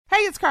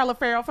Hey, it's Carla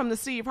Farrell from the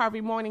Steve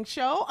Harvey Morning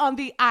Show on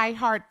the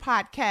iHeart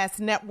Podcast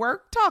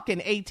Network, talking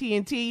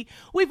AT&T.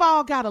 We've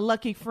all got a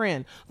lucky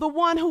friend, the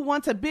one who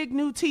wants a big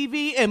new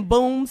TV and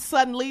boom,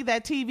 suddenly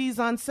that TV's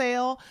on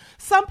sale.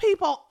 Some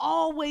people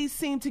always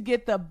seem to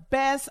get the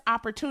best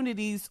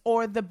opportunities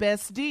or the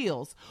best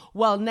deals.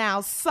 Well, now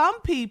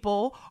some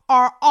people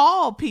are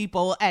all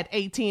people at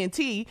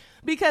AT&T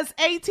because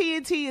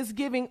AT&T is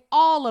giving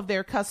all of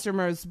their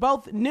customers,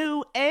 both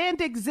new and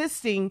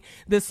existing,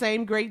 the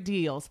same great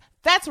deals.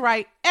 That's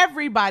right.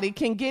 Everybody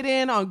can get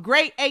in on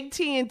great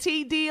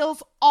AT&T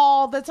deals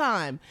all the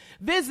time.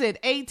 Visit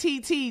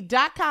att.com/best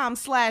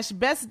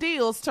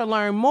deals to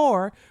learn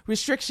more.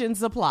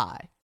 Restrictions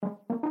apply.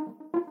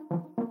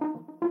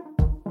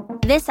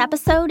 This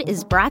episode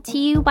is brought to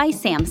you by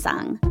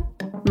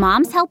Samsung.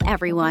 Moms help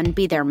everyone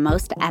be their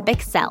most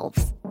epic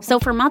selves. So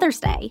for Mother's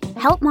Day,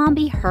 help mom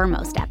be her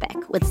most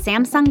epic with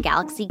Samsung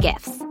Galaxy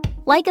gifts.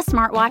 Like a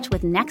smartwatch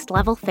with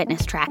next-level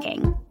fitness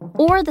tracking.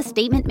 Or the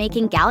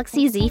statement-making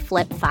Galaxy Z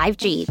Flip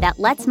 5G that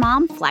lets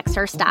mom flex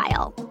her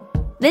style.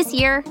 This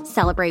year,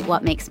 celebrate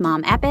what makes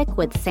mom epic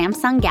with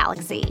Samsung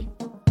Galaxy.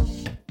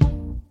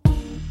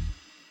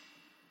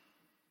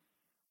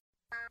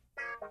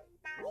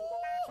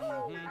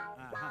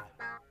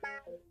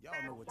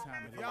 Y'all know what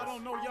time it is. Y'all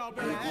don't know, y'all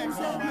better ask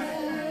somebody.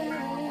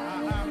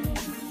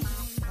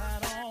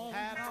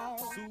 Hat on,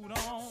 suit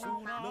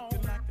on,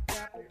 looking like a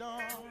dapper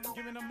dog,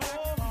 giving them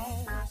all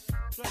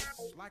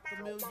dressed like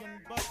 $1 million,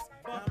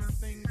 diamond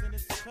things in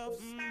its cuffs.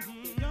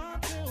 Y'all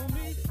tell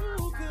me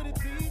who could it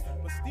be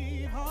but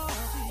Steve Harvey?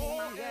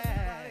 Oh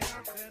yeah,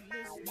 out there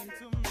listening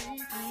to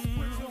me.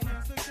 Put your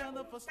hands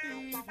together for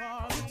Steve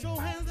Harvey. Put your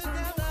hands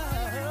together.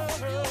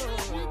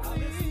 Steve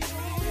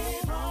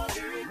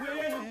Harvey.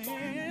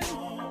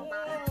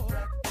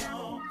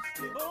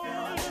 Oh,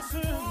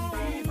 listen,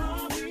 Steve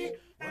Harvey.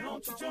 Why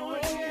don't you join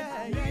in?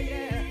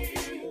 Yeah.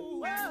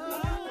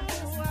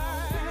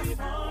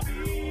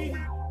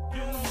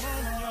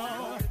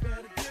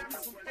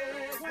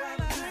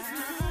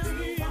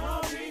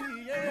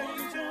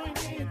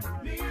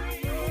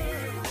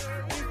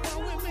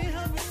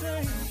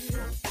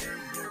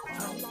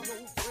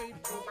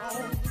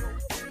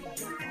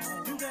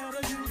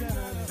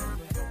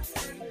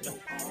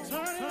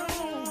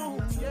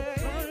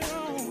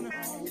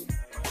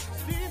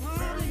 Steve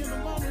Harvey.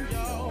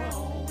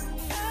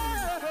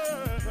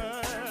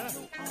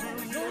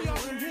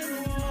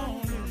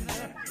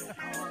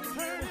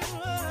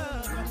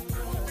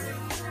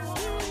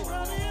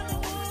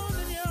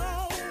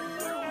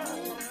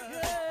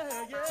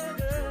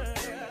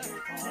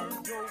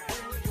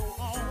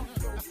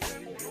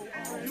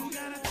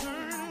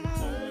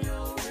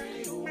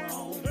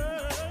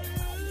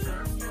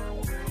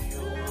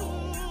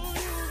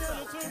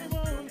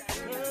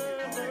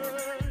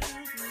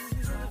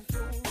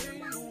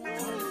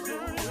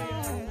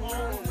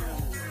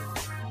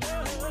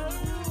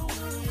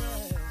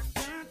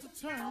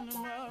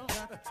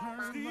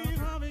 Steve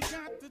Harvey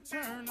got to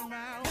turn them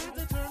out. Got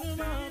to turn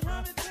them out.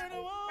 Got to turn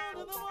them on to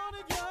the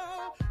morning,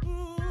 y'all.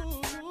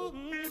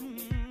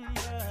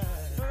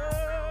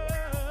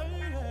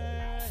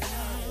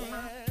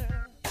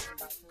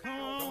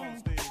 Come on,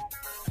 Steve.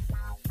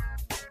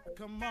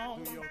 Come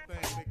on. Do your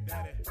thing, Big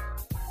Daddy.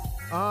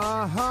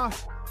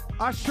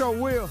 I sure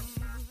will.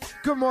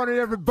 Good morning,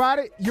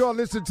 everybody. You're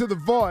listening to The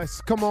Voice.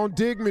 Come on,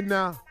 dig me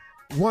now.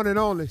 One and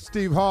only,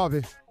 Steve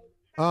Harvey.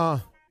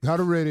 Got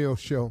a radio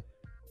show.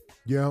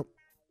 Yep.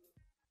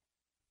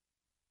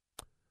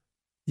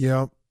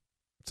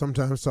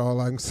 Sometimes that's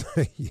all I can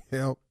say.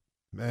 Yep.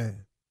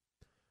 Man.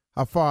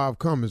 How far I've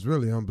come is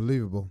really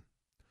unbelievable.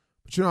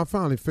 But I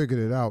finally figured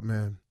it out,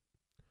 man.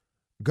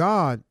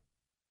 God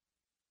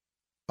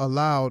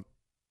allowed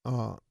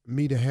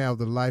me to have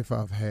the life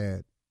I've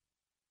had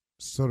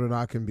so that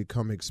I can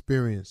become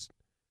experienced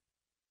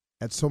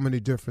at so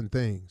many different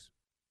things.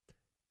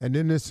 And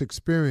in this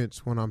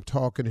experience, when I'm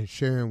talking and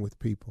sharing with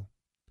people,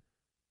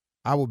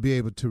 I will be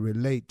able to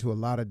relate to a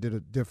lot of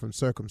different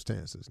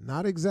circumstances.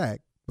 Not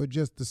exact, but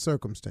just the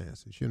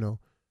circumstances, you know.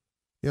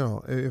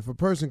 If a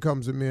person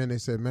comes to me and they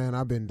say, man,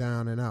 I've been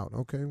down and out.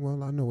 Okay,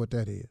 well, I know what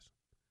that is.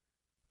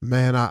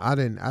 Man, I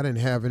didn't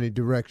have any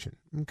direction.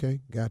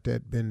 Okay, got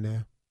that, been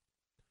there.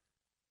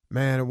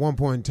 Man, at one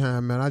point in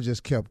time, man, I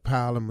just kept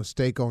piling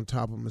mistake on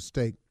top of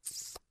mistake.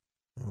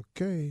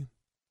 Okay,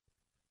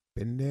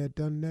 been there,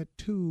 done that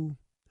too.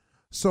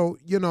 So,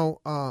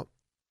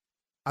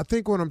 I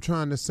think what I'm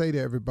trying to say to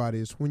everybody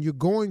is when you're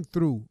going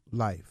through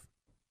life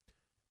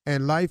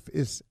and life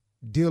is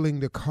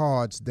dealing the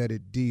cards that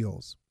it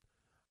deals,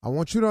 I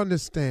want you to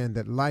understand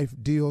that life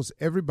deals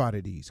everybody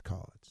these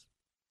cards.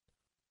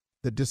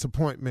 The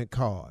disappointment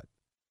card,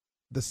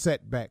 the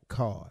setback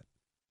card,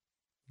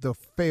 the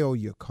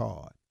failure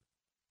card,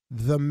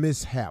 the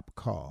mishap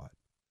card,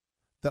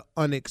 the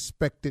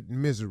unexpected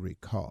misery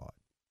card.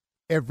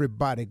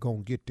 Everybody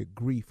gonna get the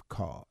grief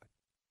card.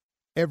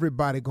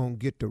 Everybody gonna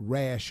get the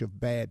rash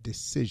of bad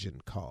decision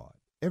card.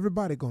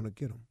 Everybody gonna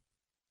get them.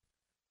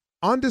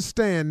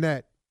 Understand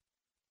that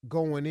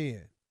going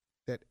in,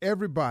 that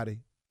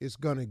everybody is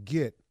gonna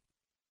get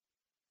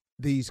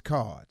these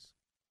cards.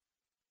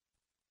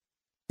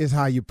 It's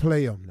how you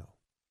play them,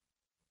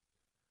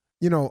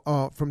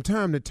 though. From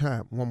time to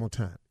time, one more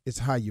time, it's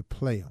how you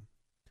play them.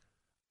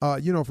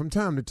 From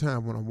time to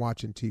time when I'm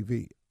watching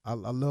TV, I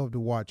love to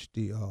watch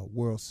the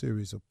World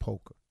Series of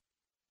Poker.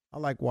 I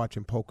like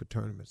watching poker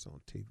tournaments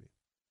on TV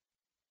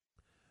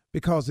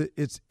because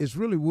it's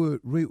really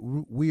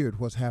weird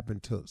what's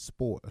happened to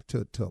sport,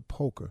 to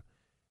poker.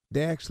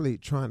 They're actually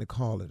trying to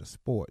call it a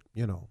sport,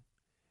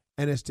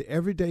 and it's the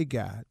everyday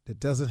guy that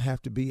doesn't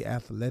have to be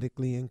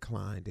athletically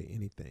inclined or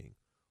anything,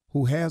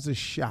 who has a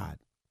shot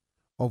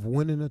of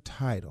winning a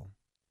title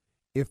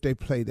if they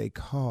play their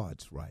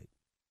cards right.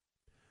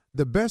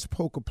 The best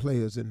poker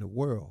players in the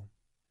world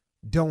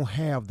don't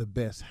have the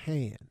best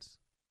hands.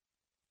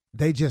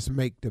 They just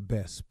make the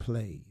best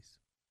plays.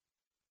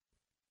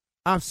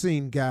 I've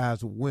seen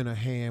guys win a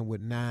hand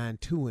with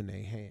 9-2 in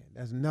their hand.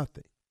 That's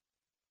nothing.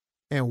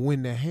 And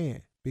win their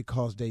hand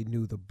because they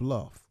knew the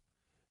bluff.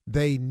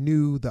 They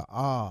knew the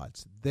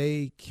odds.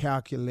 They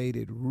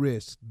calculated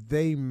risk.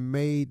 They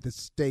made the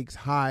stakes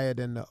higher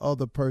than the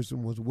other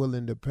person was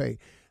willing to pay.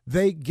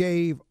 They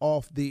gave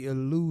off the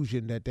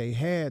illusion that they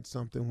had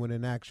something when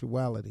in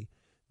actuality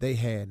they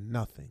had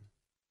nothing.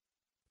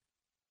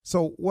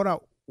 So what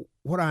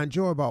I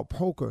enjoy about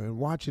poker and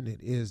watching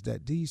it is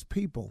that these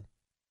people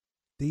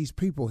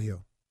here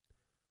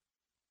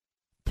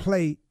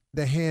play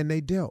the hand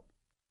they dealt.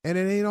 And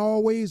it ain't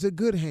always a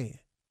good hand.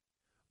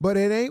 But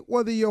it ain't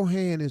whether your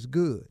hand is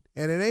good.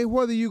 And it ain't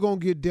whether you're going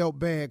to get dealt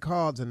bad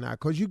cards or not,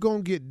 because you're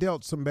going to get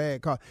dealt some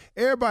bad cards.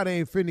 Everybody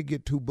ain't finna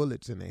get 2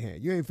 bullets in their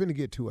hand. You ain't finna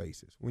get 2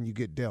 aces when you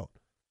get dealt,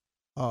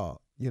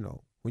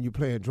 when you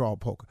play and draw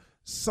poker.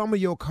 Some of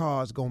your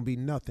cards going to be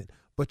nothing,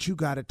 but you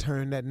got to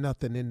turn that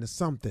nothing into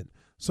something.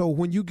 So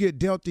when you get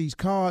dealt these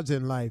cards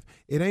in life,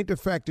 it ain't the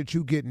fact that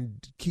you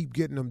keep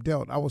getting them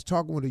dealt. I was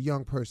talking with a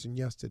young person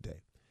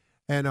yesterday,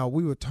 and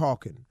we were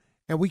talking.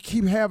 And we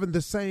keep having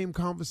the same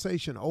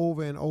conversation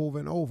over and over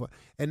and over.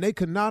 And they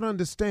could not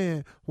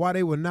understand why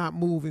they were not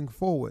moving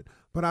forward.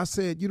 But I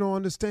said, you don't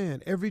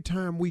understand. Every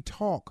time we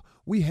talk,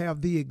 we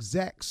have the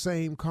exact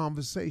same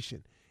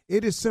conversation.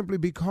 It is simply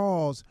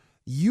because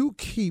you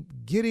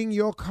keep getting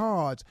your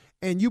cards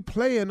and you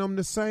playing them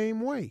the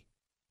same way.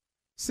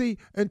 See,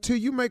 until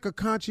you make a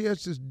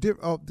conscious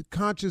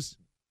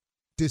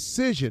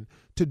decision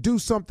to do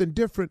something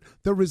different,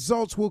 the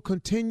results will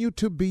continue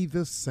to be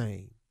the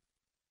same.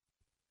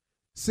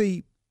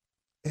 See,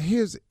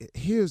 here's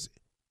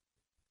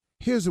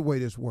the way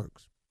this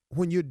works.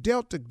 When you're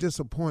dealt the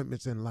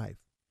disappointments in life,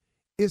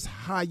 it's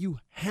how you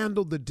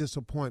handle the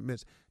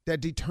disappointments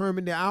that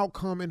determine the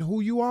outcome and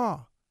who you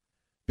are.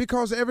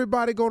 Because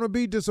everybody going to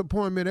be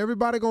disappointment.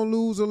 Everybody going to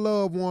lose a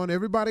loved one.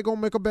 Everybody going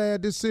to make a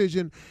bad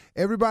decision.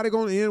 Everybody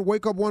going to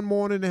wake up one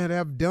morning and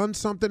have done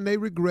something they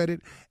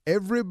regretted.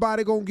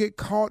 Everybody going to get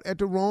caught at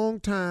the wrong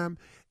time.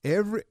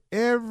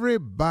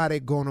 Everybody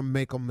gonna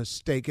make a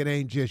mistake. It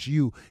ain't just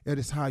you. It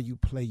is how you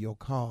play your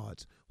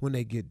cards when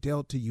they get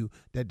dealt to you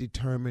that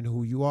determine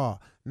who you are.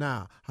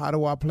 Now, how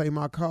do I play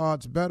my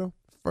cards better?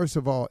 First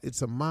of all,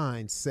 it's a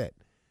mindset.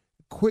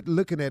 Quit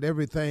looking at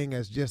everything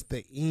as just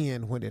the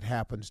end when it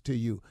happens to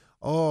you.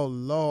 Oh,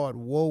 Lord,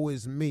 woe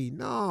is me.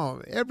 No,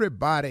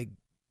 everybody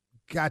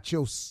got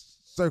your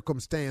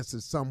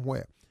circumstances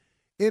somewhere.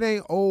 It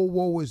ain't, oh,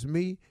 woe is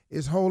me.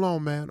 It's, hold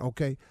on, man,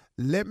 okay.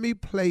 Let me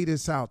play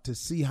this out to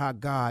see how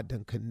God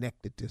done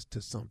connected this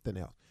to something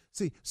else.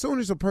 See, soon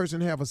as a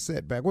person have a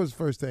setback, what's the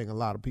first thing a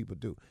lot of people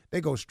do?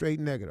 They go straight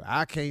negative.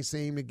 I can't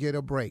seem to get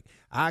a break.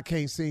 I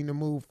can't seem to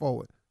move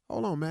forward.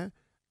 Hold on, man.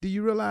 Do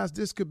you realize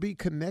this could be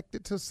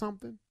connected to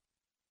something?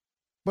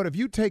 But if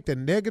you take the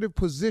negative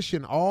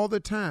position all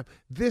the time,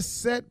 this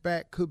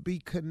setback could be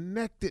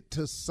connected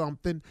to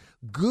something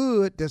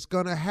good that's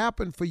going to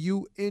happen for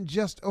you in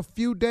just a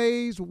few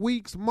days,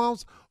 weeks,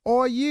 months,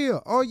 or a year,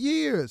 or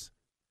years.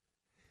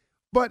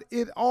 But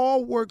it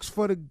all works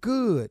for the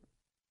good.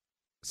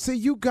 See,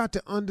 you got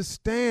to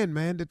understand,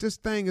 man, that this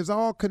thing is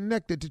all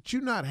connected, that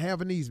you're not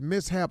having these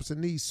mishaps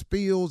and these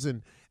spills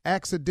and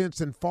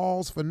accidents and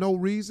falls for no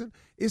reason.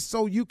 It's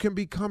so you can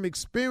become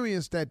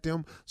experienced at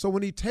them. So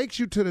when he takes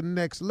you to the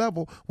next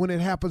level, when it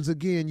happens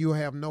again, you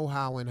have know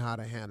how and how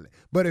to handle it.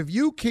 But if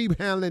you keep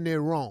handling it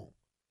wrong,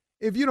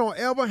 if you don't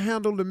ever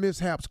handle the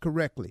mishaps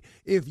correctly,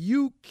 if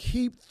you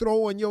keep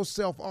throwing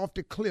yourself off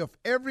the cliff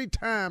every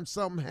time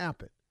something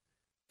happens,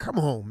 come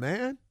on,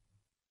 man.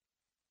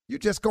 You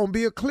just going to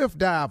be a cliff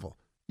diver.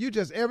 You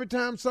just, every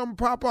time something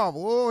pop off,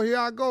 oh, here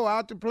I go,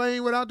 out the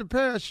plane without the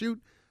parachute.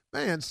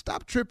 Man,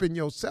 stop tripping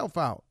yourself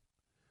out.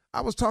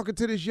 I was talking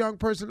to this young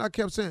person, I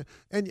kept saying,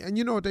 and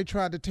you know what they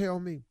tried to tell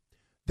me?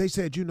 They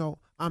said,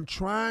 I'm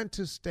trying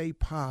to stay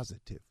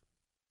positive.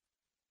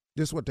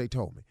 This is what they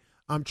told me.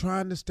 I'm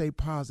trying to stay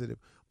positive,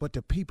 but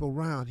the people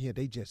around here,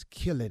 they just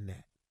killing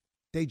that.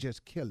 They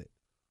just kill it.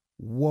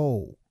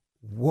 Whoa.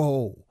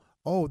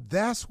 Oh,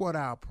 that's what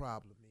our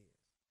problem is.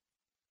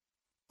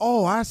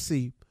 Oh, I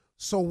see.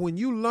 So when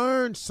you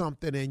learn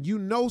something and you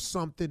know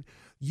something,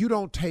 you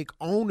don't take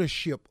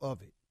ownership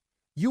of it.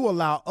 You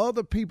allow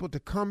other people to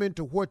come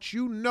into what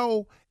you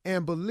know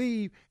and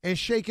believe and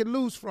shake it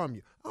loose from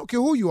you. I don't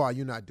care who you are,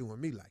 you're not doing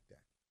me like that.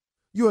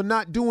 You are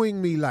not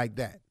doing me like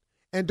that.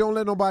 And don't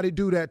let nobody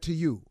do that to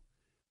you.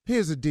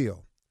 Here's the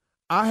deal.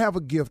 I have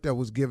a gift that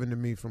was given to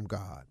me from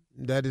God.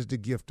 That is the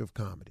gift of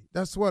comedy.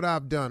 That's what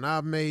I've done.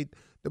 I've made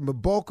the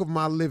bulk of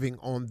my living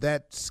on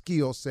that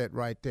skill set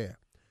right there.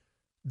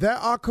 There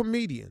are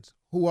comedians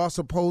who are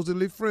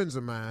supposedly friends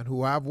of mine,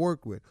 who I've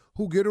worked with,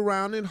 who get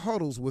around in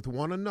huddles with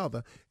one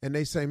another, and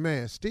they say,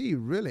 man, Steve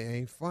really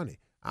ain't funny.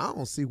 I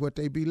don't see what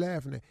they be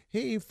laughing at.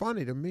 He ain't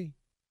funny to me.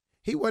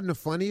 He wasn't the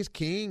funniest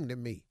king to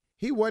me.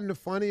 He wasn't the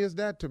funniest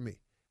that to me.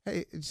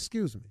 Hey,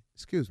 excuse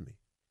me.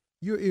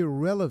 You're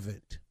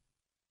irrelevant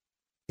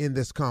in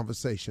this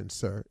conversation,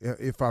 sir,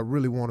 if I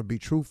really want to be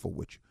truthful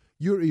with you.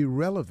 You're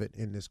irrelevant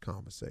in this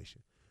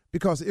conversation.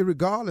 Because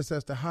regardless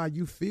as to how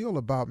you feel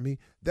about me,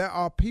 there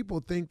are people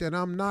think that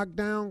I'm knocked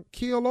down,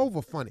 killed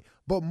over funny.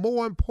 But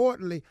more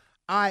importantly,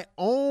 I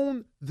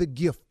own the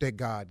gift that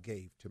God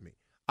gave to me.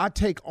 I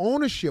take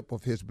ownership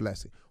of his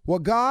blessing.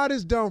 What God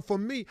has done for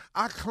me,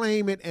 I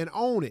claim it and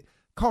own it.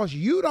 Because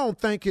you don't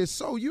think it's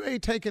so. You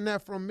ain't taking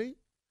that from me.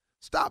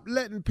 Stop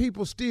letting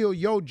people steal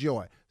your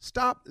joy.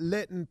 Stop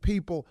letting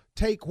people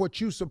take what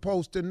you're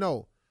supposed to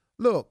know.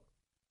 Look,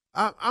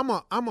 I'm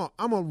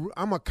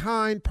a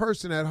kind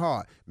person at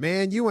heart.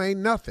 Man, you ain't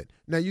nothing.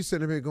 Now you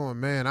sitting here going,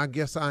 man, I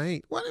guess I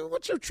ain't.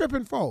 What you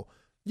tripping for?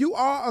 You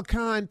are a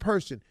kind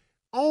person.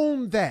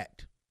 Own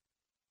that.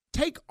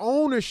 Take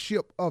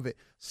ownership of it.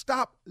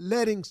 Stop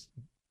letting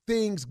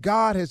things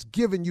God has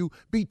given you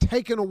be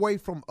taken away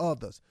from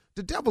others.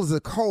 The devil's a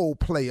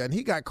cold player, and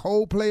he got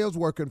cold players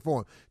working for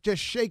him,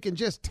 just shaking,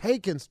 just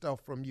taking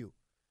stuff from you.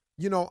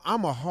 You know,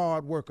 I'm a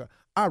hard worker.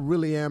 I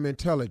really am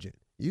intelligent.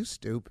 You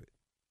stupid.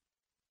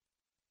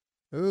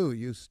 Ooh,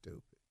 you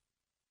stupid.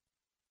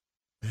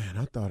 Man,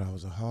 I thought I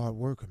was a hard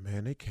worker,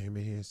 man. They came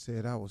in here and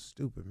said I was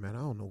stupid, man. I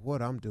don't know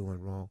what I'm doing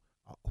wrong.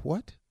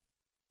 What?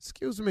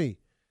 Excuse me.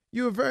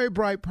 You're a very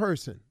bright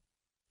person.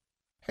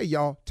 Hey,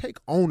 y'all, take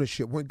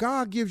ownership. When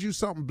God gives you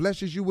something,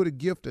 blesses you with a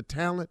gift, a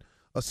talent,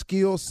 a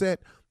skill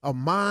set, a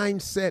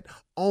mindset,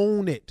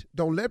 own it.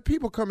 Don't let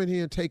people come in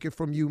here and take it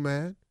from you,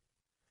 man.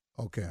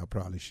 Okay, I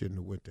probably shouldn't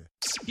have went there.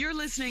 You're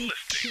listening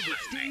to the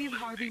Steve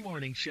Harvey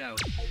Morning Show.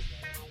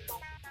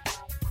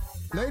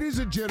 Ladies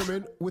and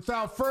gentlemen,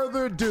 without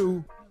further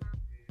ado,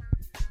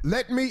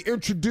 let me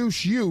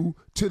introduce you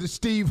to the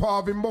Steve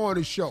Harvey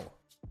Morning Show.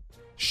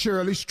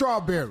 Shirley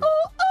Strawberry.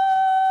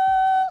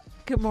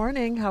 Good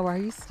morning. How are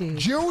you, Steve?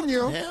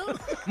 Junior.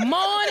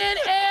 Morning,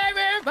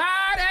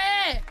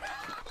 everybody.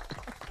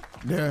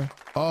 Yeah.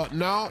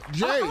 No,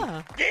 Jay.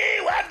 Gee,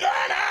 what's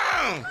going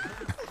on?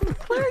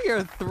 Clear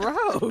your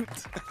throat.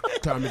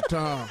 Tommy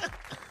Tom.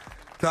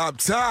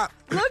 Top.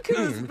 Look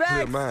who's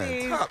back, mine.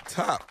 Steve.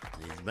 Top.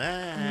 He's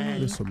back.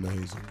 It's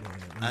amazing, man.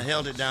 I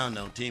held it down,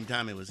 though. Team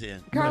Tommy was here.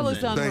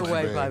 Carla's on her Thank you,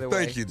 way, man. by the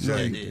way. Thank you, No,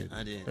 Jay. you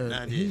I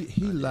did.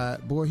 He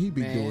lied. Boy, he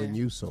be doing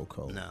you so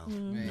cold.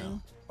 No.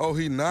 Oh,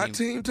 he not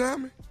Team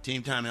Tommy?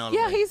 Team Tommy all the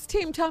Yeah, way. he's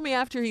Team Tommy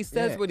after he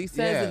says what he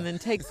says and then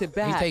takes it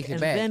back. takes it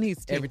and back then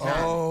he's Team every Tommy.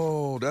 time.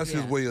 Oh, that's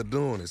his way of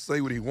doing it.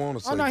 Say what he want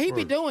to say. Oh, no, he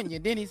be first. doing you.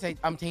 Then he say,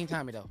 I'm Team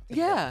Tommy, though.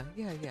 Yeah.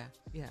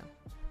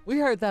 We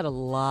heard that a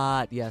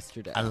lot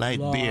yesterday. I like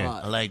a beer.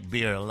 lot. I like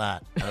beer a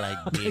lot. I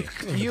like beer.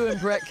 You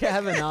and Brett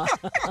Kavanaugh.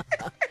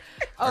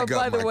 I got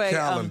by the my way,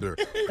 calendar.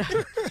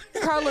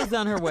 Carla's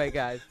on her way,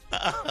 guys.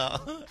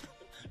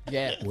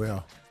 Yeah.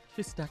 Well,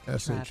 She's stuck in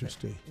that's traffic.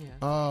 interesting.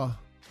 Yeah.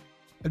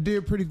 I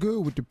did pretty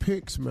good with the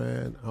picks,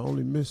 man. I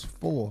only missed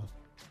 4.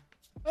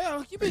 Well,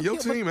 you Hey, been your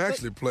good, but- team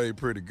actually played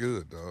pretty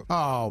good, dog.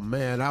 Oh,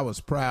 man, I was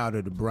proud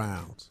of the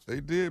Browns. They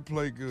did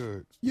play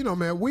good. You know,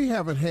 man,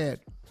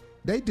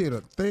 they did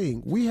a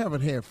thing. We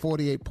haven't had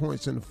 48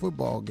 points in a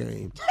football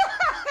game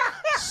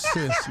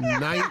since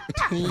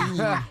 19.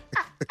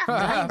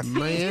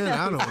 Man,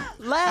 I don't.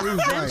 Last it was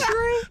like-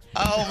 century?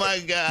 Oh, my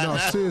God. No,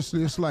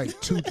 seriously, it's like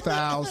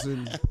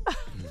 2000.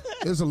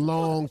 It's a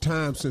long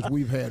time since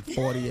we've had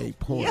 48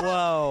 points.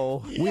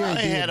 Whoa. We Y'all ain't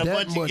ain't had did a that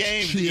bunch of much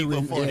games to equal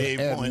cheering 48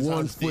 at points, huh,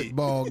 one Steve?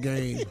 football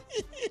game.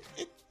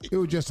 It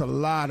was just a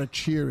lot of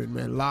cheering,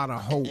 man. A lot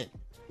of hope.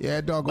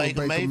 Yeah, doggone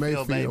Baker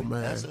Mayfield, baby.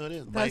 man. That's who it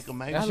is. That's- Baker I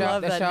Mayfield.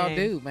 love That's that y'all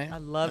name. dude, man. I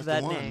love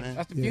That's that the one, name. man.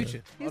 That's the Yeah.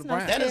 future. He's of the not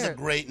Browns. That is a scared.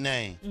 great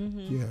name.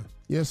 Yeah.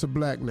 Yeah, it's a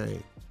black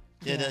name.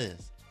 It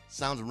is.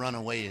 Sounds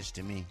runawayish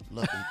to me.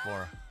 Looking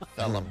for a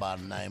fella by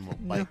the name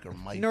of Baker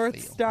Mayfield. North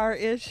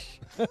Star-ish.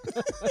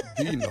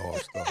 He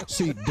knows stuff.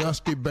 See,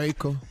 Dusty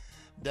Baker.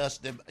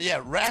 Dusty.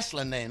 Yeah,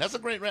 wrestling name. That's a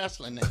great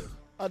wrestling name.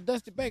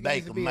 Dusty Baker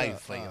used to Baker be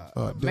Mayfield.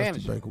 Dusty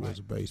manager. Baker was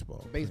a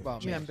baseball. Baseball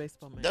Yeah, manager.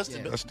 baseball man.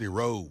 Dusty, Dusty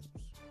Rose.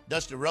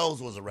 Dusty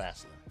Rose was a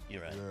wrestler.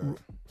 You're right.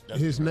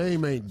 Dusty His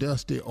name ain't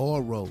Dusty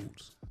or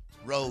Rhodes. I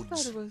thought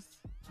Rhodes. it was...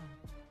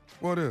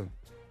 What is?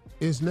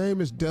 His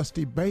name is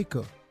Dusty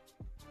Baker.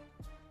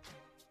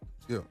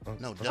 Yeah.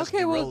 No, Dusty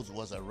Okay, well- Rhodes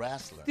was a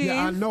wrestler. Steve?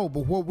 Yeah, I know,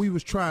 but what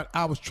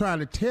I was trying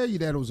to tell you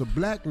that it was a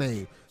black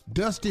name.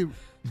 Dusty,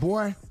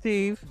 boy.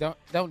 Steve. Don't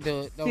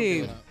do it. Don't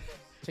Steve. do it.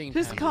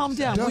 Just calm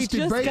down. Dusty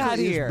we just Baker got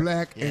here. is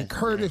black and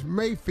Curtis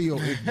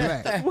Mayfield is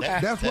black.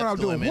 That's what I'm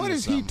threw him doing. What into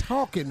is he something.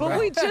 talking But about?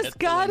 we just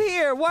got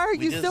here. Why are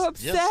you so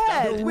just upset?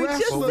 started. We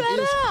just Wrestler sat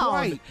is down.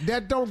 white.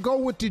 That don't go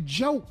with the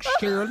joke,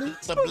 Shirley.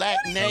 It's a black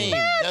name.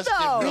 Dusty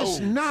though? It's Rhodes.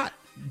 not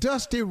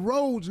Dusty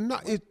Rhodes.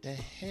 Not it. The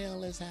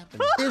hell is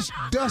happening? It's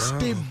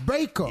Dusty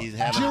Baker. He's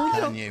having a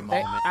Junior. Kanye Hey,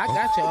 moment. I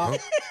got y'all.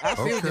 I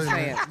feel what you're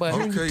saying, but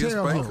Okay, it's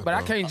tell her. Baker. but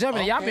I can't jump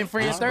in. Y'all been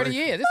friends 30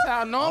 years. This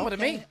sounds normal to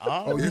me.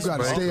 Oh, you It's got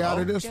to Baker. stay out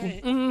of this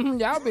one.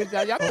 Y'all 30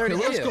 Okay,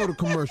 let's years. go to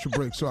commercial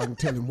break so I can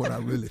tell him what I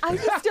really I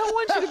think. just don't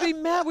want you to be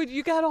mad.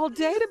 You got all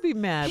day to be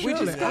mad. We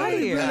Shirley, just I got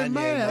ain't here. really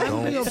mad. I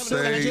can be Don't upset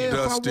with say Jay if I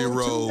Dusty want to.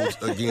 Rhodes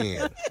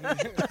again.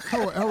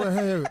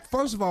 Hey,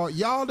 first of all,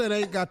 y'all that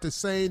ain't got the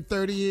same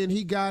 30 in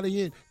he got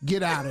in,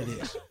 get out of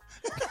this.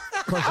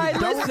 Because All right,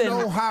 you don't listen.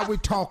 know how we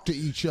talk to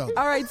each other.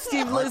 All right,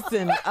 Steve,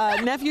 listen.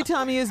 Nephew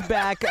Tommy is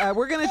back.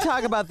 We're going to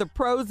talk about the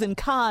pros and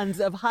cons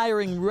of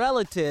hiring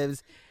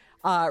relatives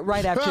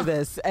right after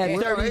this at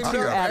Well, 32 ain't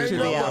after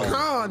no the hour.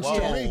 cons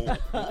to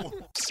me.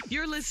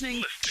 You're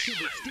listening to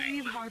the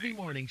Steve Harvey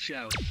Morning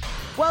Show.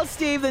 Well,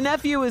 Steve, the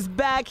nephew is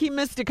back. He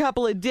missed a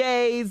couple of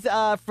days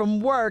from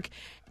work.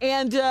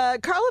 And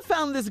Carla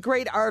found this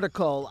great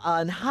article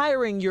on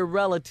hiring your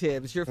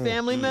relatives, your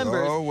family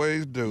members.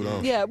 Always do,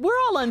 don't you? Yeah, we're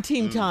all on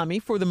Team Tommy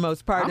for the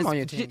most part. I'm on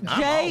your team.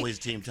 I'm always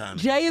Team Tommy.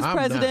 Jay is I'm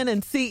president not.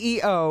 and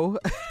CEO.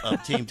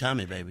 Of Team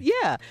Tommy, baby.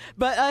 Yeah,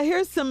 but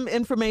here's some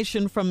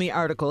information from the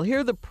article. Here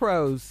are the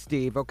pros,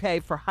 Steve, okay,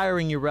 for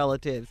hiring your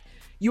relatives.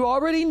 You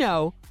already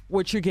know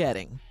what you're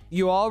getting.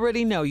 You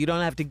already know. You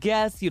don't have to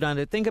guess. You don't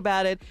have to think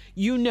about it.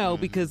 You know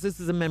because this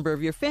is a member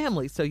of your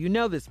family, so you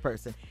know this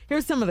person.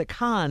 Here's some of the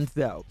cons,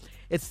 though.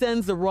 It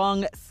sends the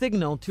wrong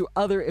signal to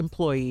other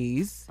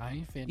employees. I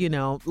ain't finished. You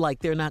know,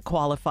 like they're not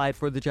qualified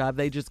for the job.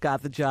 They just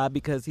got the job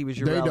because he was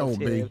your They relative.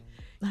 don't be.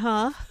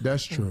 Huh?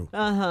 That's true.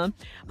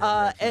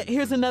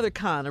 Here's another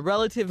con. A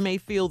relative may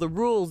feel the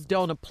rules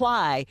don't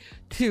apply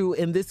to,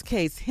 in this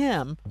case,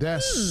 him.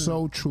 That's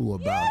so true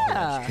about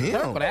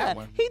Yeah. For that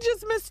one. He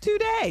just missed 2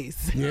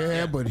 days. it.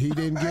 Yeah, but he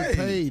didn't get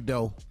paid,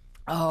 though.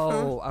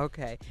 Oh,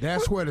 okay.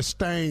 That's where the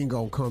stain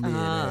going to come in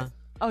at.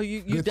 Oh,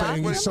 you Good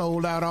thing he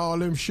sold out all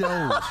them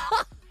shows.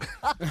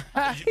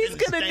 He's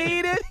gonna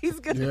need it. He's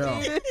gonna Yeah.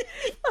 need it.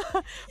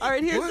 All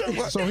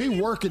right, So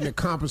he working to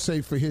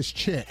compensate for his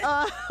check.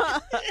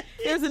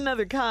 here's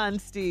another con,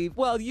 Steve.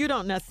 Well, you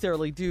don't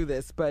necessarily do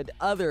this, but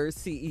other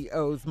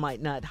CEOs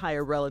might not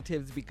hire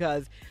relatives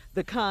because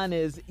the con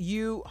is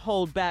you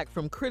hold back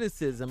from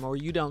criticism or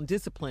you don't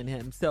discipline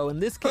him. So in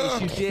this case,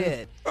 you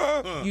did.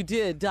 You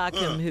did dock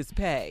him his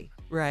pay,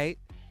 right?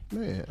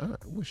 Man, I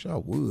wish I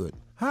would.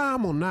 How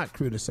I'm gonna not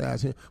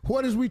criticize him?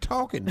 What is we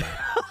talking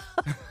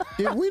about?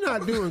 If we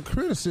not doing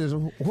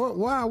criticism,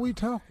 why are we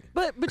talking?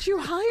 But you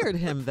hired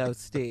him though,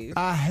 Steve.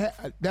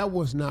 That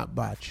was not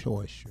by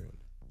choice, Shirley.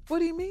 What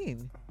do you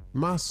mean?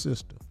 My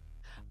sister.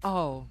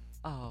 Oh,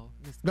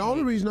 Miss The Pete.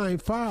 only reason I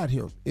ain't fired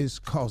him is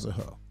cause of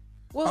her.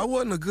 I Well,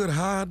 wasn't a good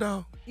hire,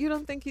 dog. you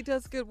don't think he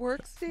does good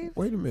work, Steve?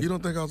 Wait a minute, You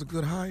don't think I was a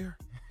good hire?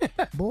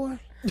 boy.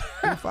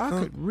 If I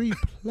could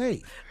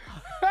replay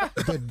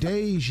the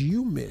days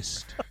you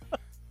missed,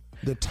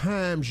 the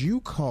times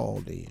you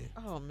called in,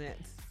 Oh man,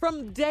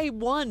 from day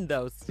one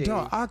though, Steve.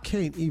 dog, I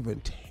can't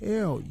even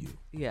tell you.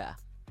 Yeah,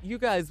 you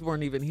guys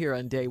weren't even here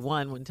on day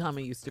one when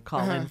Tommy used to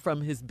call in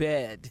from his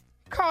bed.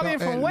 Called in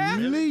from At where?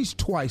 least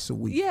twice a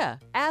week. Yeah,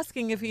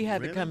 asking if he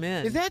had to come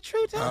in. Is that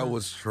true, Tom? I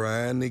was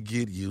trying to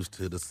get used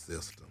to the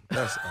system.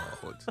 That's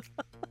all.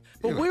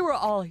 But we were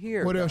all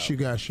here. What else you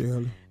got,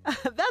 Shirley?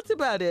 That's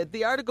about it.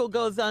 The article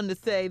goes on to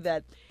say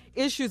that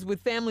issues with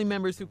family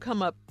members who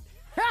come up.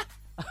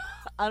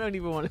 I don't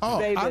even want to Oh,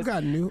 say this. I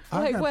got new.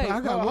 Wait.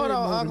 I got Hold way more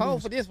on, than hold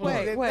this. for this one.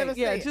 Wait, Let us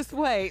yeah, say it. just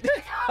wait.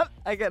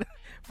 I got to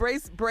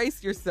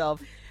brace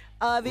yourself.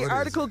 The What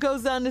article is it?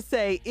 goes on to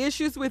say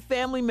issues with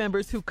family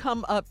members who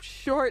come up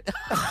short.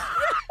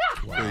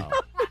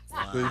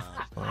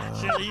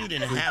 Shirley, you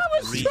didn't have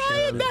to read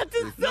Trying it. not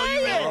to No, you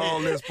say had it. All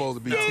this supposed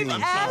to be team.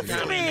 I'm asked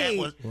sorry. I mean, me. that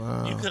was,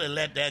 Wow. you could have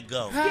let that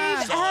go. He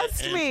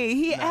asked me.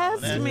 He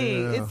asked that-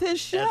 me. Yeah. It's his As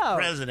show.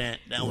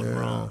 president, that was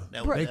wrong.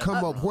 That was, They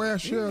come up where,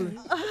 Shirley?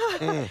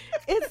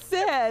 It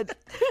said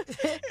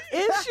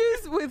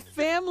issues with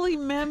family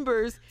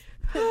members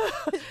who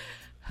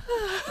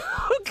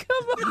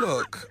come up.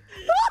 Look,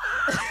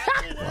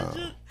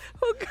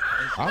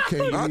 I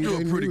can't I believe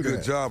do they a pretty knew good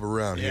that. job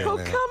around here Who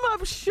now. come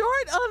up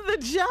short on the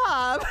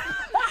job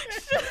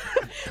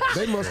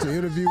They must have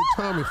interviewed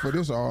Tommy for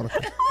this article.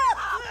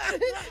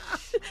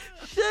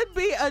 should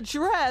be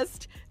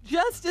addressed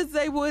just as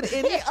they would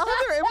any other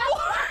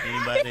employee.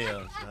 anybody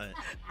else, right?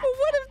 But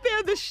what if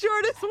they're the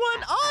shortest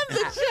one on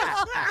the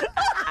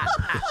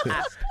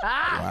job?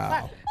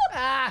 Wow.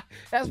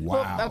 That's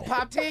Wow. that's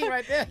pop team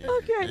right there.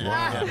 Okay.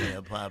 Yeah,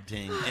 a pop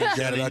team. And Got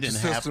Shirley, it you out your didn't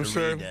have system, to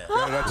Shirley. read that.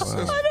 Got it out your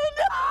system.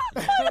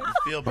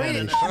 Feel better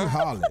Man, now. she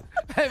hollered.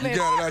 Hey, You man,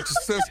 got it out your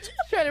system.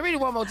 try to read it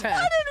one more time.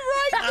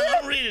 I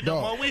don't read it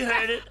no more. We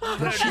heard it. We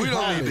heard We it.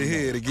 don't need to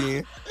hear it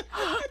again.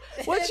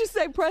 What you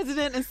say,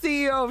 President and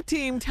CEO of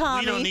Team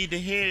Tommy? We don't need to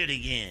hear it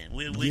again.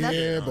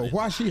 Yeah, but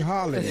why she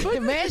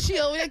hollering? Man, she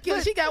over there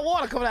killing. She got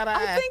water coming out of her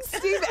I eyes. think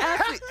Steve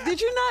asked me.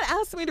 Did you not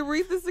ask me to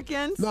read this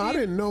again, Steve? No, I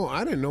didn't know.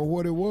 I didn't know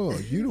what it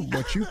was.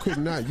 But you could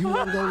not. You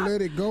weren't gonna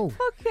let it go.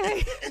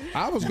 Okay.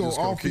 I was gonna just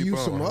gonna offer keep you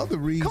on. some other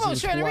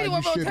reasons Shirley, why read it you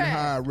one more shouldn't time.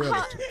 hire a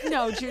relative.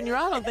 No, Junior,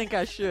 I don't think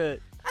I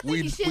should.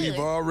 We've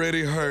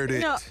already heard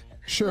it. No.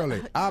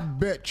 Shirley, I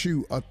bet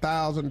you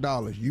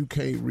 $1,000 you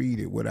can't read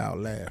it without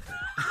laughing.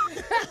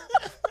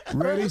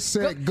 Ready,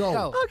 set,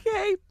 go.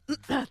 Okay.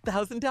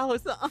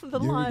 $1,000 on the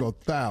Here line. we go,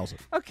 1,000.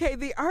 Okay,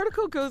 the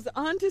article goes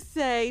on to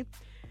say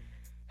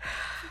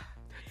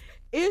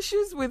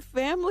issues with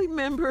family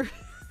members.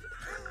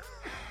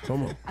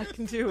 Come on, I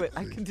can do it.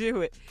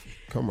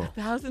 come on.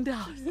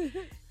 $1,000.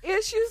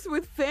 Issues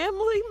with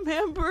family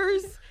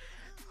members.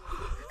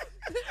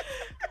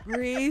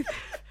 Breathe.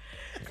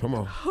 Come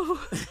on.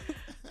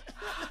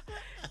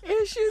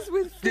 Issues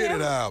with Get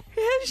it out.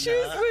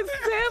 Issues with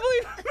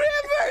family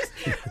members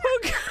who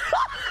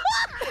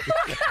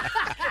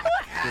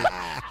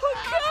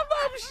come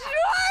up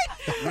short.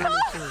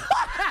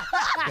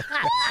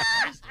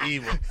 It's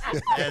evil.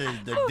 That is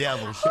the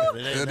devil,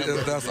 Shirley.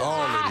 That's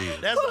all it is.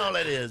 That's all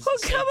it is. Who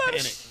come up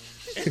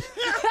Satanic.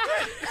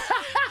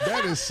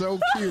 That is so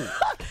cute.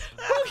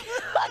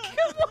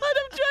 Come on,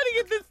 I'm trying to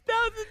get this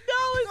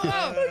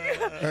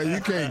 $1,000.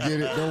 You can't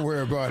get it. Don't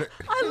worry about it.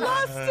 I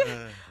lost it.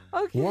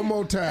 Okay. One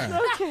more time.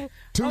 Okay.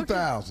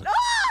 2,000.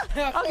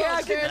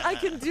 Okay, I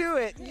can do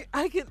it.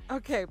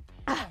 Okay.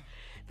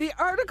 The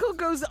article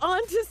goes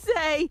on to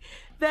say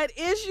that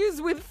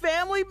issues with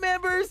family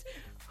members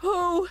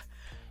who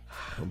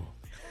Come on.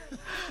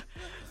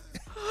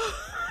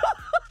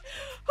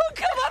 who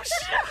come up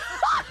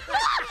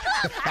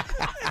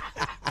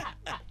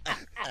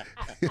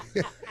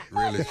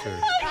Really, sure.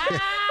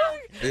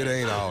 It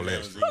ain't all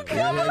that.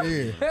 Yeah, it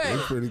is.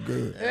 It's pretty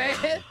good.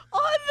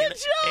 on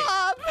the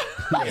job.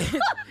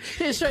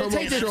 Here, Shirley, Come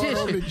take on this short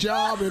on tissue. the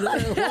job and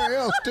everywhere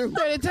else, too.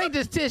 Shirley, take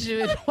this tissue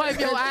and wipe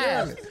your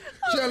eyes.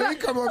 Shirley, he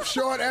come up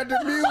short at the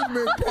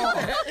amusement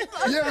park.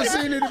 You ever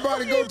seen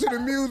anybody go to the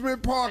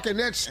amusement park and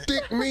that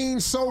stick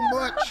means so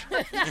much?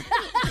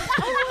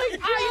 Oh, you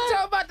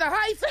talking about the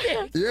high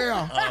stick?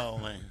 Yeah. Oh,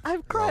 man.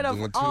 I've cried Y'all off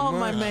doing too all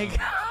my much.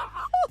 makeup.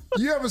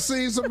 You ever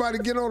seen somebody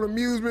get on an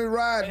amusement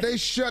ride, they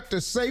shut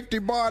the safety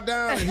bar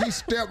down and he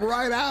stepped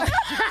right out?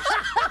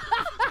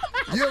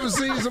 You ever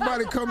seen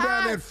somebody come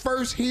down that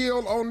first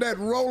hill on that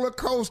roller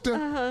coaster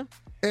and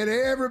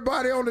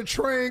everybody on the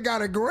train got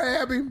to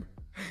grab him?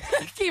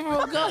 Keep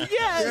him going.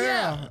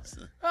 Yeah.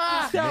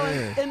 So,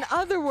 in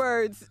other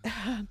words,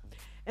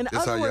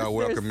 That's how y'all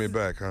welcome me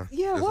back, huh?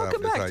 Yeah, That's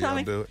welcome how, back, that's how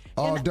Tommy. y'all do it.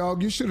 Oh,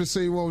 dog, you should have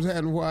seen what was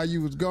happening while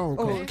you was gone.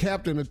 'Cause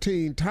Captain of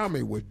Team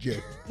Tommy was just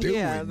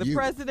doing the you.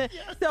 president.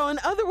 So, in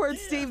other words,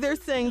 Steve, they're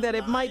saying that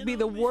it might be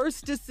the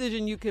worst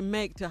decision you can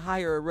make to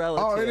hire a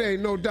relative. Oh, it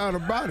ain't no doubt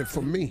about it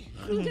for me.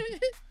 All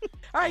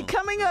right,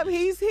 coming up,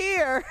 he's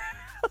here.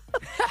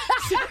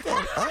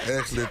 I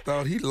actually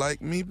thought he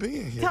liked me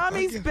being here.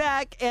 Tommy's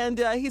back, and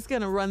he's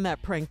going to run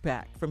that prank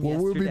back from Well,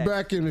 yesterday. we'll be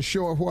back in a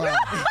short while.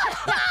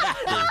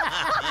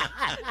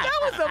 That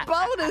was a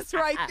bonus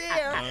right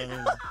there.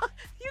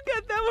 You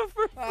got that one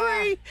for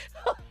free.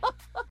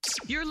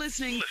 You're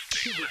listening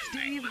to the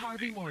Steve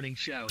Harvey Morning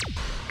Show.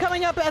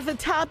 Coming up at the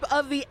top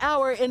of the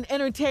hour in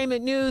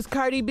entertainment news,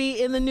 Cardi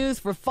B in the news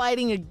for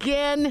fighting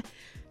again.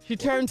 She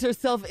turns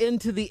herself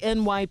into the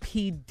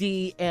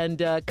NYPD, and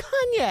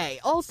Kanye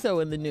also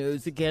in the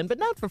news again, but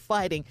not for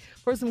fighting,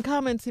 for some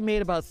comments he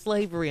made about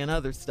slavery and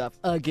other stuff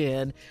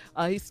again.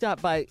 He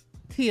stopped by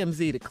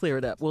TMZ to clear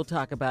it up. We'll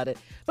talk about it.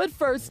 But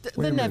first, Wait the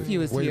a minute.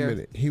 nephew is Wait here. a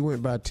minute. He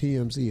went by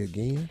TMZ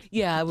again?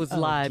 Yeah, I was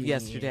live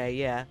yesterday.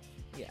 Yeah.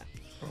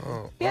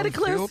 He had a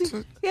clear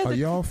Unfiltered? Are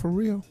y'all for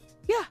real?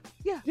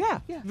 Yeah.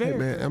 Hey,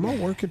 man, am I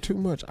working too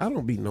much? I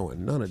don't be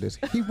knowing none of this.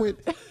 He went,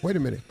 wait a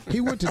minute.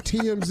 He went to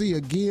TMZ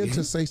again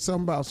to say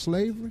something about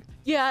slavery?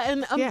 Yeah,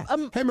 and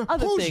Hey, man,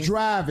 other who's things.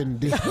 driving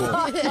this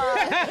boy?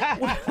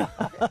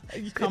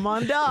 Come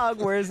on,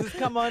 dog. Where's this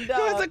come on, dog?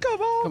 Where's it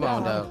come on? Come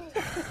on, dog.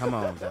 Come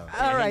on, dog.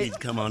 All He right. needs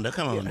to come on, dog.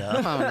 Come on, dog.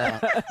 Come on,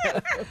 dog.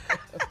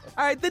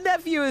 All right, the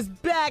nephew is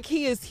back.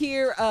 He is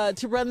here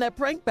to run that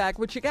prank back.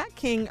 What you got,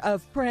 king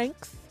of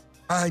pranks?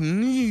 I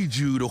need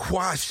you to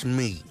watch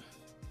me.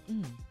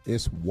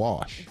 It's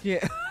wash.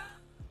 Yeah.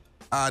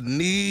 I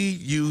need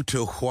you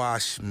to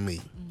watch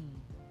me.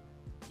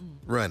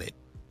 Run it.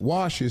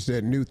 Wash is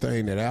that new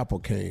thing that Apple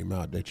came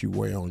out that you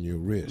wear on your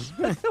wrist.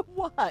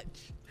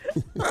 Watch.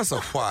 That's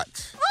a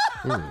watch.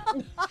 No,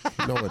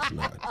 it's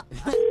not.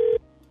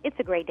 It's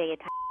a great day at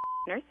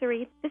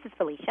Nursery. This is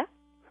Felicia.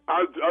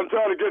 I'm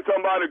trying to get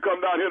somebody to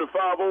come down here to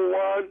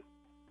 501.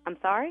 I'm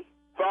sorry?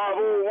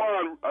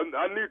 501.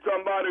 I need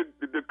somebody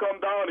to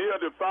come down here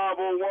to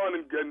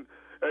 501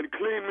 and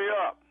clean me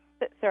up.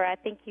 Sir, I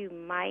think you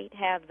might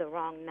have the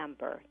wrong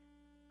number.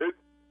 This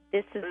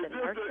is the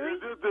nursery?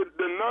 Is this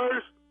the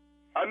nurse?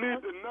 I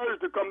need the nurse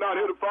to come down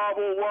here to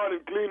 501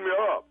 and clean me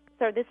up.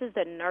 Sir, this is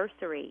the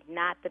nursery,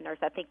 not the nurse.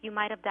 I think you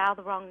might have dialed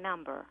the wrong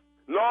number.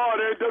 No, I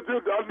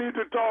need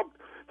to talk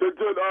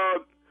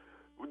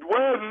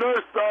Where's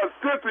Nurse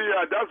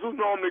Cynthia? That's who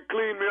normally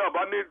clean me up.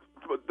 I need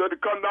her to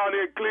come down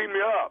here and clean me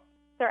up.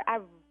 Sir, I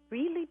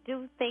really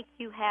do think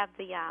you have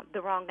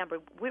the wrong number.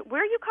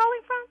 Where are you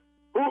calling from?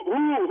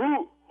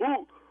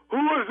 Who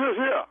is this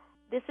here?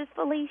 This is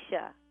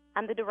Felicia.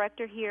 I'm the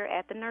director here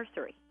at the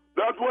nursery.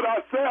 That's what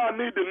I say. I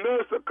need the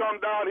nurse to come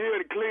down here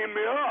and clean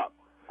me up.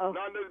 Oh.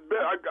 Now this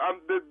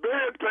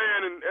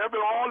bedpan and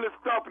all this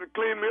stuff to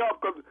clean me up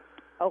because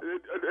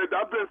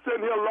I've been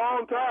sitting here a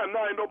long time.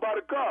 Now ain't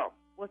nobody come.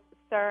 Well,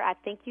 sir, I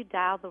think you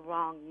dialed the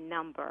wrong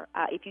number.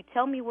 If you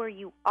tell me where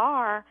you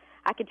are,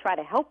 I can try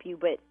to help you,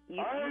 but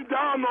I ain't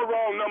dialed no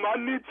wrong number. I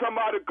need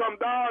somebody to come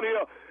down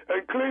here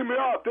and clean me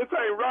up. This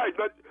ain't right.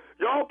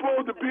 Y'all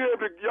supposed to get here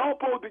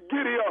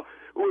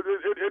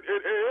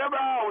every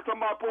hour.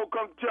 Somebody supposed to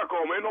come check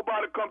on me. Ain't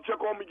nobody come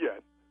check on me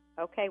yet.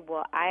 Okay,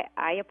 well,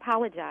 I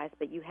apologize,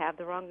 but you have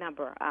the wrong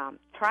number.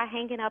 Try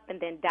hanging up and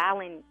then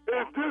dialing.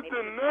 Is this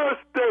the nurse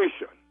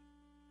station?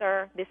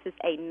 Sir, this is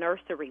a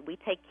nursery. We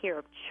take care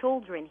of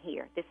children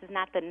here. This is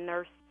not the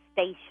nurse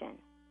station.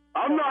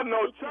 I'm not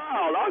no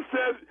child. I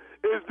said,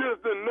 is this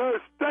the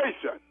nurse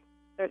station?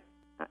 Sir,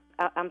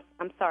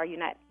 I'm sorry, you're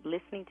not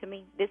listening to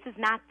me. This is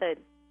not the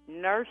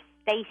nurse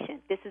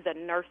station. This is a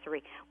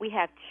nursery. We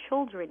have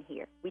children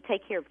here. We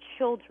take care of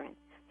children.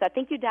 So I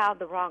think you dialed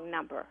the wrong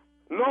number.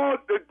 No,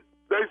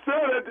 they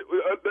said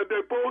that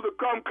they're supposed to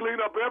come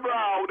clean up every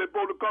hour. They're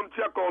supposed to come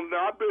check on me.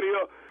 I've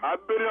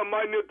been here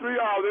mighty near 3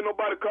 hours. Ain't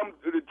nobody come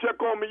to check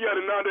on me yet.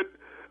 And now that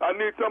I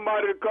need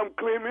somebody to come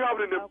clean me up.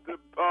 And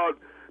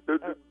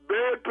the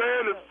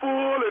bedpan is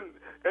full,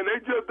 and they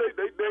just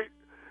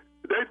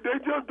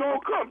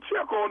don't come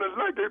check on us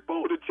like they're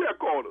supposed to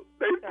check on us.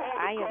 They supposed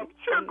to come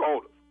check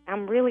on us.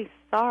 I'm really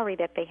sorry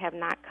that they have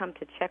not come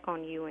to check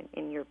on you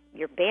in your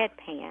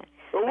bedpan.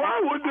 Well,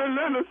 why would they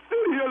let us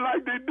sit here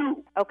like they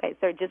do? Okay,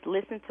 sir, just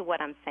listen to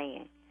what I'm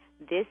saying.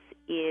 This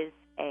is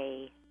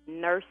a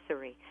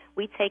nursery.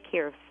 We take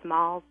care of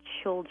small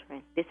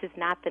children. This is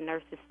not the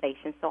nurse's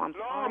station, so I'm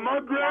sorry. No, my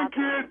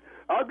grandkids,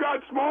 I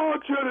got small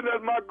children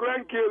as my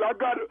grandkids. I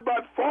got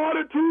about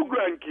 42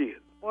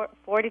 grandkids.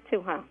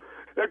 42, huh?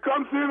 They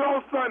come see me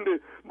on Sunday,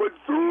 but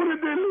soon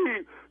as they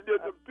leave,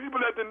 the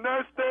people at the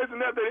nurse station,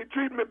 they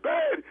treat me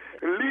bad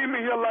and leave me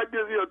here like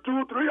this here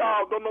 2-3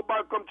 hours. Don't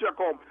nobody come check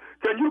on me.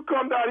 Can you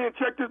come down here and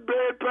check this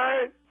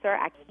bedpan? Sir,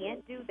 I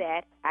can't do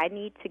that. I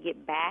need to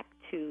get back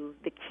to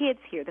the kids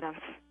here that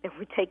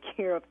we take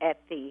care of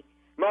at the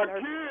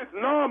kids?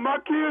 No, my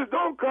kids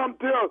don't come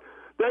till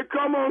they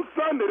come on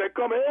Sunday. They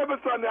come every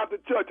Sunday after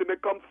church and they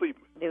come see me.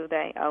 Do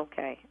they?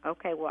 Okay.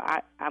 Okay, well,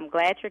 I'm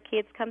glad your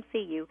kids come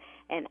see you,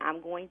 and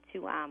I'm going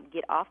to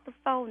get off the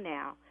phone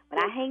now. When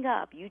I hang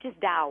up, you just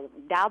dial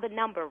the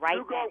number right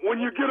now.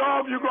 When you get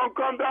off, you're going to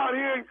come down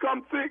here and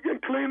come see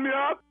and clean me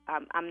up?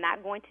 I'm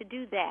not going to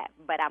do that,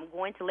 but I'm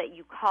going to let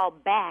you call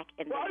back.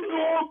 And why you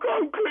all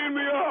come clean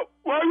me up?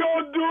 Why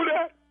y'all do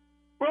that?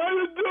 Why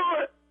you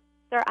do it?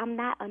 Sir, I'm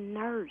not a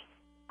nurse.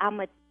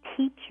 I'm a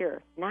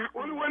teacher, not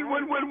a nurse.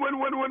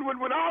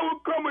 When I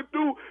was coming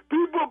through,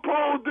 people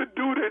supposed to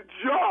do their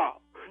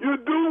job. You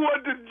do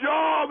what the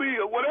job is.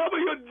 Whatever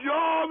your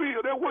job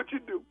is, that's what you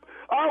do.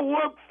 I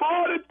worked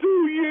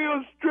 42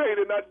 years straight,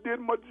 and I did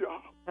my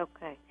job.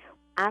 Okay.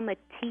 I'm a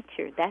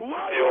teacher. That's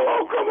why you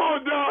all come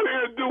on down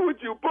here and do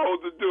what you're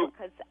supposed to do?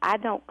 Because I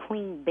don't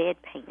clean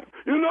bedpans.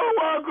 You know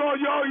why? Because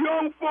y'all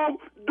young folk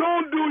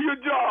don't do your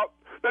job.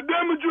 The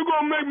damn it, you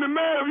going to make me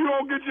mad if you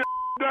don't get your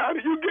down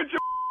here. You get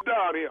your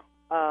down here.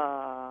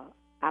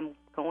 I'm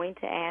going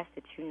to ask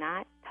that you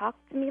not talk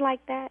to me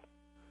like that.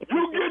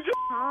 You get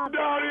your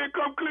down here and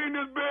come clean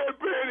this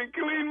bedpan and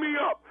clean me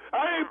up.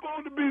 I ain't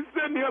supposed to be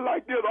sitting here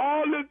like this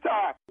all this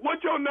time.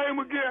 What's your name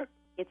again?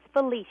 It's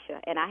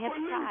Felicia, and I have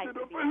tried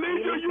to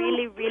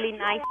be really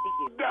nice to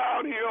you.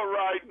 Down here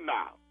right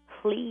now.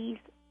 Please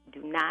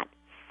do not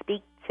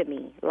speak to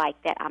me like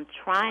that. I'm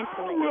trying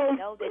to let you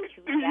know that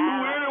you any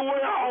way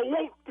I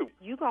want to.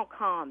 You gonna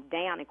calm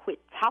down and quit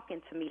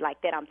talking to me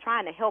like that. I'm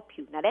trying to help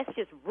you. Now, that's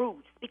just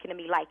rude, speaking to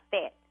me like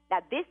that. Now,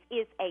 this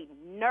is a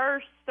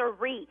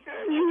nursery.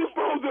 You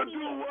supposed to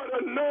do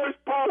what a nurse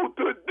supposed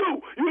to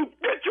do. You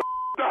get your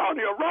down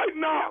here right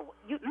now.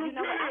 You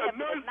know what? I have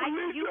been as nice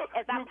to you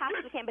as I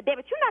possibly can. But,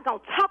 David, you're not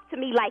going to talk to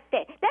me like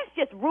that. That's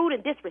just rude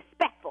and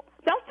disrespectful.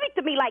 Don't speak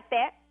to me like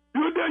that.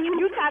 You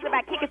talking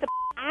about kicking some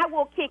I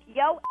will kick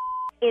your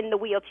in the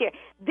wheelchair.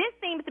 This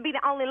seems to be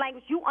the only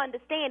language you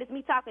understand is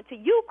me talking to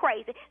you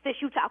crazy since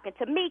you talking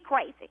to me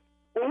crazy.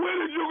 Well, when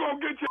is you going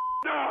to get your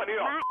down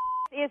here? My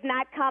is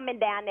not coming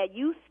down there.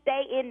 You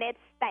stay in that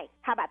stank.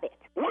 How about that?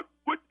 What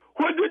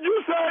did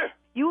you say?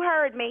 You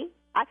heard me.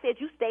 I said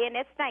you stay in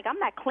that stank. I'm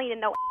not cleaning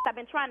no I've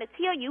been trying to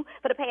tell you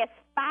for the past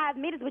 5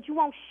 minutes, but you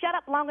won't shut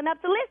up long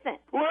enough to listen.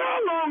 Well, how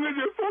long is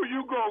it before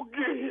you going to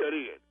get here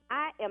then?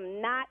 I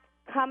am not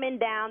coming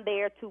down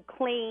there to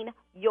clean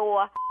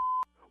your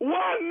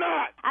Why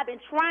not? I've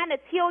been trying to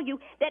tell you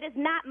that it's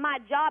not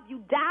my job. You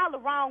dial the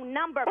wrong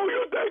number. Who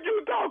you think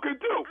you talking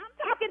to? I'm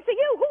talking to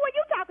you. Who are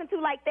you talking to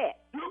like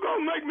that? You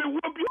gonna make me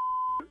whoop your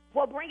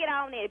Well, bring it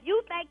on in. If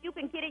you think you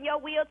can get in your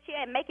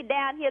wheelchair and make it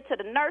down here to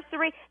the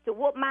nursery to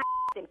whoop my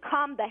then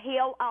come the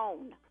hell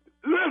on.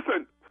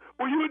 Listen,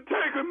 will you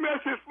take a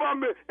message from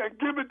me and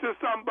give it to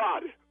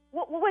somebody?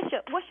 What's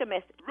your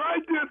message?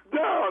 Write this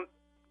down.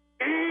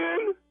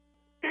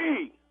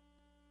 N-E.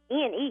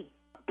 N-E.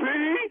 P.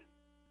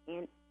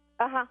 N.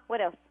 What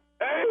else?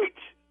 H.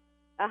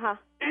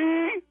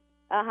 E.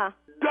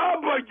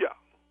 W.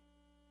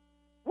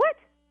 What?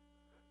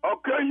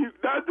 Okay, you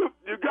got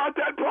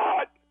that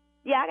part?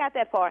 Yeah, I got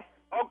that part.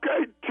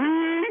 Okay,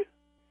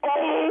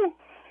 T-O.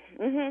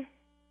 M.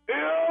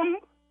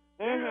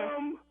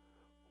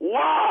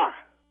 M-Y.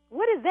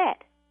 What is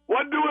that?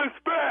 What do it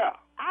spell?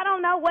 I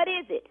don't know. What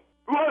is it?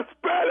 Well,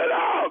 spell it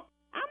out.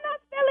 I'm not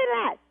spelling it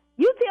out.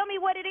 You tell me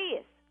what it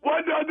is.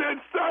 What does it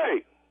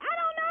say? I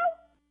don't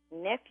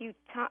know. Nephew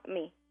taught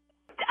me.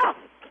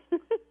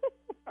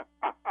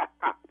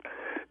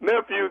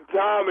 Nephew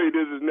Tommy,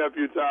 this is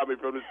Nephew Tommy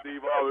from the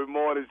Steve Harvey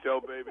Morning Show,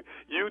 baby.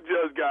 You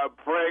just got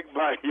pranked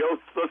by your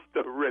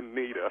sister,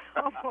 Renita.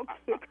 Oh,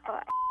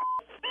 God.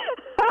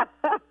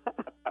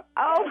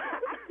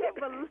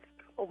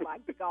 Oh, my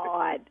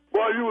God.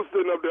 Boy, you was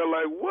sitting up there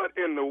like, what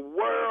in the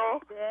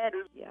world?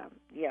 Yeah.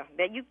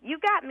 You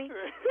got me.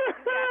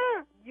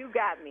 You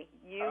got me.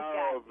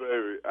 Oh,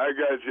 baby. I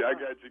got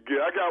you.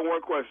 Good. I got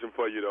one question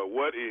for you, though.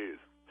 What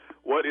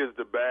is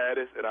the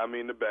baddest, and I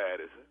mean the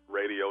baddest,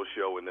 radio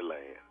show in the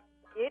land?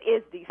 It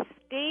is the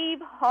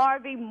Steve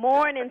Harvey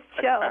Morning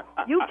Show.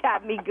 You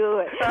got me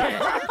good.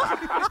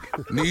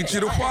 Need you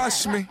to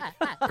wash me.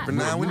 Every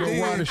now and You know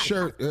then.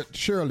 why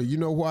Shirley, you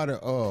know why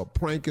the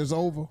prank is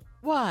over?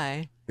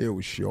 Why? It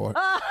was short.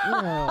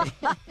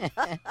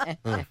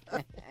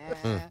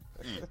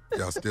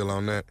 Y'all still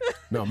on that?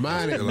 No,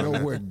 mine ain't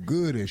nowhere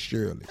good as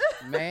Shirley.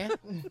 Man.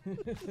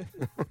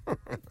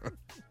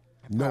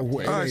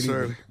 Nowhere. All right,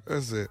 Shirley.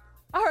 That's it.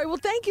 All right, well,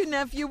 thank you,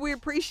 nephew. We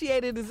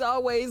appreciate it as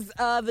always.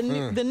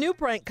 The new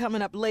prank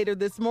coming up later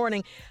this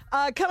morning.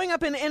 Coming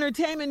up in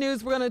entertainment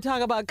news, we're going to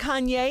talk about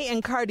Kanye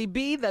and Cardi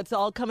B. That's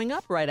all coming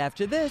up right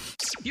after this.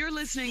 You're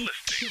listening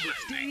to the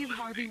Steve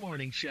Harvey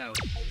Morning Show.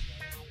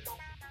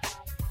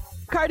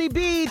 Cardi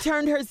B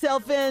turned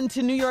herself in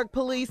to New York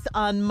police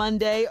on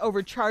Monday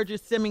over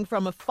charges stemming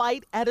from a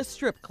fight at a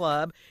strip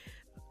club.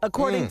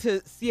 According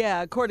to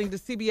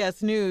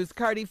CBS News,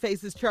 Cardi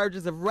faces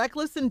charges of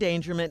reckless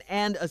endangerment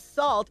and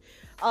assault.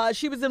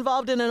 She was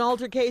involved in an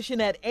altercation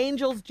at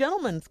Angel's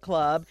Gentlemen's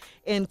Club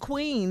in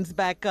Queens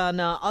back on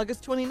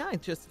August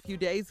 29th, just a few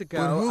days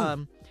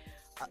ago.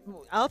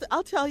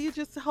 I'll tell you,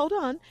 just hold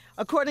on.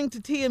 According to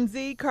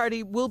TMZ,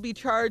 Cardi will be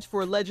charged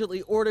for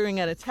allegedly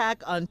ordering an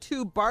attack on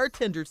two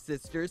bartender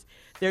sisters.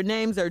 Their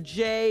names are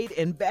Jade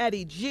and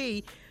Batty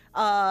G.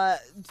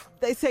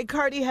 They say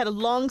Cardi had a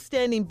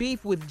long-standing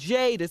beef with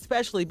Jade,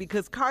 especially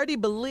because Cardi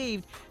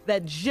believed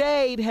that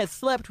Jade had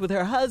slept with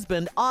her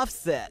husband,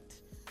 Offset.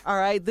 All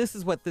right, this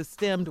is what this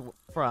stemmed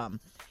from.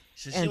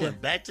 So she went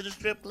back to the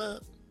strip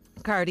club?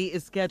 Cardi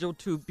is scheduled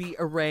to be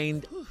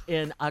arraigned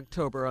in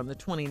October, on the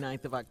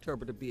 29th of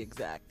October to be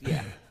exact.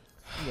 Yeah.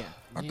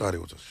 I thought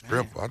it was a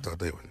stripper. I thought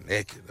they were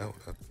naked.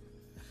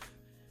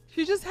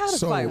 She just had a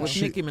fight with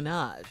Nicki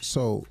Minaj.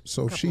 So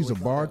she's a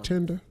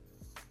bartender?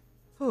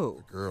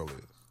 Who? The girl is.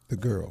 The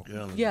girl.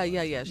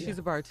 Yeah. She's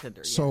a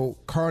bartender. So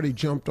Cardi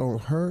jumped on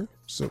her,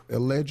 so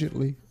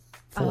allegedly.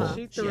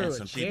 She threw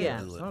a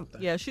chair or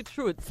something. Yeah, she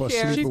threw a For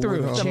chair. sleeping She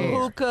threw with some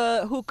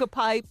her hookah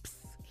pipes.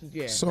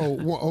 Yeah. So,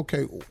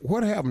 okay,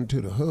 what happened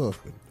to the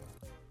husband?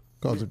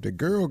 Because if the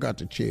girl got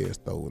the chairs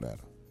thrown at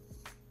her.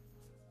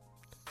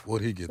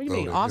 What'd he get What do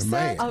thrown you mean,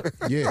 at? Offset?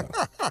 Yeah.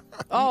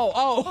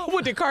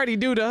 What did Cardi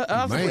do to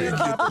us? Man.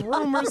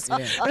 Rumors.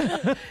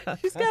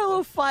 She's got a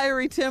little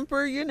fiery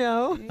temper, you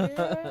know.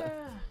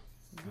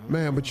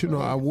 Man, but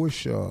I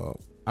wish,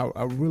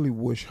 I really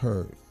wish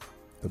her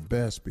the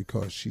best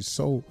because she's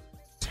so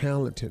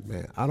talented,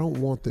 man. I don't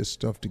want this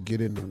stuff to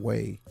get in the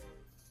way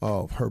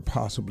of her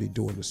possibly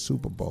doing the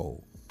Super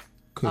Bowl,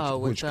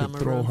 which could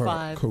throw her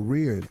 5.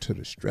 career into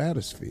the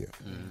stratosphere.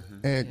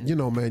 Mm-hmm. And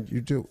man,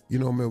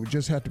 we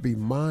just have to be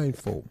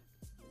mindful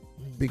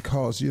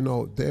because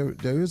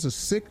there is a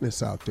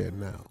sickness out there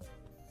now.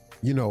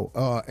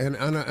 And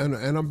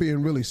I'm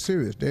being really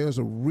serious. There's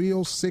a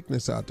real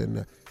sickness out there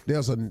now.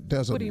 There's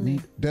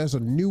a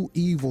new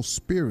evil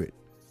spirit,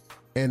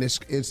 and it's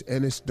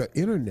the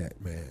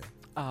internet, man.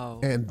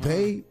 And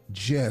they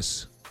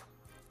just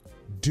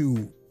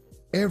do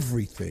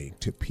everything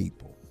to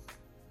people,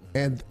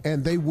 and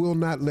they will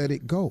not let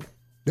it go.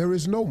 There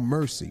is no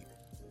mercy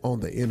on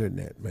the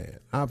internet, man.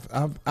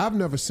 I've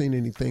never seen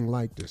anything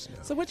like this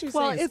now. So what you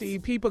saying,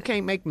 Steve? People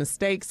can't make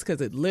mistakes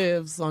because it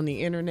lives on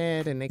the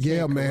internet, and they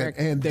can't correct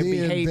and their then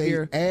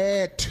behavior.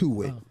 They add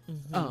to it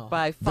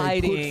by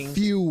fighting. They put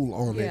fuel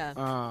on it,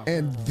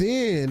 and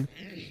then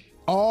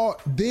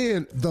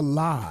the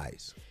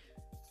lies.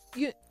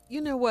 You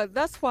know what?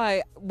 That's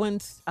why when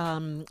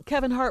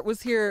Kevin Hart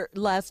was here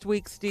last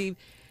week, Steve,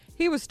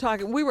 he was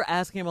talking. We were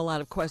asking him a lot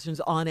of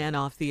questions on and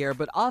off the air,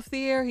 but off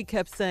the air, he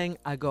kept saying,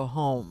 "I go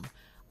home.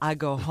 I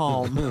go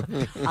home.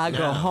 I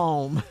go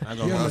home.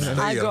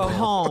 I go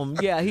home.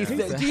 Yeah, he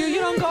said, you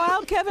don't go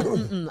out,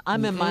 Kevin?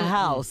 I'm in my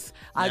house.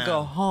 I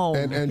go home.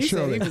 And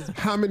Shirley,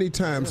 how many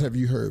times have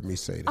you heard me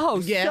say that? Oh,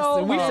 yes,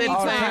 so we said many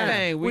the same times.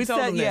 thing. We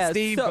told him that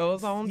Steve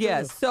goes home too.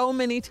 Yes, so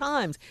many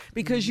times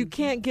because you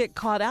can't get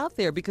caught out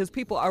there because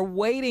people are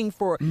waiting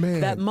for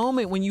that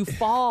moment when you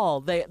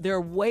fall.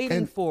 They're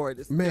waiting for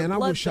it. Man, I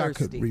wish I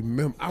could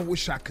remember. I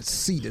wish I could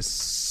see this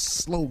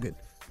slogan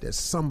that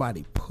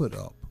somebody put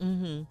up.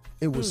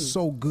 It was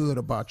so good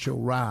about your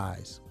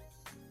rise.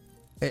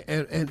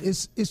 And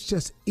it's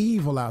just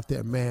evil out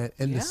there, man.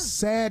 And the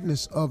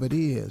sadness of it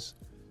is,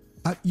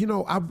 I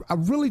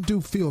really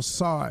do feel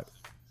sorry.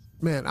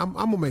 Man, I'm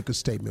going to make a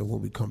statement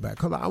when we come back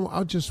because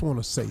I just want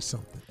to say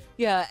something.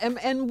 Yeah,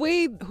 and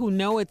we who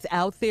know it's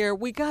out there,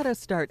 we got to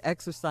start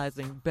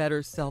exercising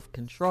better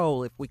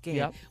self-control if we can.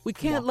 Yep. We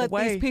can't let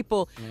these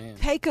people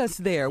take us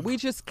there. We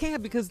just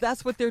can't because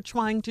that's what they're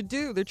trying to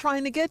do. They're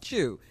trying to get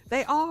you.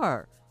 They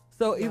are.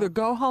 So either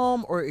go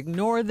home or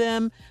ignore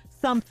them.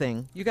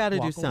 Something. You got to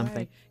do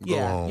something.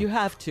 Yeah, you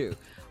have to.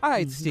 All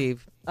right,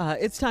 Steve.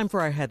 It's time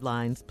for our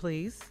headlines,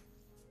 please.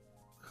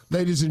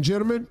 Ladies and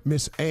gentlemen,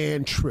 Miss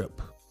Ann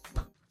Tripp.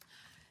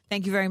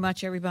 Thank you very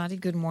much, everybody.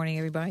 Good morning,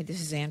 everybody. This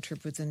is Ann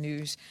Tripp with the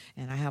news,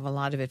 and I have a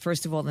lot of it.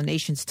 First of all, the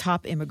nation's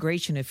top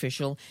immigration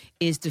official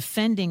is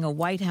defending a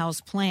White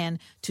House plan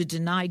to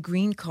deny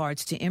green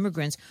cards to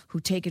immigrants who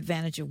take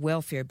advantage of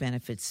welfare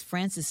benefits.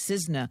 Francis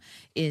Cisna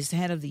is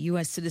head of the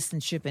U.S.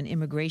 Citizenship and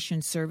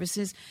Immigration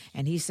Services,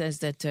 and he says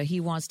that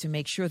he wants to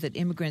make sure that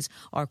immigrants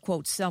are,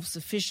 quote,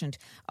 self-sufficient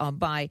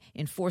by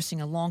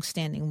enforcing a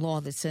longstanding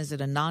law that says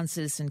that a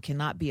non-citizen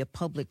cannot be a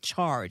public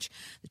charge.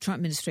 The Trump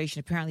administration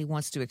apparently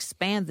wants to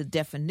expand the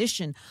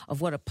definition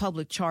of what a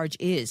public charge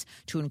is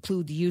to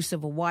include the use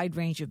of a wide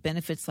range of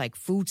benefits like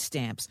food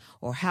stamps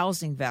or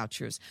housing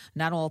vouchers.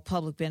 Not all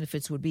public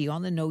benefits would be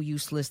on the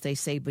no-use list, they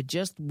say, but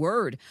just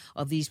word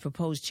of these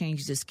proposed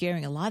changes is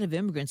scaring a lot of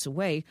immigrants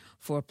away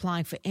for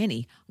applying for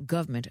any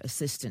government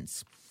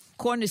assistance.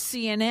 According to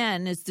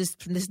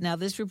CNN,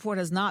 this report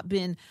has not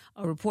been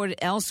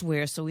reported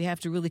elsewhere, so we have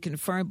to really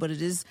confirm, but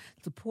it is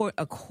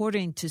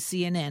according to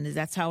CNN.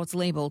 That's how it's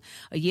labeled.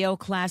 A Yale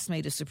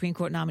classmate of Supreme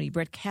Court nominee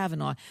Brett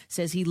Kavanaugh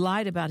says he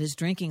lied about his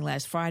drinking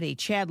last Friday.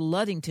 Chad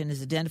Ludington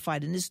is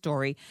identified in this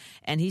story,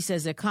 and he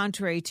says that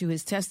contrary to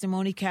his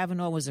testimony,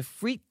 Kavanaugh was a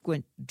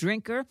frequent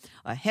drinker,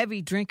 a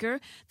heavy drinker,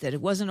 that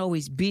it wasn't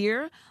always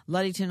beer.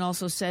 Ludington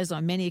also says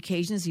on many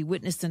occasions he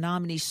witnessed the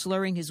nominee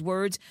slurring his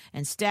words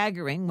and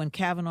staggering when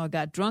Kavanaugh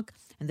got drunk,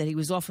 and that he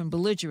was often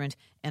belligerent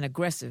and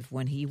aggressive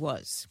when he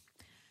was.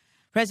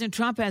 President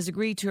Trump has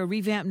agreed to a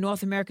revamped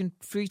North American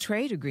Free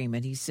Trade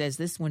Agreement. He says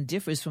this one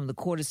differs from the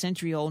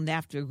quarter-century-old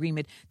NAFTA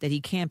agreement that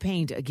he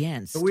campaigned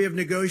against. We have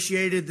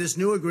negotiated this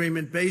new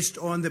agreement based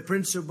on the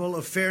principle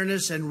of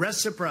fairness and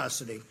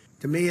reciprocity.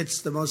 To me,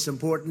 it's the most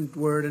important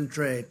word in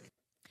trade.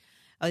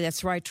 Oh,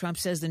 that's right. Trump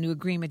says the new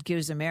agreement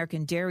gives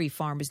American dairy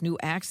farmers new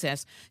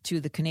access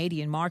to the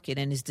Canadian market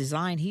and is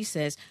designed, he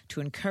says,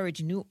 to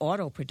encourage new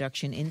auto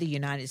production in the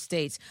United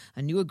States.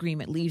 A new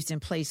agreement leaves in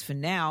place for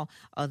now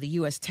the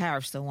U.S.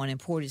 tariffs, though, on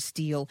imported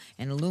steel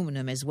and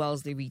aluminum, as well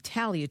as the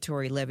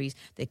retaliatory levies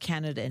that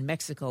Canada and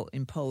Mexico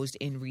imposed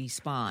in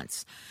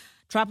response.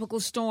 Tropical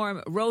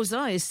storm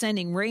Rosa is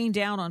sending rain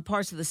down on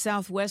parts of the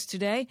Southwest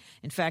today.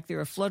 In fact, there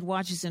are flood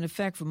watches in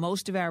effect for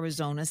most of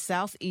Arizona,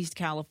 southeast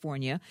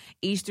California,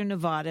 eastern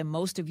Nevada,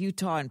 most of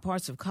Utah, and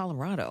parts of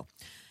Colorado.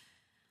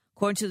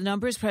 According to the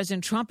numbers,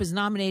 President Trump is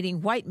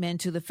nominating white men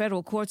to the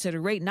federal courts at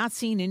a rate not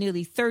seen in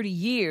nearly 30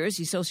 years.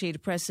 The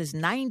Associated Press says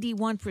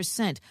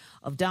 91%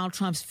 of Donald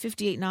Trump's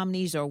 58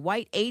 nominees are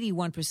white,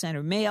 81%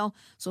 are male.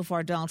 So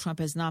far, Donald Trump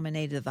has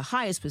nominated the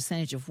highest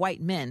percentage of white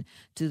men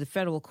to the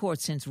federal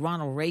courts since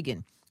Ronald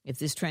Reagan. If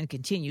this trend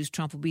continues,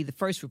 Trump will be the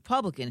first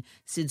Republican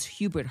since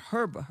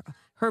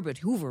Herbert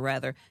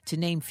Hoover, to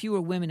name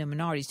fewer women and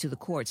minorities to the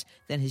courts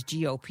than his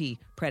GOP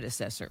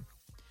predecessor.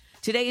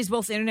 Today is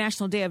both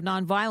International Day of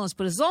Nonviolence,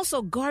 but it's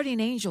also Guardian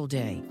Angel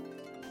Day.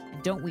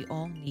 And don't we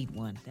all need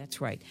one?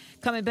 That's right.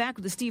 Coming back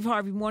with the Steve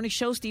Harvey Morning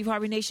Show, Steve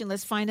Harvey Nation.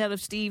 Let's find out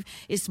if Steve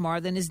is smarter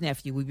than his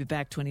nephew. We'll be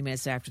back 20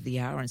 minutes after the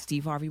hour on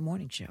Steve Harvey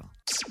Morning Show.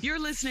 You're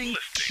listening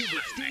to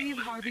the Steve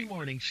Harvey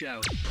Morning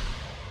Show.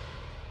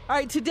 All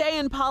right, today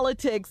in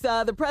politics,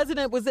 the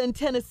president was in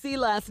Tennessee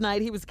last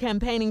night. He was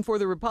campaigning for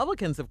the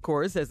Republicans, of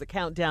course, as the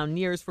countdown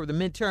nears for the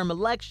midterm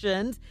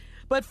elections.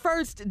 But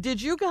first,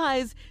 did you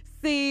guys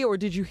see or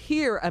did you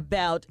hear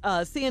about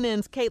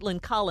CNN's Caitlin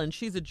Collins?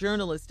 She's a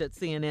journalist at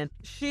CNN.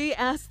 She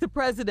asked the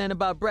president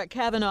about Brett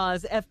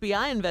Kavanaugh's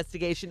FBI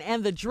investigation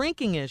and the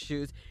drinking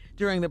issues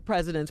during the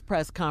president's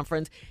press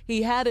conference.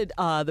 He had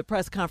the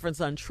press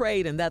conference on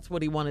trade, and that's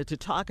what he wanted to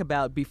talk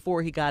about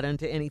before he got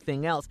into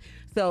anything else.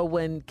 So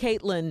when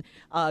Caitlin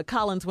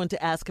Collins went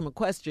to ask him a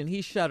question,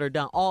 he shut her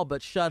down, all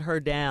but shut her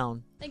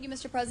down. Thank you,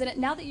 Mr. President.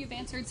 Now that you've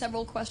answered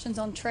several questions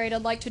on trade,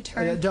 I'd like to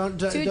turn don't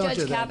to Judge do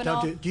that.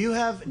 Kavanaugh. Do you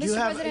have,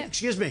 President,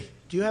 excuse me,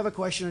 do you have a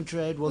question on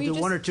trade? We'll do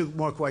one or two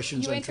more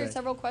questions on trade. You answered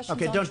several questions on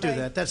trade. Okay, don't do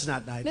that. That's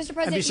not nice. Mr.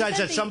 President, and besides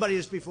that, somebody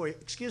is before you.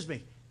 Excuse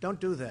me,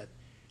 don't do that.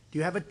 Do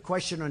you have a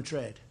question on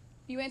trade?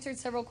 You answered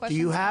several questions.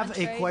 Do you have on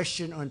a trade.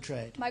 question on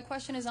trade? My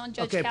question is on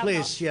Judge Okay, Kavanaugh.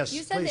 please, yes,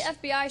 You said please.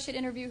 the FBI should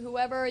interview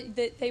whoever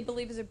that they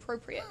believe is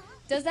appropriate.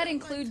 Does that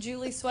include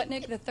Julie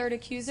Swetnick, the third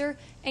accuser?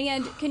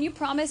 And can you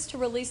promise to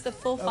release the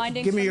full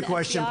findings give me from your the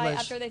question, FBI please.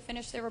 after they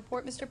finish their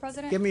report, Mr.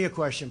 President? Give me your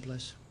question,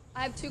 please.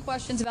 I have 2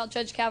 questions about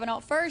Judge Kavanaugh.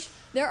 First,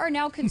 there are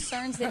now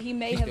concerns that he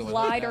may have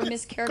lied or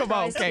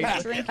mischaracterized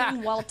his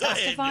drinking while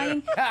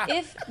testifying.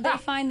 If they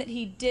find that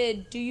he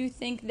did, do you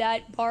think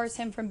that bars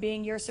him from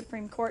being your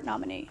Supreme Court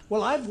nominee?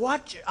 Well, I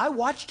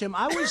watched him.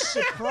 I was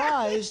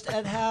surprised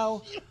at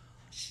how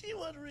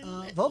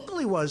vocal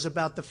he was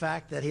about the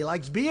fact that he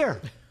likes beer.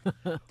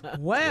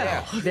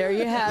 Well, there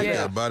you have it.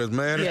 About as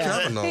mad as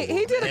Kavanaugh.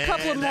 He did a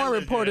couple of more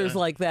reporters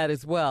like that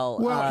as well.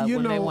 Well,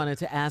 when they wanted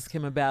to ask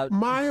him about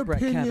my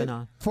Brett opinion,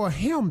 Kavanaugh. For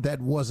him, that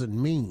wasn't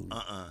mean.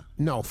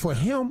 No, for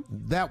him,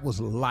 that was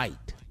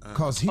light.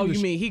 Cause he was,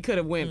 you mean he could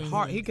have went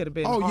hard? He could have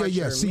been. Oh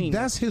yeah. harsher, See, meaner.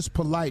 that's his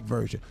polite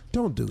version.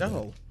 Don't do that,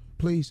 No.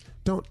 please.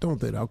 Don't do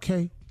that.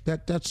 Okay,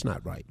 that's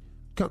not right.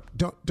 Come,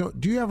 don't.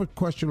 Do you have a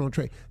question on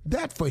trade?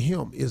 That for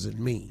him isn't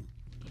mean.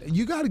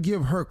 You got to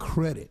give her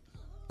credit.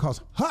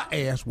 Because her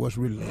ass was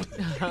relentless.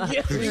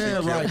 Yeah,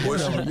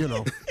 right. You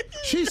know,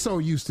 she's so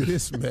used to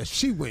this mess.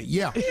 She went,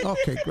 yeah,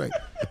 okay, great.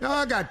 Now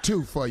I got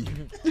 2 for you.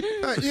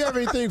 You have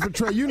anything for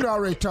Trey? You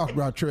already talked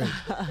about Trey.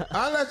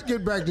 Let's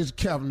get back to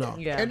Kavanaugh.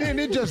 Yeah. And then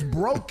it just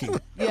broke him.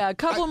 Yeah, a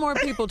couple more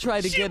people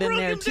tried to get in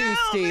there too,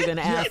 Steve, and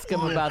ask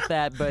him about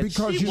that, but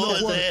Because you know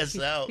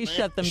what? he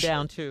shut them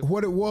down too.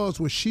 What it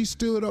was she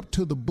stood up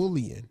to the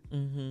bullying,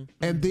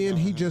 and then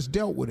he just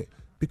dealt with it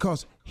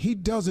because he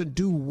doesn't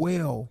do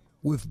well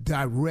with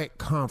direct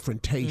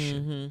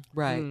confrontation.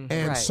 Right.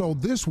 And right. so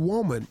this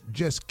woman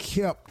just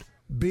kept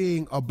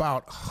being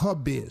about her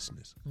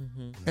business.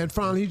 And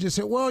finally he just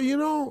said, well, you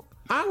know,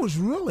 I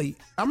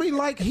mean,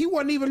 like he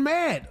wasn't even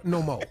mad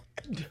no more.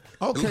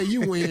 Okay, you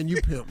win, you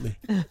pimp me.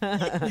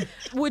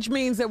 Which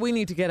means that we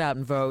need to get out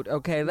and vote,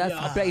 okay?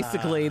 That's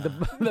basically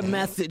the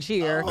message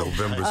here.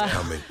 November's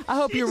coming. I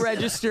hope you're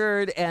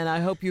registered and I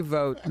hope you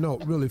vote. No,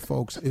 really,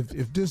 folks,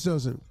 if this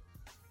doesn't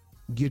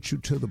get you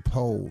to the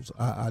polls,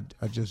 I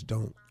just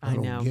don't. I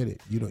don't get it.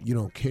 You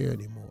don't care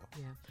anymore.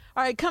 Yeah.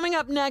 All right, coming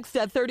up next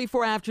at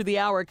 34 after the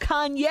hour,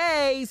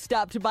 Kanye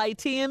stopped by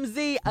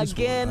TMZ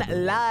again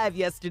live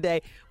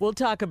yesterday. We'll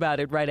talk about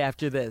it right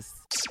after this.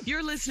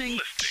 You're listening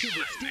to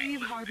the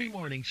Steve Harvey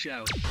Morning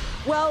Show.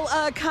 Well,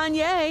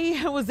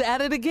 Kanye was at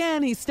it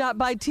again. He stopped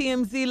by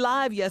TMZ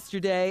Live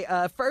yesterday.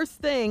 First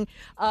thing,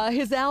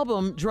 his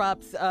album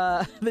drops.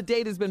 The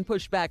date has been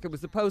pushed back. It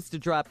was supposed to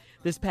drop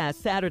this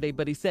past Saturday,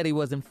 but he said he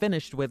wasn't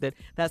finished with it.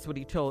 That's what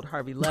he told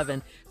Harvey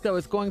Levin. So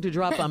it's going to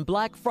drop on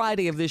Black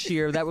Friday of this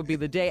year. That would be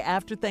the day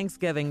after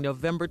Thanksgiving,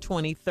 November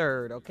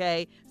 23rd,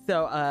 okay?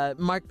 So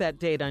mark that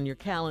date on your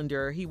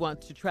calendar. He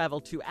wants to travel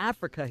to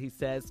Africa, he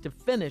says, to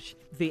finish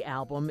the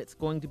album. It's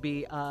going to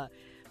be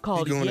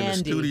called He's going Yandi. in the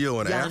studio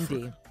in Yandi.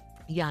 Africa.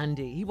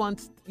 Yandi. He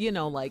wants,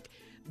 like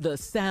the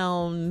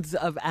sounds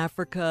of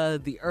Africa,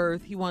 the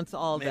earth. He wants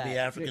all that. Maybe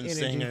African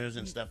singers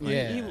and stuff like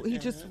that. He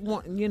just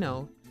want,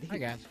 I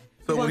got you.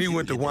 So when he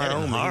went to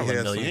Wyoming, he Harlem,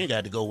 had though, some... you ain't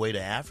got to go way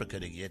to Africa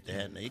to get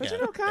that. But you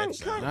know,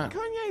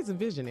 Kanye's a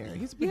visionary.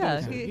 He's a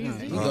Yeah,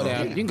 producer.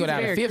 You can go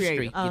down to Fifth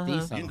Street and get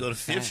these songs. You can go to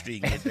Fifth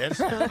Street and get that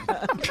song.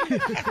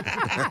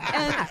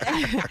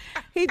 And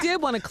he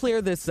did want to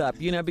clear this up,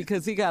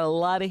 because he got a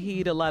lot of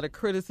heat, a lot of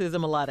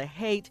criticism, a lot of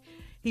hate.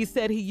 He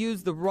said he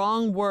used the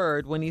wrong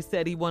word when he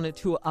said he wanted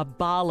to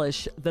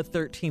abolish the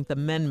 13th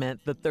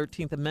Amendment. The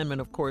 13th Amendment,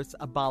 of course,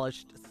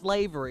 abolished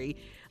slavery.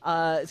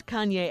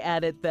 Kanye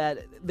added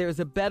that there's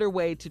a better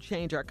way to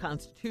change our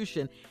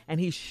Constitution, and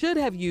he should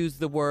have used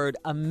the word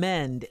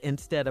amend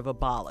instead of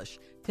abolish.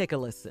 Take a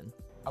listen.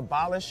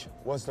 Abolish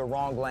was the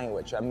wrong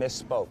language. I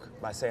misspoke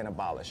by saying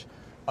abolish.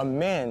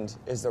 Amend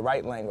is the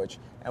right language.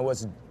 And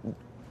what's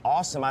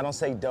awesome, I don't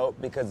say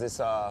dope because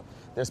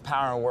there's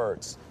power in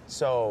words.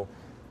 So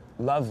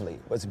lovely.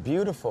 What's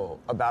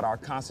beautiful about our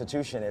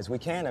Constitution is we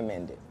can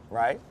amend it,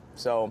 right?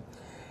 So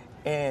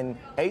in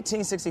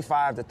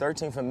 1865, the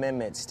 13th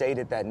Amendment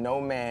stated that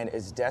no man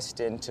is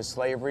destined to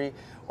slavery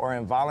or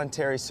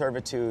involuntary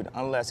servitude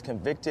unless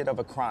convicted of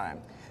a crime.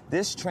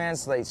 This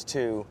translates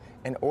to,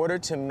 in order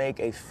to make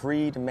a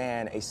freed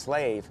man a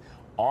slave,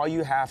 all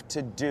you have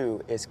to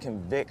do is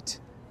convict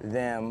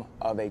them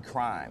of a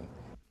crime.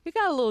 He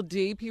got a little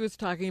deep. He was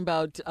talking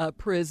about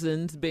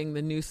prisons being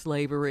the new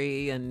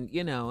slavery, and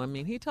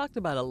he talked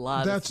about a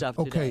lot of stuff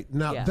today. Okay,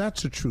 now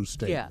that's a true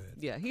statement.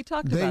 Yeah, he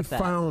talked They about that.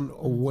 found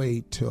a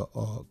way to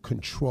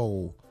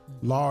control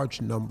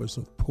large numbers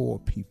of poor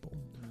people.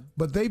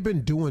 But they've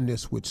been doing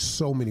this with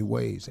so many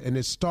ways, and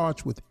it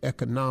starts with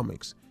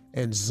economics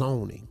and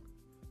zoning.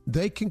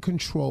 They can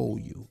control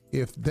you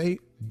if they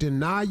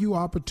deny you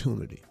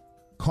opportunity,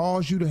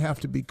 cause you to have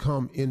to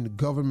become in the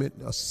government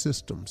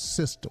system,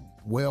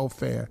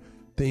 welfare,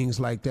 things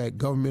like that,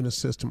 governmental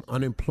system,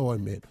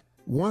 unemployment.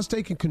 Once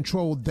they can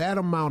control that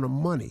amount of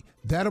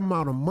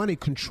money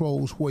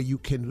controls where you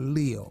can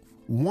live.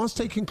 once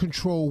they can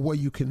control where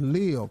you can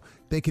live,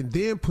 they can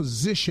then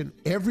position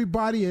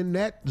everybody in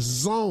that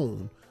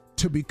zone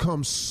to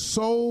become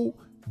so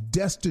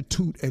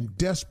destitute and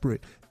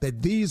desperate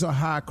that these are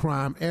high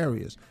crime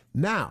areas.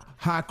 Now,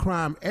 high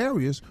crime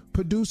areas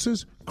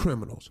produces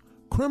criminals.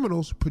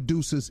 Criminals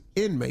produces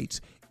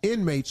inmates.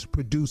 Inmates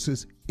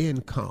produces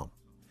income.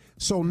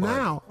 So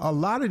now a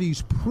lot of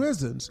these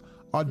prisons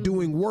are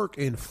doing work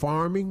in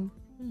farming,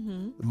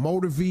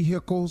 motor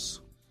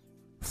vehicles,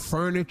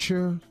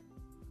 furniture,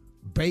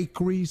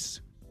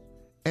 bakeries,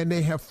 and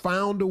they have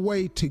found a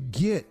way to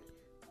get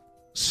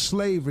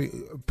slavery,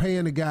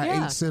 paying the guy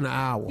 8 cents an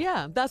hour.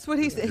 Yeah, that's what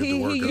he said.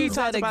 He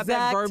talked about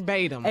that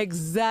verbatim.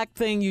 Exact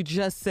thing you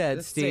just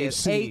said, Steve.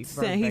 8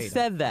 cents. He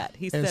said that.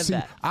 He said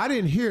that. I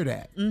didn't hear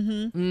that,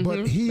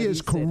 but he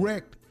is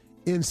correct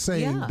in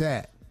saying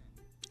that.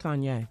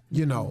 Kanye.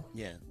 You know.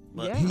 Yeah.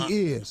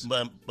 He is.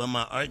 But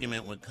my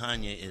argument with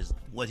Kanye is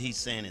what he's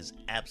saying is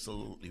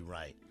absolutely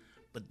right.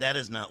 But that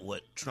is not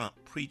what Trump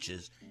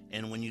preaches.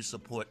 And when you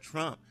support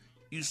Trump,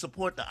 you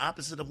support the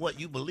opposite of what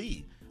you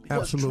believe.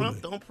 Because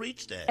Trump don't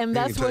preach that. And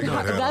that's what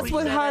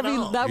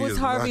was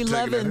Harvey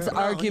Levin's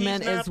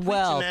argument as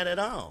well. That at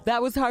all.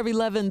 That was Harvey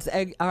Levin's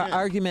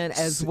argument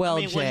as well, I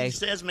mean, Jay. what he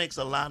says makes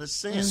a lot of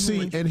sense.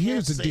 See, and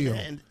here's the deal.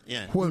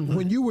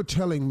 When you were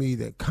telling me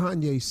that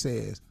Kanye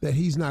says that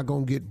he's not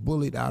going to get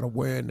bullied out of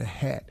wearing the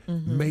hat,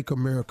 make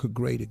America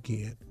great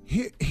again.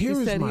 Here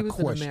is my question.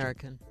 He was an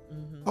American.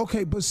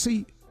 Okay, but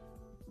see,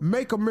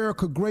 make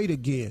America great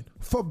again.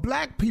 For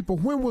black people,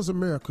 when was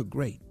America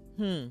great?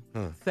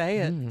 Say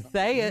it.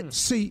 Say it.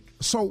 See,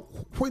 so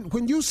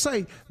when you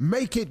say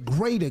make it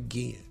great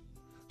again,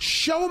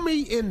 show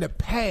me in the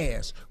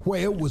past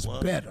where it was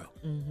better.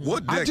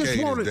 What decade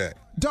is that?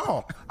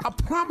 Dog, I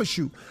promise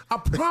you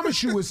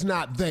it's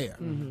not there.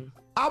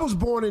 I was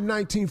born in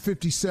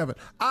 1957.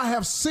 I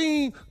have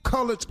seen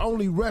colors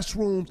only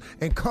restrooms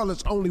and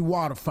colors only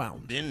water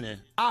fountains. Been there.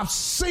 I've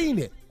seen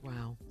it.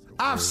 Wow.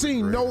 I've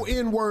seen no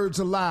N-words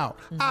allowed.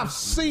 I've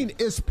seen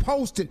it's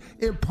posted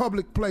in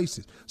public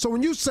places. So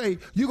when you say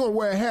you're going to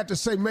wear a hat to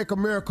say make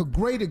America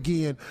great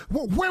again,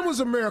 when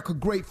was America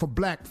great for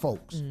black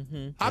folks?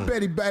 I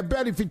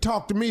bet if he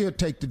talked to me, he'll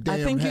take the damn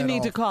hat I think you need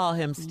off. to call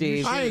him,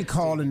 Steve. I ain't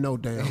calling no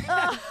damn.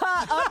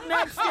 Up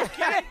next,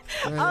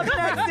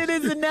 it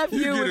is the nephew.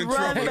 You get in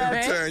trouble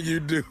every time you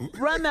do.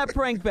 Run that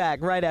prank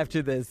back right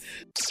after this.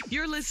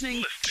 You're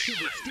listening to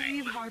the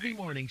Steve Harvey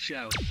Morning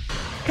Show.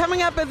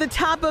 Coming up at the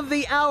top of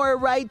the hour,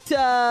 right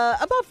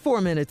about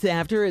 4 minutes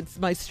after, it's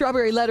my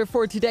strawberry letter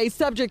for today's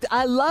subject.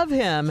 I love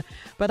him,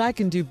 but I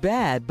can do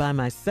bad by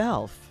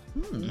myself.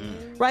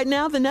 Right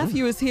now, the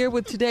nephew is here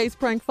with today's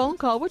prank phone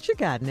call. What you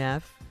got,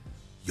 Neff?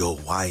 Your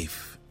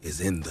wife is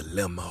in the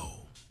limo.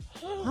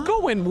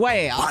 Going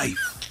well.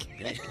 Wife.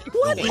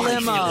 What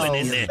limo?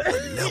 In the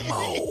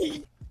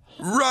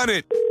limo. Run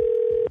it.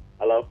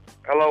 Hello,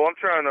 I'm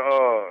trying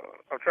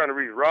to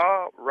reach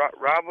Robert.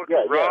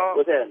 Yeah, Rob.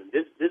 What's happening?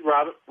 This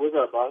Robert. What's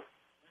up, boss?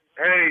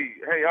 Hey,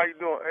 how you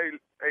doing?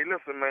 Hey,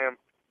 listen, man.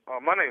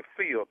 My name's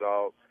Phil,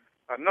 dog.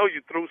 I know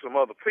you through some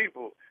other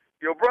people.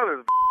 Your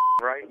brother's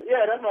right?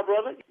 Yeah, that's my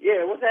brother.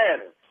 Yeah, what's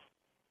happening?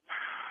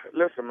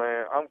 Listen,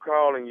 man, I'm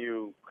calling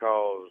you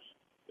because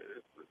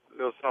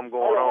there's something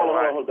going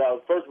on. Hold on.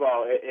 First of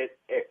all,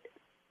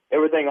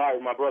 everything all right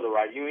with my brother,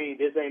 right?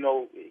 Ain't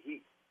no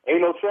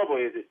trouble,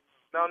 is it?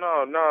 No.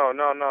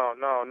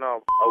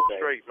 Okay.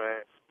 Straight,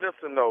 man.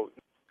 Listen, though,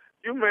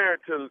 you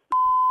married to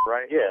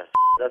right? Yeah,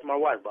 that's my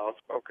wife, boss.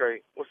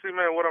 Okay. Well, see,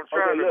 man, what I'm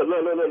trying to...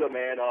 Look,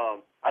 man.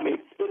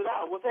 Spit it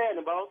out. What's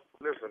happening, boss?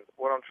 Listen,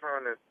 what I'm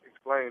trying to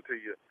explain to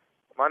you,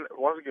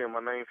 once again,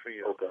 my name's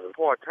Phil. Okay.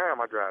 Part-time,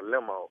 I drive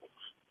limos,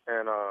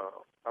 and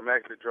I'm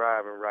actually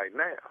driving right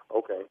now.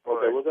 Okay.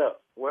 Okay, what's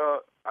up?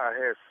 Well, I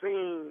had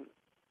seen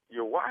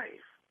your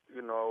wife.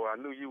 You know, I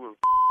knew you was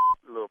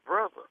little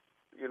brother.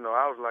 You know,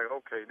 I was like,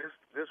 okay,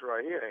 this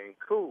right here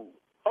ain't cool.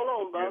 Hold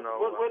on, boss. You know,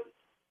 what?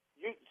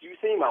 You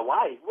seen my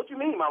wife? What you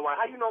mean, my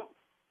wife? How you know?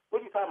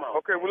 What you talking about?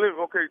 Okay,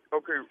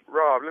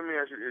 Rob, let me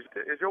ask you,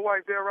 is your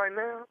wife there right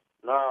now?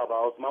 Nah,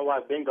 boss. My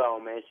wife been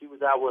gone, man. She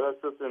was out with her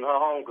sister and her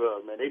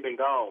homegirl, man. They been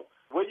gone.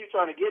 What are you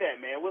trying to get at,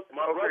 man? What's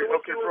my brother?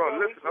 Okay, bro.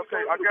 Listen.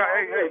 Okay,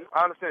 hey,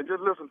 I understand.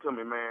 Just listen to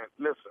me, man.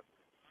 Listen.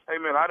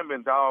 Hey, man, I done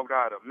been dogged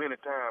out a many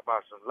times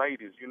by some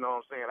ladies. You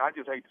know what I'm saying? I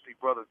just hate to see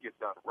brothers get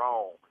done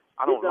wrong.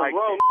 I don't like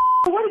wrong.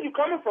 it. Where are you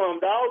coming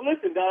from, dog?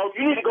 Listen, dog.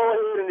 You need to go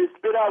ahead and just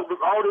spit out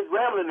all this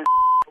rambling and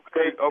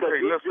Okay,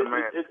 listen,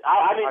 man.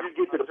 I need to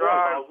get to the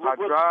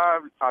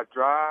point. I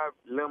drive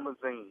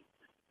limousine.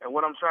 And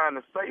what I'm trying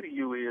to say to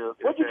you is...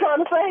 What you trying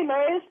to say,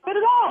 man? Spit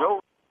it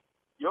out.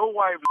 Your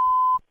wife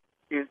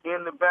is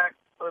in the back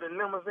of the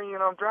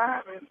limousine I'm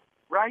driving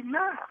right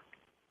now.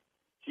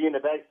 She in the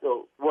back,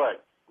 so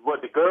what?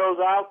 What, the girls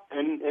out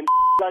and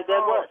like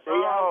that? What?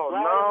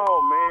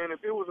 No, man.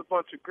 If it was a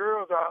bunch of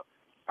girls out,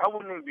 I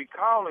wouldn't even be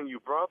calling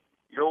you, bro.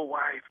 Your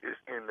wife is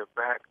in the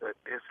back of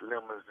this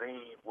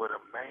limousine with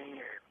a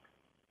man.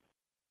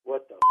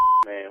 What the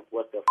man?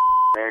 What the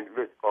man?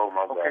 Oh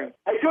my God! Okay.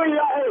 Hey, Junior,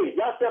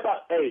 y'all step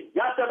out. Hey,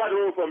 y'all step out the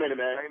room for a minute,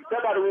 man.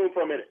 Step out the room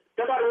for a minute.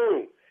 Step out the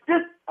room.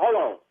 Just hold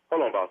on,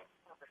 boss.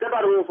 Step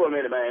out of the room for a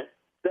minute, man.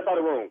 Step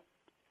out of the room.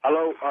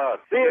 Hello,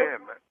 Sid?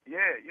 Yeah, man.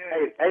 Yeah.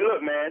 Hey,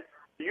 look, man.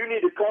 You need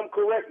to come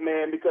correct,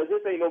 man, because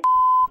this ain't no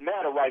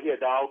matter right here,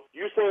 dog.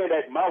 You saying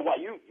that my wife,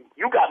 you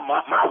got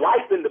my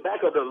wife in the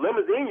back of the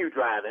limousine you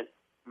driving.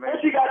 Man.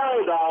 What she got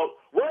on, dog?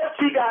 What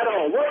she got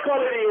on? What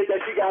color it is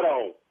that she got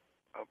on?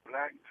 A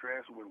black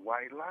dress with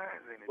white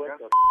lines in it. Where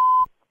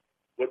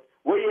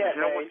you at, is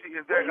that man? What she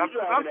is that? I'm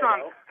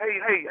trying.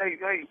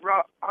 Hey,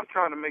 Rob. I'm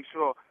trying to make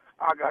sure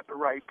I got the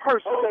right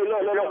person. Okay,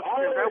 look.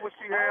 Is that what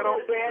she had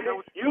on?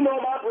 You know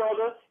my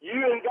brother. You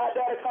ain't got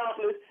that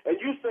accomplished, and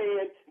you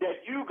saying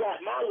that you got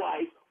my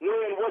wife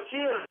when what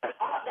she is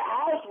out the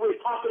house we're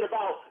talking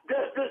about.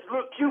 Does this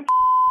look cute?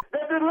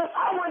 Does this look?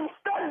 I wouldn't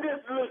study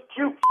this look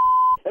cute.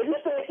 And you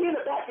say he in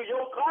the back of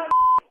your car.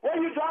 Where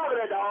you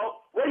driving at,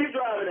 dog? Where you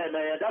driving at,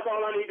 man? That's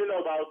all I need to know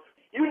about.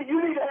 You need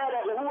to have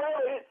that.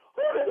 Whoever it is,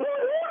 who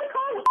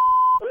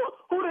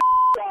the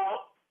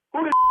dog?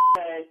 Who the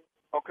man?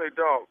 Okay,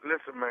 dog.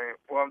 Listen, man.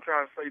 Well, I'm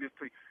trying to say this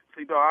to you.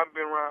 See, dog, I've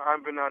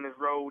been on this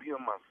road here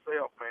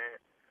myself, man.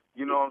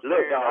 You know what I'm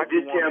Look, saying? dog,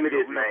 just tell me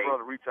this, man.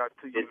 Brother, reach out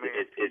to you, man.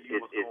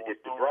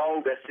 It's the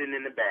broad that's sitting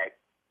in the back.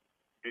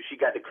 Do she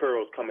got the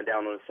curls coming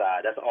down on the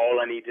side? That's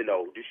all I need to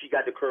know. Do she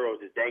got the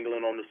curls that's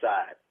dangling on the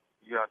side?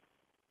 Yeah.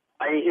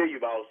 I ain't hear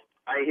you, boss.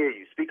 I ain't hear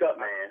you. Speak up,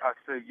 man. I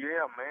said,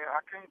 yeah, man.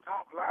 I can't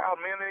talk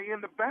loud, man. They in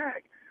the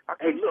back.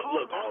 Hey, look,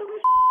 all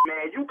this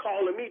man, you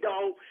calling me,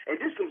 dog, and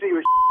this some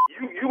serious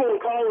you gonna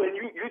call and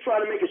you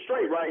trying to make it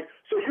straight, right?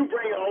 So you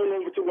bring it on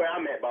over to where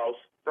I'm at, boss.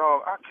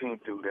 Dog, I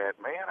can't do that,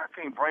 man. I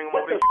can't bring him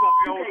over there.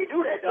 You can't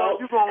do that, dog.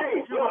 You gonna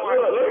act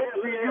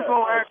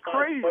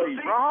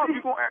crazy, Rob. You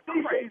gonna act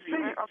crazy,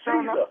 man. I'm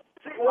trying to...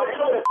 Look,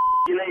 dog,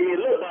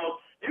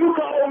 you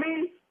call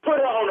me,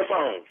 put her on the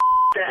phone.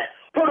 That.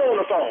 Put her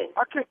on the phone.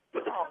 I can't...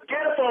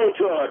 Get a phone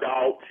to her,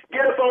 dog.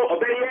 Get a phone. Or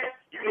better yet,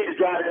 you need to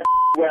drive that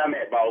where I'm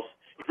at, boss.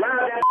 Drive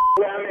that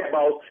where I'm at,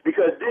 boss,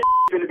 because this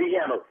is going to be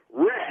hammered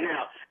right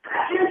now.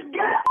 I just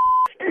got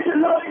it's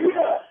another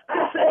year.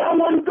 I said I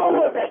wasn't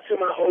going back to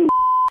my old.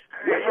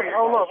 Hey,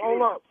 hold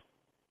up.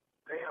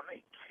 Damn, they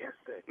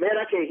kissed it. Man,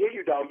 I can't hear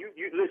you, dog. You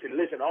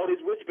listen. All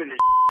this whispering, you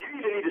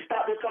either need to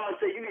stop this car and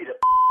say you need to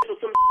or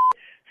some.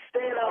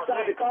 Stand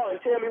outside the car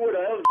and tell me where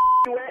the hell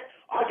you at.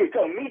 I can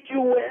come meet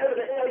you wherever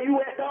the hell you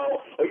at,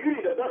 dog. Or you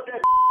need to bust that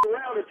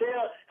around and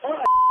tell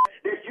her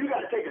that you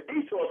got to take a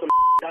detour some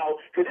dog,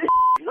 because this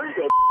is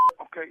real.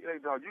 Okay, hey,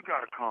 dog, you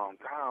got to calm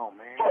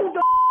down, man. Hold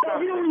up,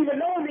 dog. You don't even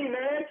know me,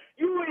 man.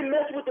 You ain't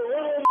mess with the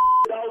wrong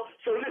dog.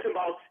 So listen,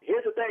 boss.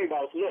 Here's the thing,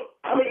 boss. Look,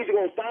 I'm either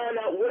going to find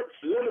out what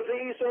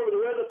limousine service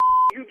or whether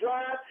you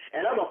drive,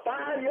 and I'm going to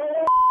find your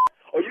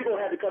or you going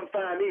to have to come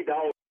find me,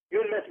 dog.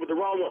 You mess with the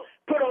wrong one.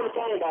 Put on the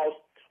phone, boss.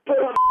 Put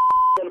her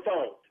on the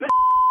phone.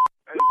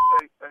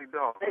 Hey,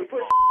 dog. Hey, put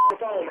on the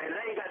phone, man.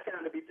 I ain't got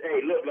time to be. Hey,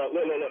 look.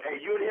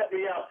 Hey, you would help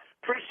me out.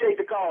 Appreciate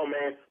the call,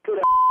 man.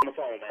 Put her on the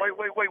phone, man. Wait,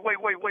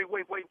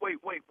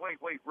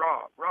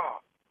 Rob.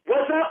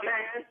 What's up,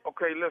 man?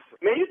 Okay,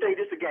 listen. Man, you think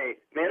this a game?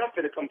 Man, I'm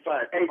finna come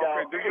find. Hey,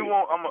 dog. Okay, do you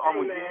want? I'm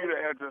gonna give you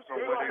the address on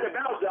where they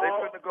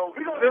finna go.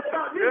 We gonna listen.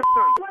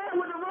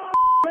 Playing with the wrong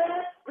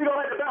man. We gonna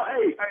have to about.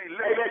 Hey,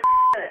 listen.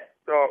 Man.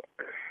 Dog.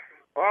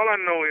 All I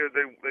know is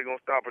they gonna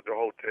stop at the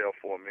hotel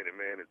for a minute,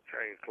 man, and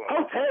change clothes.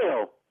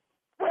 Hotel?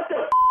 What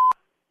the?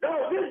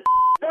 Dog, this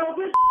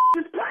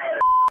is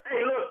playing.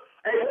 Hey, look.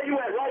 Hey, where you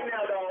at right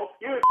now, dog?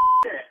 You in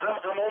I'm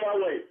on my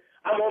way.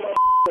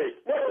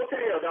 What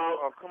hotel, dog?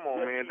 Oh, come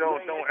on, man.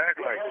 Don't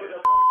act like that.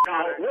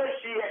 Dog, where's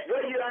she at?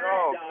 Where you at,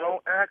 dog? dog?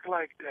 Don't act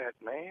like that,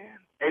 man.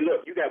 Hey,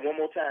 look, you got one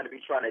more time to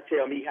be trying to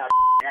tell me how to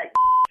act.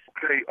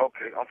 Okay,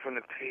 I'm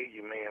finna tell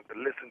you, man,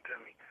 but listen to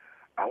me.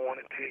 I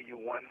want to tell you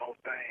one more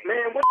thing.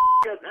 Man, what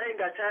I ain't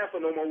got time for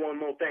no more one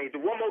more thing. The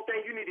one more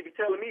thing you need to be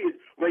telling me is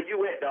where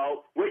you at,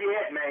 dog. Where you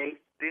at, man?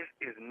 This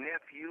is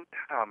Nephew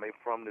Tommy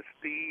from the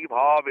Steve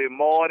Harvey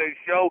Morning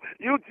Show.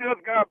 You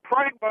just got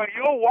pranked by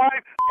your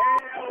wife.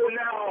 Hell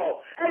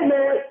no. Hey,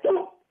 man.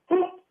 Who?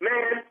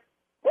 Man.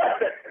 What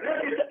the?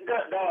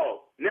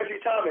 Nephew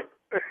Tommy.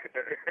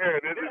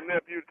 This is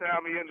Nephew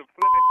Tommy in the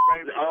flesh,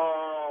 baby.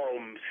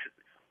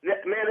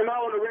 Man, am I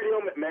on the radio?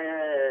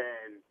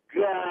 Man.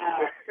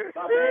 God,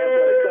 my bad for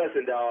the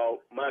cussing,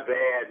 dog. My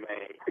bad,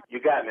 man. You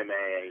got me,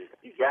 man.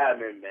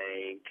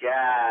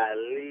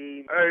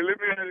 Golly. Hey, let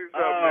me ask you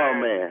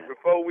something, man.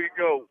 Before we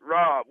go,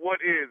 Rob,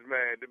 what is,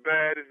 man, the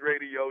baddest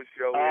radio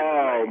show?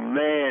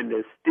 Man,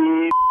 the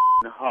Steve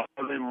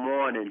Harvey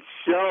Morning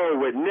Show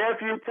with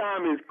Nephew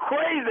Tom is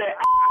crazy.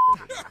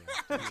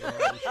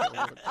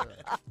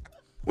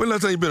 When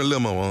last time you been a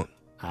limo,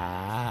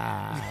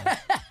 huh?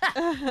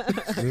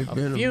 It's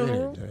been a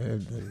minute.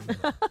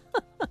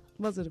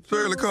 Was it a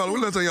Shirley Carter,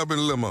 when last time y'all been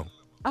in a limo?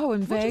 Oh,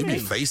 in Vegas. They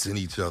facing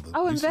each other.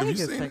 Oh, in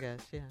Vegas, I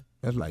guess, yeah.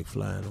 That's like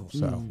flying on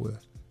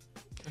Southwest.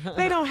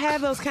 They don't have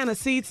those kind of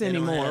seats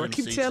anymore. I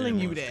keep telling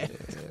you that.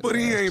 But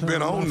he ain't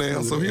been on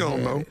there, so he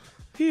don't know.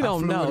 He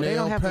don't know. They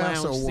don't have lounge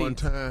seats. One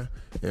time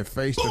and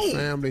faced the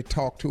family,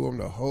 talked to him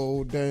the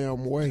whole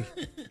damn way.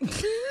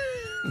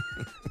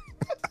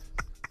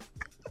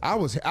 I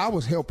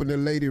was helping the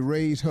lady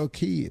raise her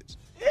kids.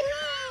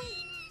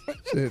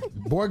 Said,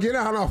 boy, get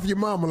out off your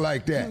mama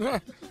like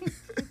that.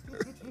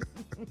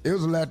 It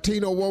was a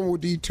Latino woman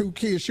with these 2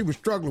 kids. She was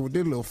struggling with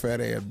this little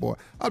fat ass boy.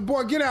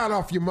 Boy, get out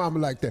off your mama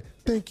like that.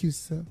 Thank you,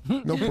 sir.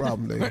 No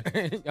problem,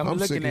 lady. I'm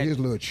sick of his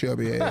little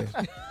chubby ass.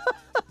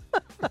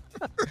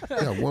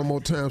 Yeah, one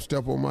more time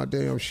step on my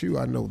damn shoe.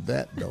 I know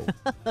that, though.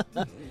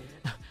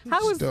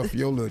 Stuff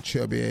your little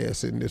chubby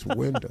ass in this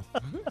window.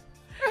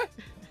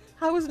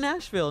 How was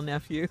Nashville,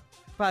 nephew?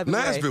 By the way.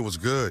 Nashville was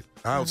good.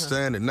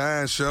 Outstanding.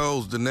 9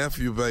 shows, the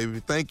nephew, baby.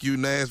 Thank you,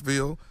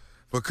 Nashville,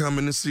 for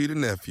coming to see the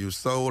nephew.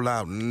 Sold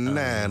out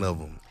 9 of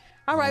them.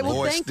 All right,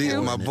 well, thank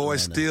you. My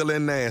voice still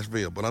in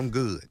Nashville, but I'm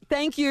good.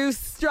 Thank you.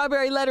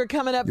 Strawberry letter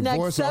coming up Your next.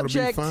 voice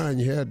Subject. ought to be fine.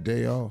 You had a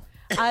day off.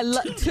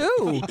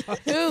 2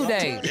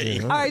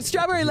 days. All right,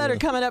 strawberry letter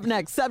coming up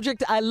next.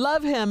 Subject, I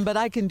love him, but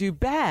I can do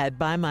bad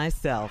by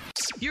myself.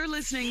 You're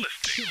listening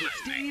to the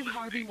Steve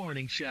Harvey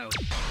Morning Show.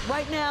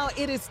 Right now,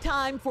 it is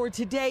time for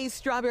today's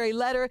strawberry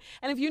letter.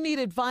 And if you need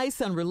advice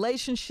on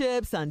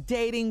relationships, on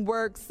dating,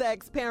 work,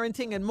 sex,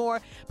 parenting, and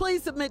more,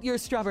 please submit your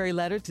strawberry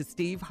letter to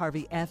Steve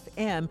Harvey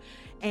FM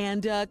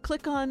and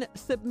click on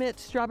submit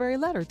strawberry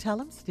letter. Tell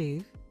him,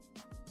 Steve.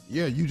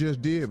 Yeah, you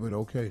just did, but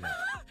okay.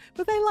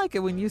 But they like it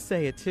when you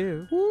say it,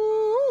 too.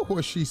 Woo,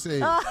 what she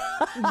said.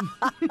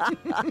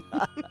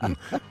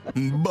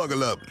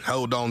 Buckle up.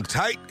 Hold on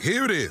tight.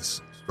 Here it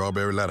is.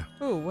 Strawberry letter.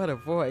 Oh, what a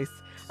voice.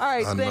 All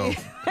right, I know.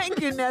 Thank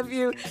you,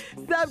 nephew.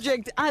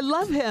 Subject, I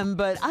love him,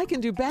 but I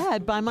can do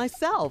bad by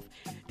myself.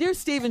 Dear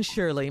Steve and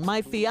Shirley,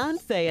 my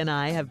fiance and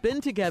I have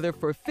been together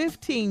for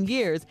 15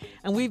 years,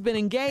 and we've been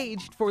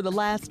engaged for the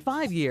last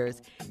 5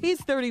 years. He's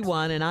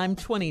 31 and I'm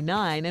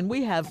 29, and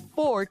we have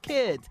 4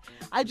 kids.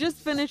 I just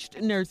finished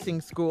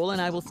nursing school,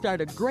 and I will start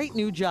a great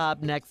new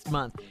job next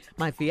month.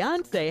 My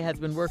fiance has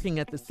been working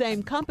at the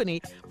same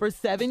company for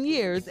 7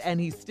 years, and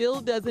he still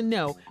doesn't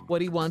know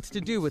what he wants to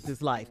do with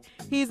his life.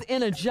 He's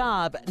in a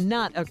job,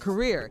 not a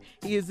career.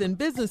 He is in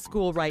business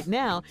school right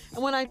now,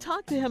 and when I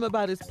talk to him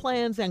about his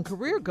plans and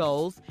career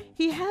goals,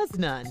 he has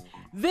none.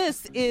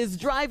 This is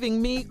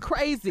driving me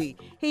crazy.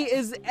 He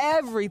is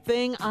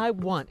everything I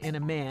want in a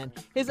man.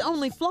 His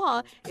only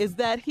flaw is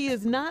that he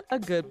is not a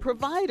good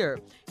provider.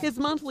 His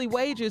monthly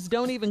wages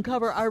don't even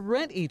cover our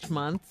rent each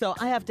month, so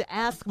I have to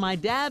ask my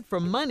dad for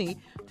money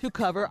to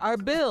cover our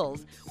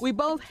bills. We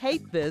both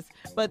hate this,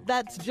 but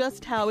that's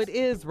just how it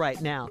is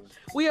right now.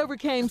 We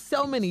overcame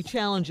so many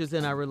challenges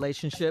in our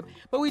relationship,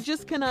 but we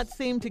just cannot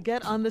seem to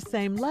get on the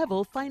same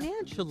level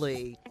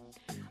financially.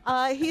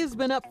 He has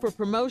been up for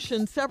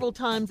promotion several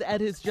times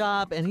at his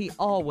job, and he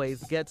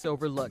always gets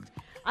overlooked.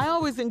 I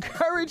always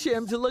encourage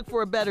him to look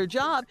for a better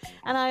job,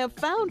 and I have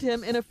found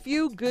him a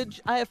few good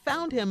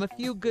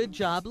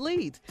job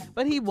leads,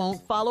 but he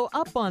won't follow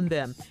up on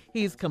them.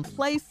 He's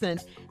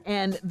complacent,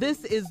 and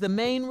this is the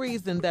main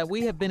reason that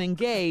we have been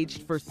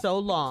engaged for so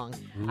long.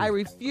 I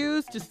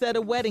refuse to set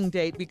a wedding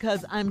date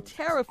because I'm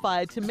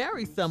terrified to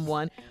marry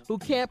someone who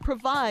can't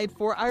provide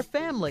for our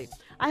family.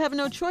 I have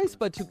no choice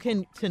but to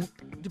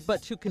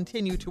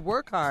continue to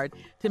work hard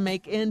to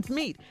make ends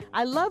meet.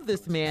 I love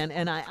this man,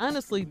 and I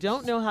honestly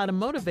don't know how to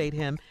motivate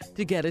him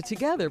to get it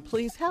together.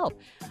 Please help.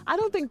 I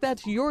don't think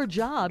that's your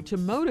job to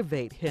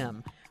motivate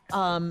him.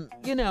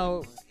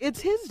 It's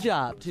his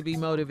job to be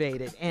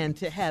motivated and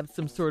to have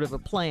some sort of a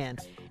plan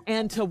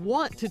and to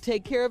want to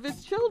take care of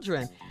his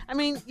children. I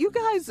mean, you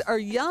guys are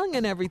young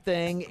and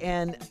everything,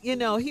 and,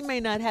 he may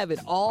not have it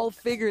all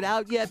figured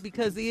out yet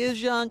because he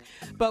is young,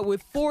 but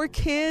with 4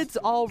 kids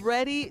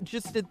already,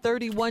 just at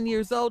 31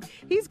 years old,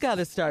 he's got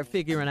to start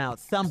figuring out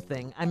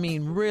something. I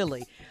mean,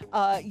 really.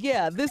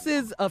 This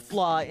is a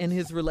flaw in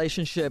his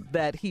relationship,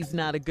 that he's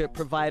not a good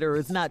provider or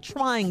is not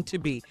trying to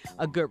be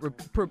a good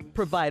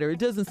provider. It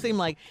doesn't seem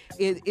like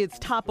it's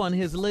top on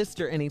his list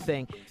or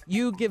anything.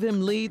 You give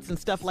him leads and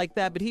stuff like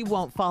that, but he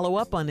won't follow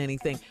up on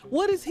anything.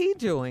 What is he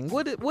doing?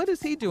 What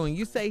is he doing?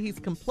 You say he's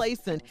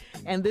complacent,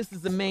 and this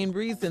is the main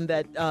reason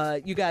that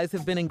you guys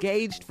have been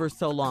engaged for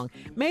so long.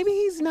 Maybe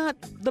he's not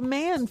the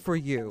man for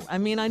you. I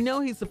mean, I know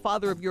he's the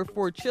father of your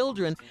 4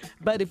 children,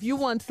 but if you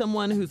want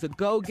someone who's a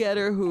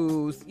go-getter,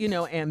 who's,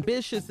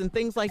 ambitious and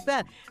things like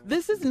that,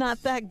 this is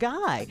not that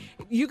guy.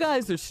 You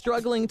guys are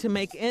struggling to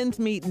make ends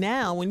meet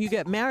now. When you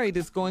get married,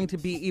 it's going to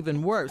be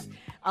even worse.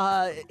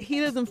 He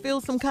doesn't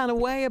feel some kind of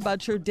way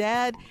about your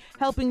dad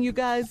helping you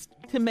guys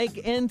to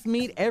make ends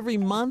meet every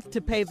month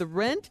to pay the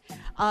rent.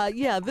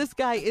 This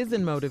guy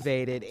isn't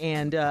motivated,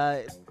 and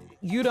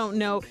you don't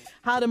know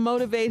how to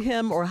motivate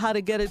him or how to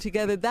get it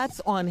together.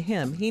 That's on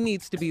him. He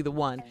needs to be the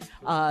one,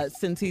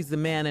 since he's the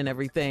man and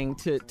everything,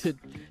 to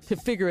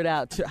figure it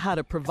out, to how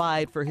to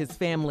provide for his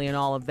family and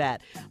all of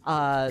that.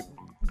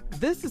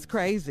 This is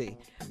crazy.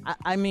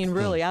 I mean,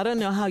 really, I don't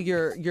know how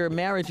your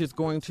marriage is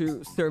going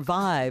to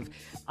survive.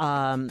 There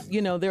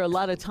are a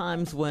lot of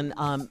times when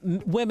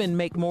women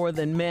make more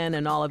than men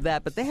and all of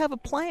that, but they have a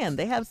plan.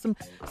 They have some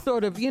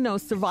sort of,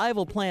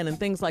 survival plan and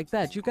things like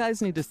that. You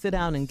guys need to sit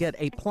down and get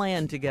a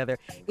plan together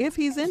if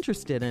he's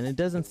interested, and it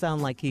doesn't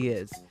sound like he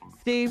is.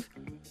 Steve?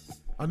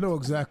 I know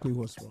exactly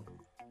what's wrong.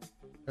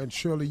 And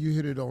Shirley, you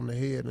hit it on the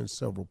head in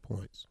several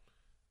points.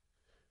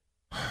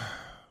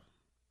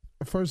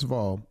 First of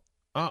all,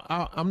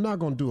 I'm not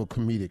going to do a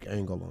comedic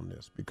angle on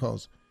this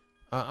because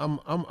I'm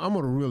going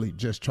to really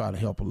just try to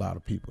help a lot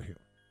of people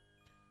here.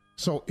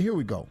 So here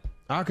we go.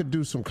 I could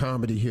do some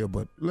comedy here,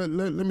 but let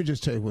me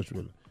just tell you what's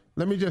really.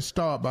 Let me just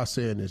start by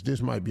saying this.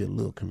 This might be a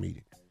little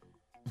comedic.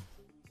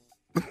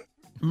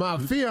 My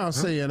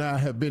fiance and I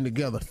have been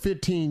together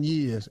 15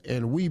 years,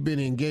 and we've been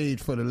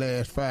engaged for the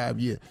last 5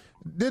 years.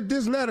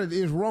 This letter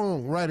is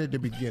wrong right at the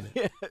beginning.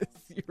 Yes,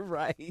 you're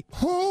right.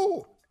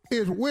 Who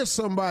is with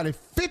somebody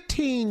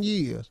 15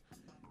 years,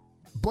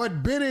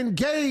 but been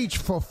engaged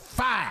for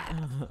 5?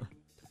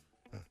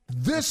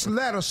 This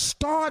letter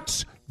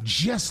starts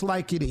just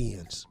like it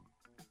ends.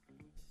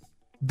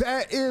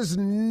 There is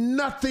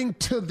nothing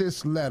to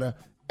this letter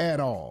at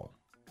all.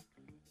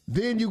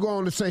 Then you go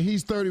on to say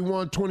he's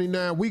 31,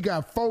 29. We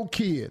got 4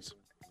 kids.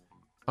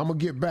 I'm going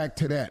to get back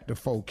to that, the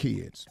 4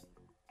 kids.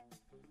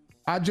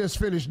 I just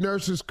finished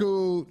nursing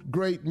school,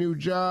 great new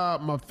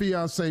job. My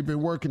fiance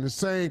been working the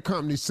same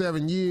company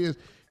 7 years.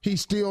 He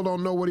still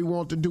don't know what he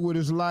wants to do with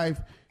his life.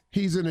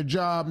 He's in a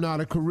job,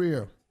 not a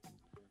career.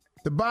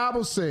 The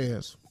Bible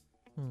says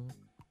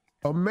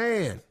a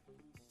man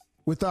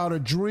without a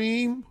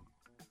dream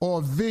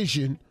or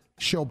vision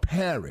shall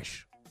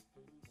perish.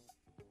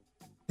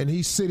 And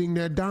he's sitting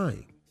there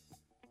dying.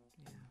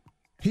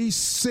 He's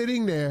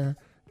sitting there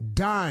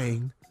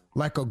dying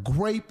like a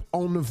grape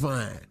on the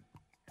vine.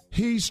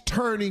 He's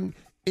turning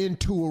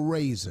into a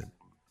raisin.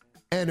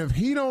 And if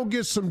he don't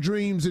get some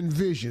dreams and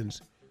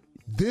visions,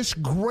 this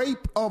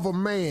grape of a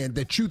man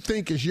that you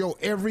think is your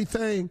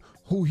everything,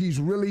 who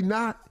he's really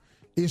not,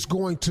 is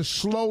going to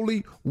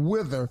slowly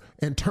wither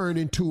and turn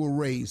into a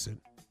raisin.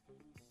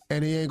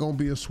 And he ain't going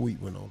to be a sweet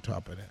one on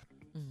top of that.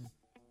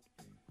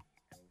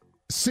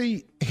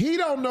 See, he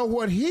don't know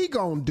what he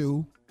gonna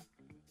do,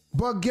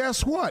 but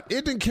guess what?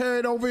 It done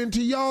carried over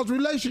into y'all's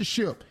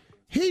relationship.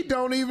 He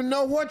don't even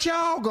know what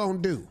y'all gonna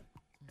do.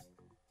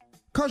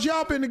 Because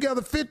y'all been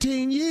together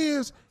 15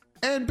 years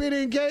and been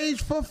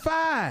engaged for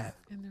 5.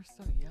 And they're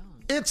so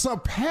young. It's a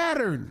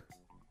pattern.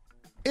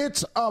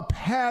 It's a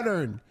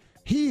pattern.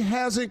 He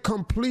hasn't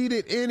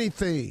completed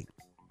anything.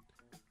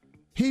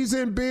 He's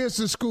in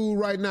business school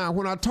right now.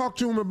 When I talk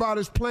to him about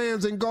his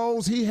plans and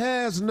goals, he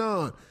has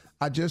none.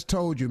 I just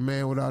told you,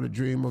 man without a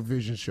dream or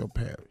vision shall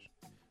perish.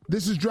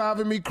 This is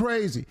driving me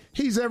crazy.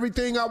 He's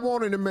everything I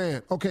want in a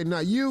man. Okay,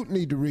 now you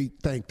need to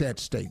rethink that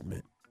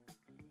statement.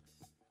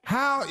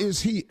 How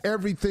is he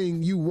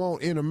everything you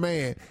want in a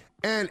man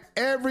and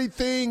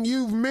everything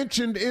you've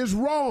mentioned is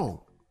wrong?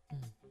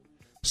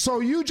 So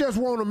you just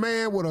want a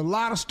man with a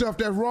lot of stuff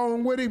that's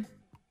wrong with him?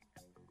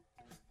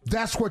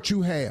 That's what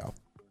you have.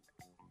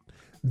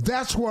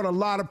 That's what a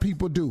lot of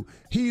people do.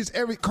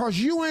 Because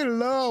you ain't in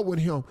love with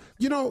him.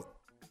 You know,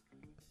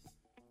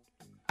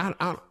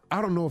 I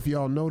don't know if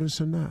y'all know this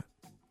or not.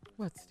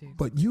 What, Steve?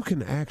 But you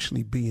can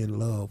actually be in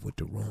love with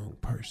the wrong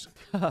person.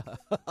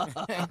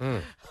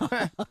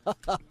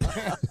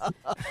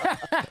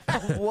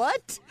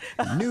 What?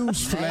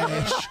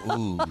 Newsflash.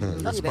 Ooh,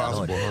 that's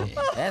possible,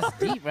 huh? That's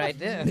deep right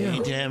there.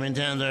 Anytime in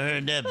times I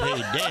heard that,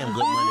 paid damn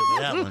good money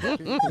for that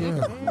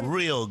one. Yeah.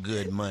 Real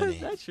good money.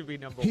 That should be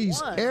number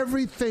He's 1.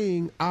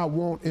 everything I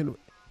want in.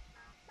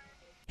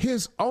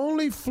 His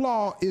only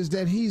flaw is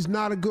that he's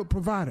not a good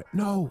provider.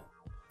 No,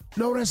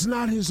 that's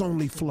not his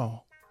only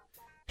flaw.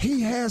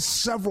 He has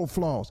several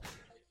flaws.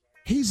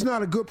 He's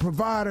not a good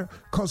provider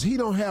because he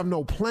don't have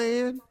no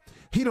plan.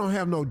 He don't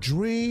have no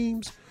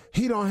dreams.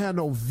 He don't have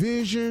no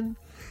vision.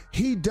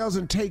 He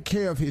doesn't take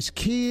care of his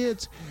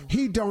kids.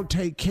 He don't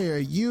take care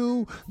of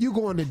you. You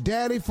going to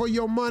daddy for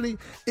your money.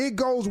 It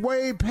goes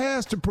way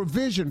past the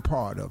provision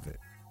part of it.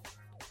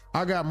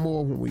 I got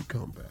more when we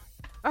come back.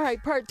 All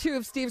right, part 2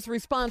 of Steve's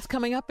response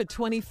coming up at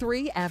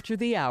 23 after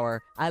the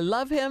hour. I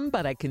love him,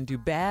 but I can do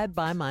bad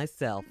by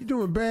myself. You're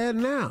doing bad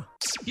now.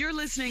 You're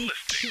listening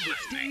to the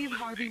Steve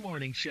Harvey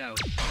Morning Show.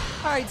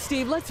 All right,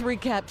 Steve, let's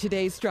recap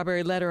today's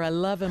strawberry letter. I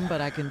love him,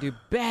 but I can do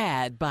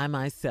bad by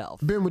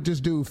myself. Been with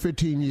this dude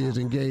 15 years,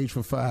 engaged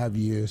for 5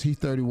 years. He's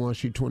 31,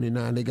 she's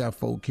 29. They got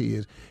 4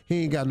 kids.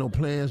 He ain't got no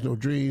plans, no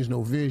dreams,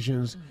 no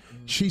visions.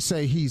 She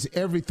say he's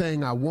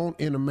everything I want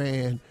in a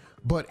man,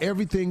 but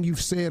everything you've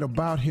said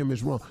about him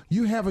is wrong.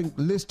 You haven't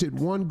listed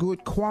one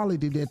good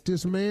quality that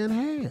this man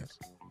has.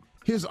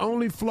 His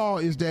only flaw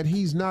is that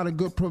he's not a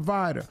good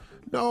provider.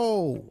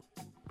 No,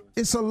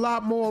 it's a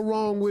lot more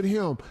wrong with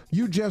him.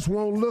 You just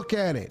won't look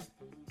at it.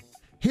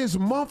 His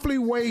monthly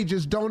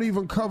wages don't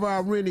even cover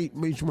our rent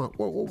each month.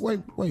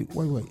 Wait.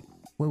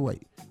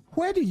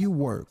 Where do you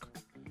work?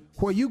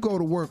 Where you go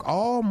to work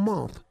all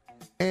month,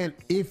 and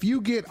if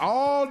you get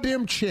all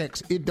them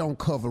checks, it don't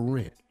cover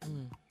rent.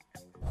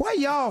 Where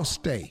y'all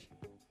stay?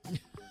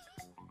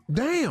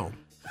 Damn.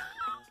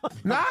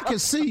 Now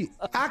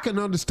I can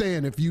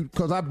understand if you,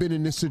 because I've been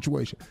in this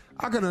situation.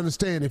 I can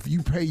understand if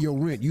you pay your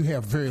rent, you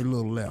have very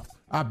little left.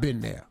 I've been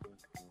there.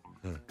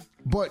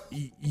 But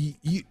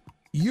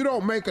you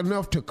don't make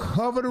enough to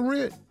cover the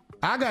rent.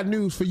 I got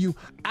news for you.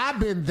 I've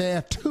been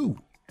there too.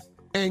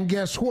 And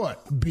guess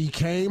what?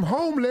 Became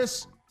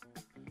homeless.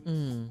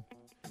 And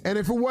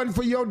if it wasn't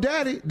for your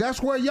daddy,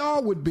 that's where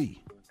y'all would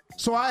be.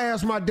 So I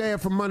asked my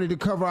dad for money to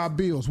cover our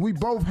bills. We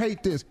both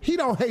hate this. He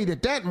don't hate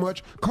it that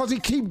much because he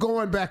keep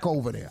going back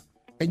over there.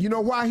 And you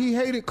know why he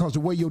hate it? Because the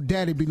way your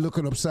daddy be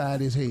looking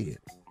upside his head.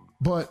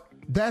 But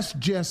that's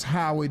just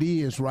how it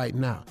is right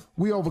now.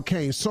 We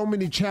overcame so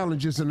many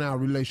challenges in our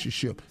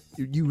relationship.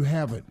 You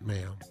haven't,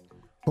 ma'am.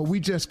 But we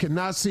just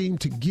cannot seem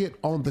to get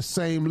on the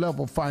same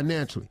level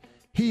financially.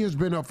 He has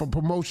been up for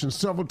promotion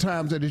several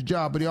times at his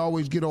job, but he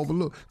always get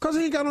overlooked because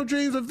he ain't got no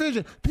dreams or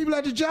vision. People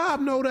at the job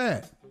know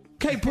that.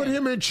 Can't put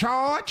him in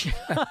charge.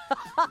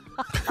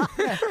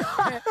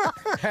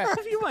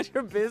 If you want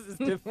your business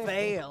to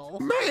fail.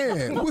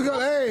 Man, we go,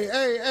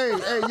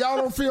 hey, y'all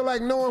don't feel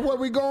like knowing where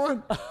we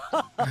going?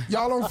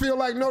 Y'all don't feel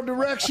like no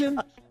direction?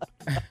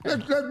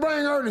 Let's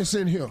bring Ernest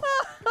in here.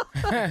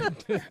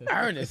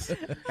 Ernest.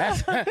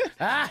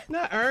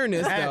 Not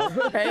Ernest,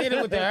 though. Hit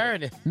it with the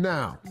Ernest.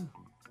 Now,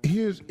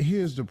 here's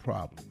the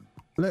problem.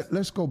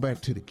 Let's go back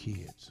to the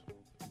kids.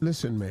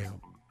 Listen, ma'am,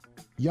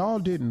 y'all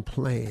didn't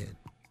plan.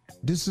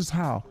 This is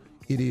how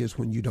it is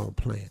when you don't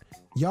plan.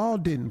 Y'all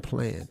didn't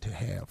plan to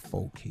have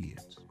 4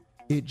 kids.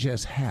 It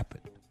just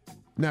happened.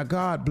 Now,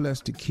 God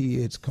bless the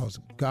kids because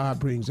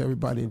God brings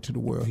everybody into the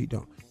world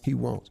he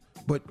wants.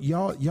 But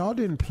y'all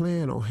didn't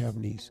plan on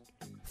having these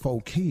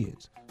 4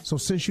 kids. So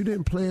since you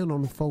didn't plan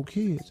on the 4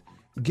 kids,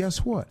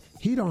 guess what?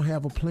 He don't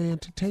have a plan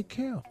to take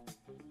care of.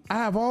 I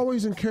have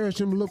always encouraged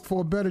him to look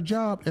for a better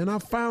job, and I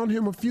found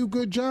him a few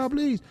good job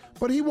leads,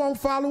 but he won't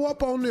follow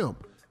up on them.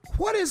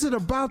 What is it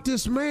about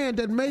this man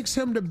that makes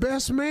him the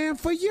best man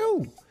for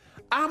you?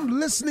 I'm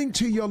listening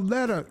to your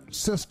letter,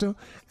 sister,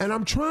 and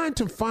I'm trying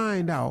to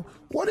find out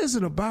what is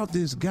it about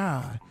this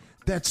guy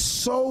that's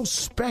so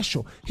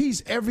special.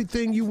 He's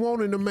everything you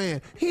want in a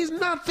man. He's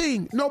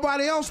nothing.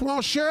 Nobody else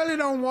wants. Shirley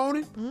don't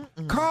want him.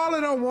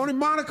 Carla don't want him.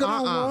 Monica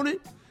don't want him.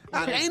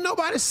 Ain't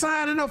nobody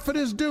signing up for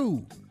this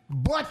dude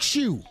but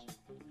you.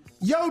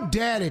 Your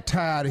daddy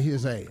tired of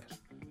his ass.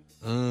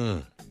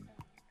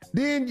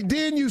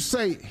 Then you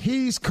say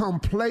he's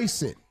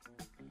complacent.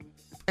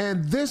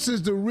 And this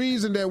is the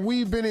reason that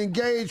we've been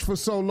engaged for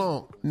so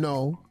long.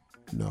 No.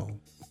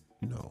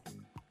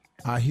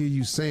 I hear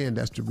you saying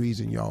that's the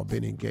reason y'all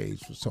been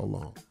engaged for so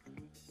long.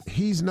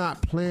 He's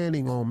not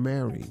planning on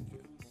marrying you.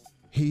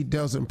 He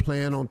doesn't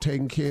plan on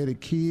taking care of the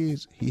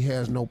kids. He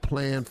has no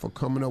plan for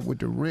coming up with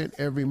the rent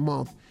every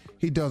month.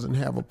 He doesn't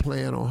have a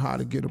plan on how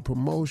to get a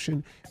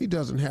promotion. He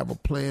doesn't have a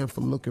plan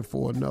for looking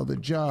for another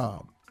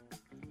job.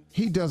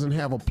 He doesn't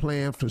have a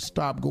plan to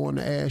stop going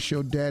to ask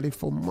your daddy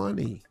for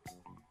money.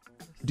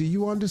 Do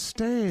you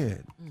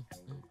understand?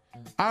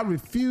 I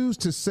refuse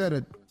to set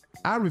a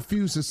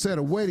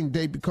wedding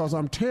date because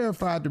I'm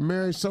terrified to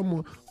marry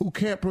someone who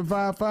can't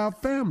provide for our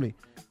family.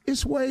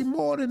 It's way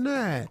more than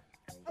that.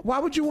 Why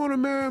would you want to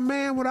marry a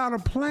man without a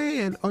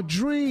plan, a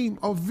dream,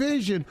 a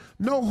vision,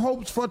 no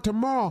hopes for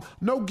tomorrow,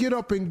 no get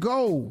up and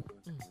go,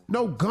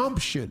 no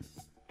gumption,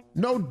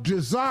 no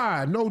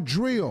desire, no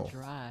drill?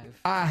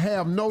 I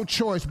have no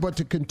choice but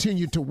to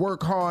continue to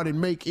work hard and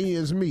make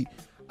ends meet.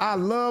 I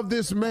love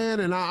this man,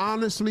 and I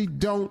honestly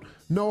don't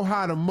know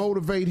how to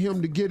motivate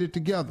him to get it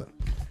together.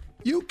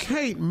 You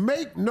can't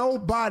make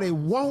nobody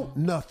want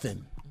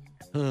nothing.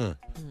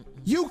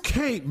 You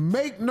can't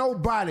make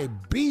nobody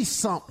be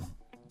something.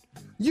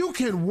 You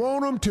can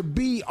want them to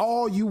be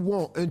all you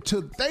want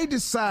until they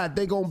decide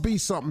they're going to be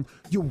something.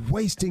 You're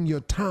wasting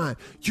your time.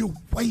 You're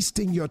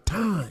wasting your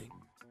time.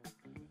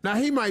 Now,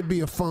 he might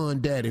be a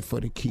fun daddy for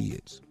the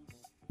kids,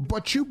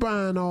 but you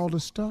buying all the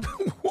stuff.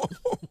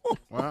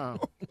 Wow.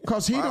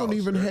 Because he don't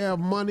even have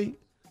money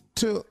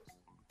to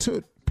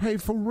pay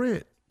for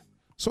rent.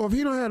 So if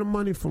he don't have the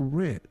money for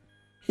rent,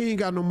 he ain't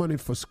got no money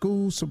for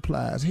school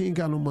supplies. He ain't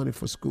got no money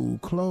for school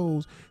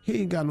clothes.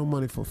 He ain't got no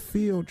money for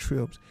field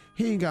trips.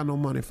 He ain't got no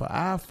money for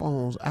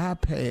iPhones,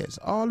 iPads,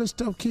 all this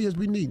stuff kids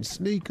be needing,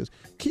 sneakers.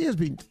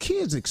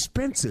 Kids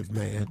expensive,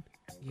 man.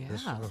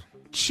 Yeah.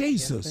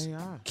 Jesus. Yes, they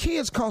are.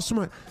 Kids cost so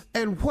much.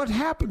 And what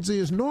happens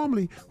is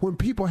normally when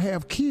people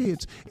have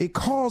kids, it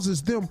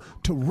causes them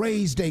to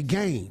raise their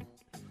game.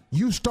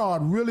 You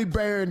start really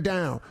bearing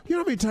down. You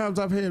know how many times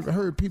I've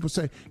heard people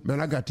say, man,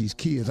 I got these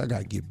kids, I got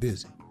to get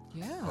busy.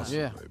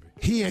 Yeah.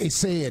 He ain't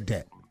said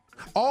that.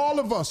 All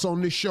of us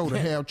on this show that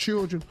have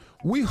children,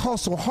 we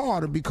hustle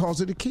harder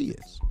because of the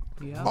kids.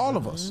 Yeah. All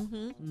of us.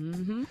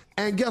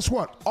 And guess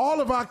what?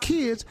 All of our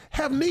kids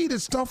have needed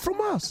stuff from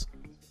us.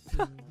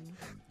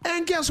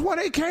 And guess what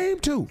they came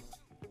to?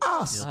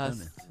 Us.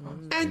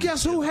 And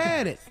guess who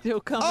had it?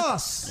 Still coming.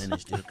 Us. And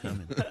it's still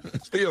coming.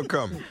 Still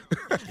coming.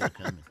 Still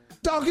coming.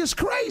 Dog, it's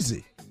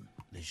crazy.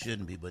 They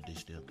shouldn't be, but they're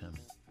still coming.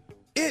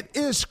 It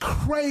is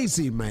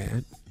crazy,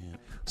 man. Yeah.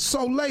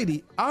 So,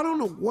 lady, I don't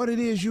know what it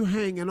is you're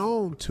hanging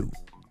on to.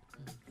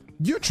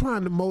 You're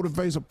trying to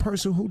motivate a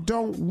person who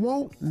don't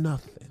want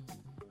nothing.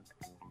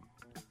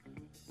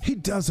 He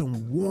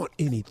doesn't want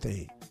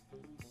anything.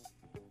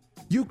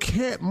 You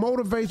can't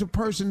motivate a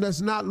person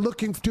that's not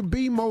looking to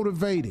be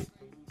motivated.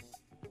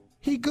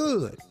 He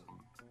good.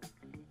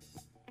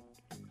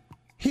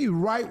 He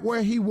right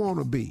where he want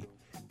to be,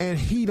 and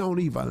he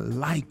don't even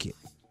like it.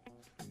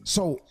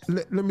 So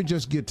let me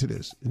just get to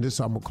this, and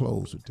I'm going to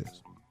close with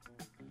this.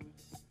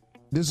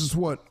 This is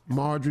what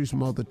Marjorie's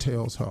mother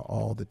tells her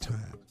all the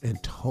time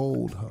and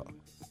told her.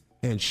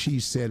 And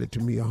she said it to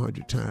me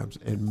 100 times.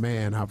 And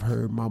man, I've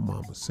heard my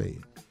mama say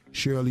it.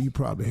 Shirley, you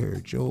probably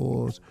heard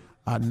yours.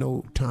 I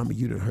know, Tommy,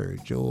 you done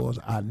heard yours.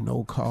 I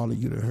know, Carla,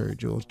 you done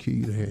heard yours. Q,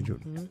 you done heard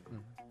yours. Mm-hmm.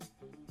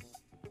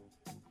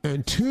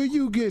 Until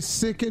you get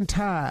sick and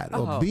tired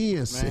of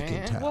being sick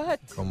and tired. What?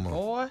 Come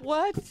on.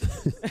 What?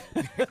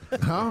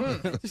 Huh?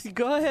 Just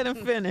go ahead and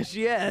finish,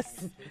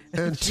 yes.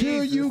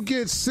 Until you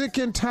get sick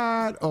and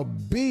tired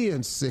of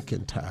being sick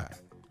and tired,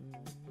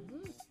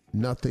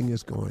 nothing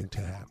is going to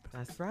happen.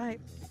 That's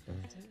right.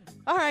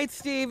 All right,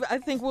 Steve, I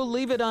think we'll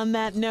leave it on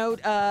that note.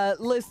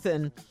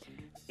 Listen,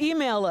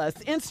 email us,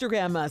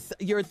 Instagram us,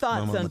 your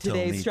thoughts on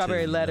today's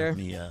Strawberry Letter.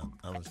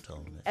 I was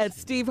told that. At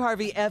Steve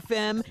Harvey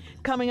FM.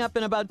 Coming up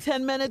in about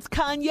 10 minutes,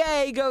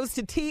 Kanye goes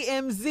to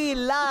TMZ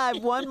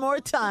Live one more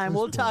time.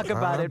 We'll talk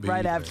about it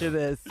right after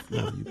this.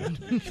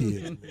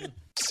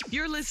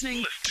 You're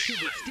listening to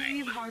the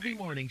Steve Harvey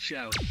Morning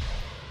Show.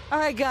 All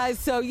right, guys,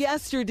 so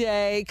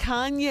yesterday,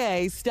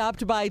 Kanye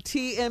stopped by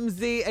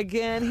TMZ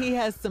again. He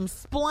has some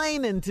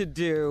splaining to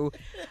do.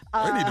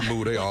 They need to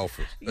move their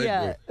office.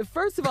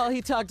 First of all,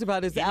 he talked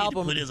about his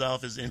album. Need to put his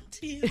office in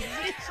TMZ so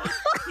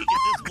he can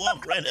just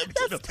walk right up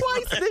to the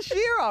twice this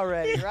year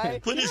already,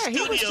 right? Put his he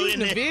was studio shooting in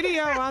there. a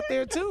video out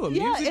there, too. A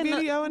music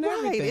video and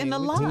everything. in the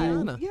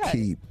line. Yeah.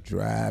 Keep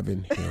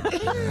driving him.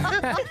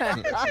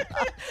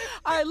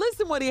 All right,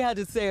 listen what he had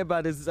to say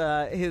about his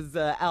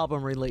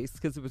album release,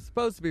 because it was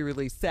supposed to be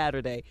released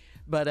Saturday,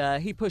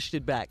 but he pushed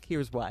it back.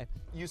 Here's why.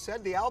 You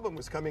said the album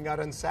was coming out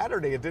on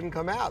Saturday. It didn't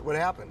come out. What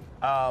happened?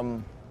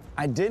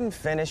 I didn't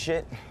finish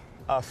it.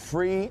 A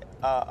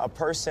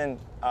person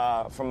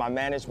from my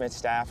management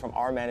staff, from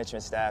our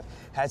management staff,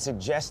 had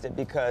suggested,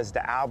 because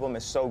the album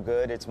is so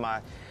good, it's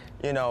my,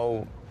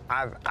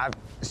 I've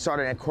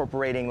started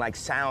incorporating like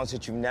sounds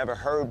that you've never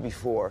heard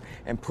before,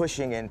 and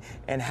pushing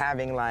and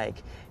having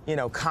like,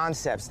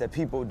 concepts that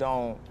people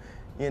don't,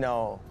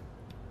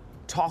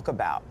 talk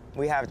about.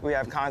 We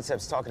have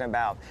concepts talking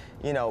about,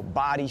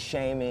 body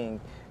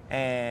shaming,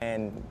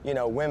 and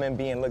women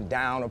being looked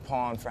down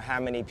upon for how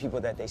many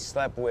people that they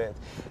slept with,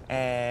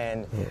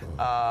 and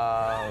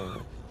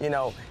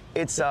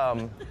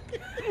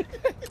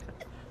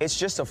it's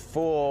just a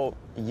full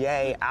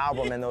Ye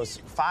album, and those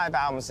 5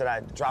 albums that I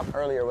dropped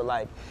earlier were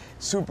like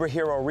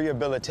superhero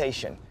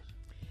rehabilitation.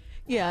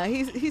 Yeah,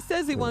 he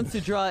says he wants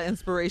to draw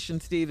inspiration,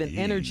 Steve, and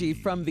energy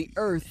from the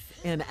earth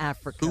in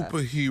Africa.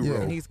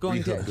 Superhero. And he's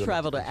going to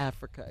travel to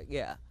Africa.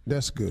 Yeah.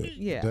 That's good.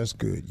 Yeah. That's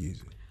good,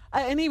 Yeezy.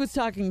 And he was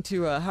talking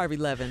to Harvey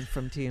Levin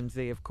from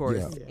TMZ, of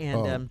course.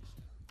 Yeah.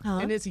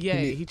 And it's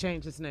Ye. He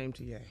changed his name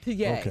to Ye. To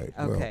Ye.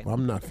 Okay. Well,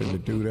 I'm not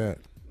finna do that.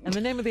 And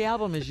the name of the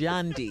album is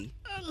Yandi.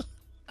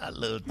 I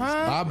love this.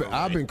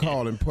 I've been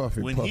calling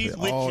Puffy when Puffy he's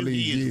with all you,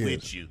 these he is years.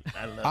 with you.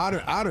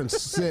 I done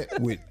sat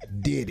with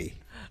Diddy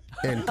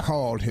and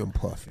called him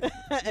Puffy.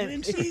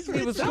 And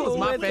that was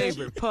my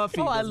favorite.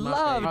 Puffy. Oh, I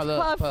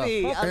love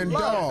Puffy. And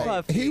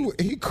dog,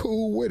 he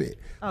cool with it.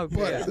 Oh,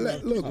 but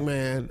look,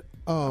 man.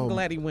 I'm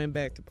glad he went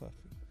back to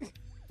Puffy.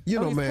 He's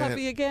man.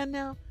 Puffy again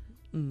now?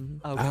 Mm-hmm.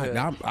 Oh, good.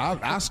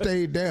 I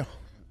stayed there.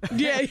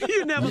 Yeah,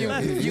 you never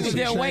left. You was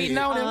there waiting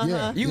on him?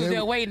 Yeah. You was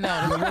there waiting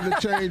on him. There was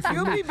a change for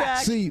You'll me. be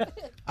back. See,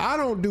 I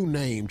don't do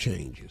name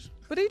changes.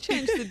 But he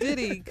changed to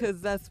Diddy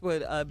because that's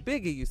what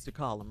Biggie used to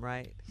call him,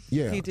 right?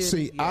 Yeah. He did,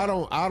 See,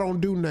 yeah. I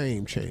don't do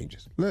name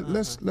changes.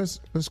 Let's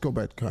go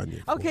back to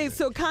Kanye. Okay,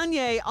 so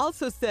Kanye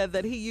also said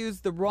that he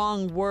used the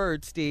wrong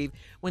word, Steve,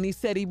 when he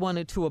said he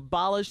wanted to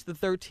abolish the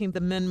 13th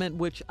Amendment,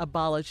 which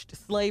abolished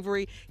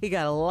slavery. He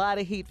got a lot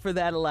of heat for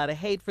that, a lot of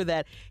hate for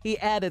that. He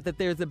added that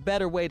there's a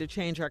better way to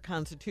change our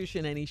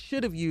Constitution, and he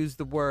should have used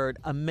the word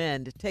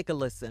amend. Take a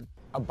listen.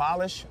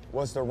 Abolish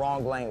was the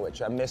wrong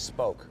language. I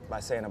misspoke by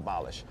saying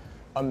abolish.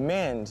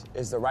 Amend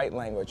is the right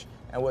language,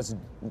 and what's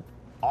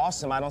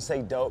awesome, I don't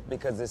say dope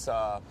because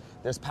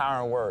there's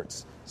power in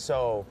words.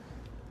 So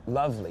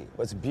lovely.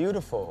 What's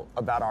beautiful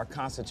about our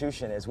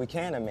Constitution is we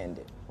can amend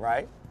it,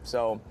 right?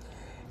 So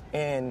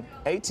in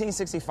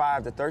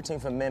 1865, the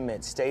 13th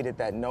Amendment stated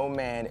that no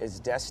man is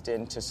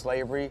destined to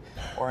slavery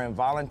or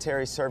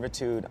involuntary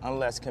servitude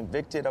unless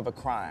convicted of a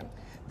crime.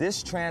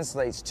 This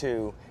translates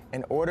to,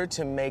 in order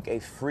to make a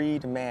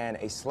freed man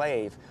a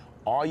slave,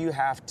 all you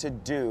have to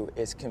do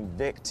is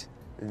convict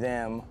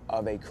them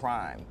of a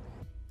crime.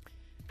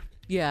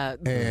 Yeah.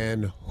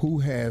 And who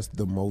has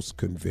the most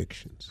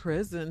convictions?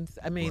 Prisons.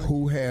 I mean,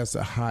 who has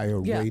a higher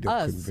rate of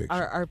us, conviction?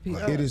 Our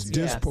people. It is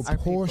Yes,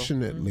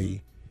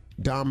 disproportionately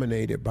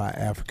dominated by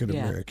African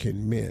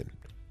American men.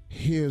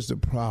 Here's the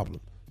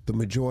problem. The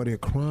majority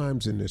of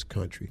crimes in this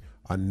country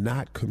are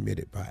not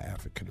committed by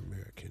African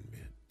American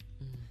men.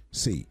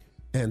 See,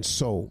 and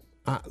so,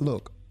 I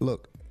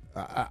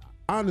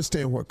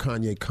understand where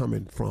Kanye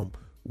coming from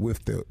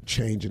with the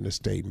changing the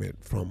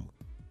statement from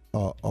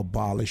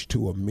abolish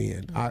to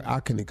amend. I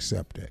can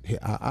accept that.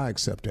 I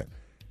accept that.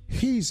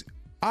 He's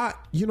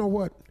You know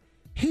what?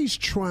 He's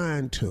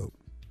trying to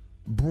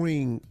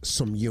bring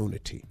some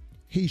unity.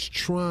 He's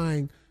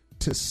trying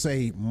to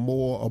say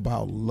more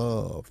about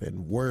love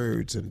and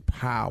words and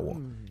power.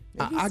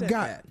 I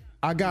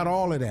got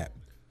all of that.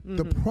 Mm-hmm.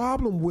 The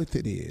problem with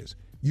it is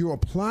you're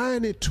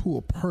applying it to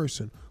a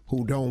person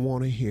who don't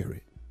want to hear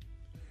it.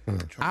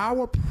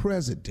 Our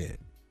president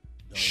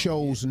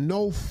shows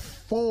no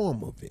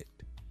form of it.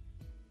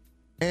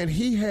 And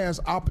he has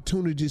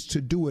opportunities to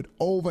do it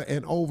over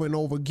and over and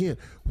over again,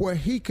 where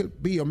he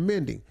could be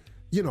amending.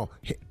 You know,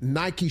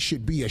 Nike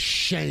should be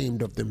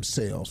ashamed of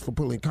themselves for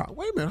pulling Colin.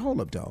 Wait a minute,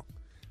 hold up, dog.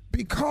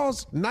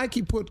 Because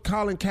Nike put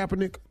Colin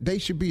Kaepernick, they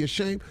should be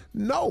ashamed?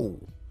 No,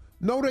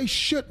 they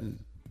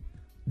shouldn't.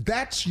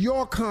 That's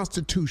your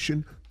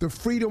constitution, the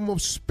freedom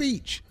of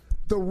speech,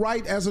 the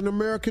right as an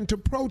American to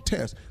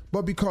protest.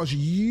 But because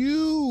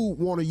you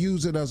want to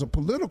use it as a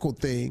political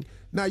thing,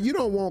 now you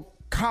don't want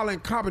Colin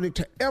Kaepernick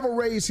to ever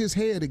raise his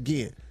head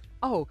again.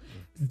 Oh,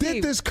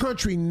 did this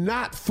country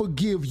not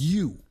forgive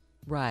you?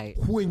 Right.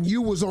 When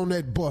you was on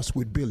that bus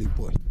with Billy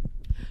Bush?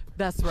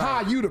 That's right.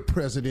 How you the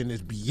president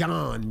is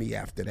beyond me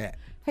after that.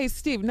 Hey,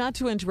 Steve, not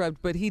to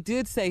interrupt, but he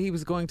did say he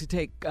was going to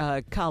take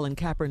Colin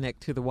Kaepernick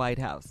to the White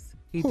House.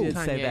 He did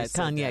say that.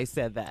 Kanye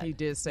said that. He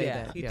did say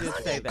that. He did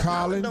say that.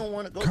 Colin,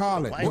 don't go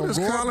up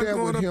there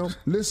with him.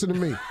 Listen to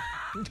me.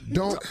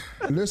 Don't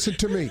listen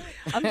to me.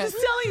 I'm just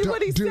telling you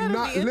what he said. Do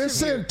not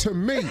listen to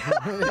me.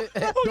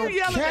 Don't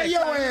carry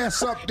your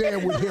ass up there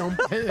with him.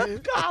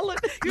 Colin,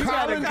 you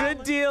got a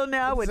good deal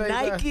now with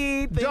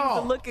Nike. Things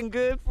are looking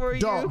good for you.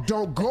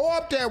 Don't go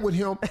up there with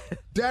him.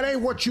 That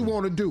ain't what you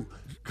want to do.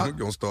 We're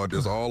going to start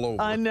this all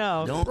over. I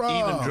know. Don't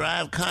even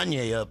drive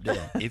Kanye up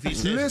there. If he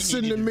says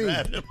listen to me.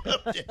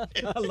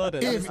 I love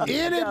that. If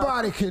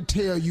anybody can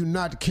tell you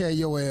not to carry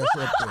your ass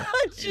up there,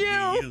 it's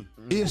you.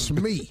 It's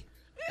me.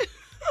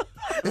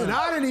 And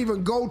I didn't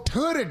even go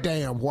to the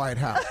damn White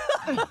House.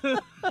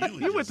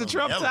 You went to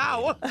Trump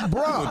Tower.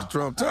 Bruh. Went to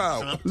Trump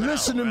Tower.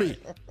 Listen to me.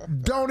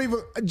 Don't even,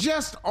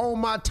 just on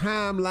my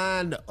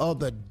timeline the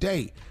other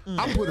day,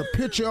 I put a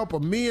picture up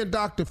of me and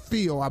Dr.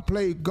 Phil. I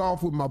played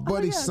golf with my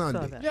buddy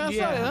Sunday. I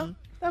saw that.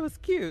 That was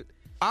cute.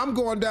 I'm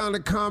going down the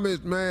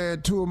comments,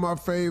 man, two of my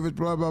favorites,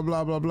 blah, blah,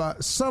 blah, blah, blah.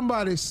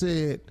 Somebody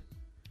said,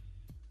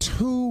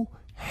 2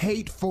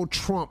 hateful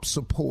Trump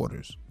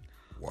supporters.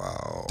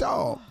 Wow.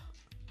 Dog.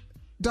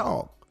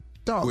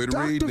 Quit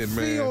Dr. reading it,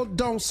 Phil man.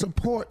 don't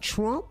support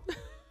Trump.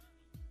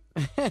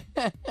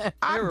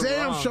 I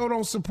damn sure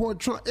don't support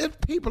Trump. It's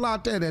people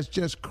out there that's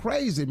just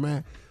crazy,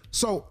 man.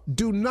 So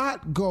do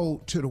not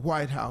go to the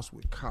White House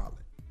with Colin.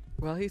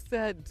 Well, he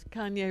said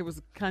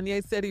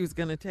Kanye said he was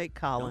going to take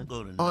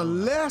Colin.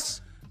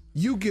 Unless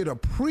you get a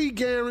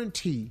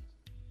pre-guarantee.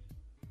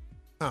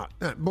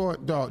 Boy,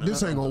 dog,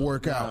 this ain't gonna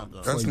work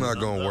out. That's not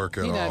gonna work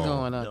at all. You're not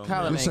going up.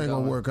 Colin This ain't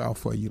gonna work out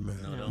for you,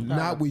 man.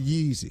 Not with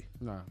Yeezy.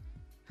 No.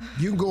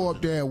 You can go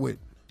up there with.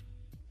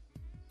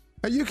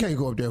 You can't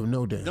go up there with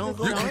no damn. Don't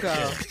go.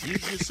 You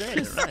just said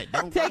it right.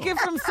 Don't Take go. it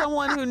from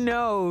someone who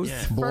knows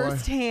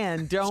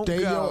firsthand. Don't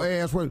stay go. your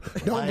ass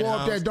with. Don't go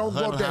up there. Don't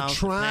go up there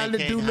trying to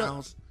do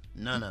nothing.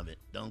 None of it.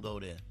 Don't go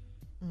there.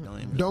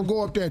 Don't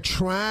go up there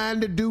trying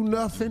to do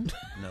nothing.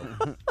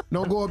 No.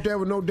 Don't go up there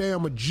with no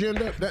damn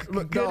agenda.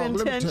 Good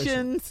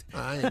intentions.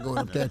 I ain't going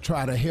up there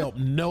try to help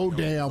no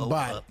damn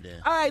body.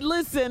 All right,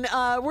 listen,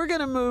 we're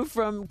going to move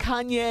from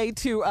Kanye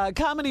to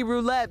Comedy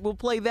Roulette. We'll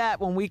play that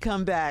when we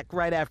come back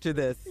right after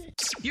this.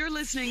 You're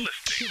listening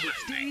to the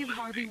Steve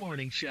Harvey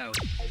Morning Show.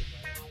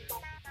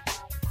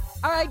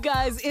 All right,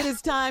 guys, it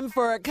is time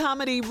for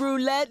Comedy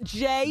Roulette.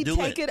 Jay,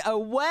 take it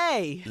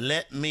away.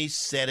 Let me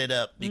set it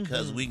up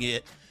because we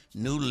get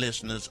new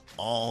listeners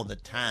all the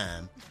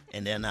time,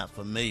 and they're not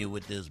familiar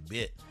with this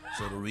bit.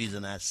 So the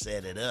reason I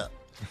set it up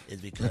is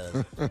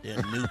because there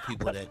are new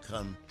people that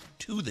come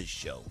to the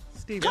show.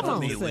 Steve, they're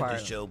familiar with the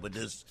show, but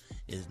this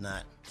is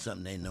not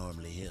something they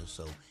normally hear.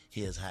 So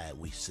here's how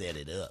we set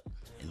it up,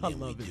 and then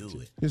we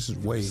do it. This is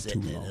way too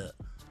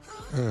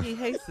long. He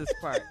hates this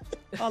part.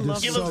 I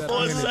love Give us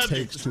 4 subjects. It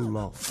takes too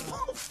long.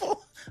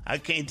 I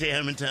can't tell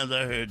how many times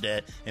I heard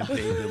that and paid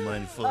good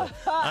money for it.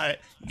 All right,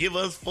 give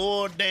us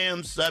 4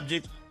 damn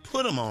subjects.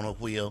 Put them on a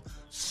wheel,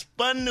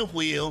 spun the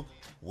wheel,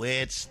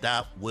 where it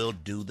stopped, we'll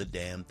do the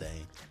damn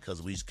thing,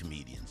 because we's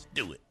comedians.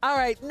 Do it. All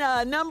right,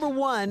 number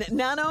 1,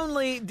 not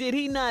only did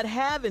he not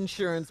have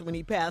insurance when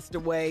he passed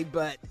away,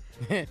 but...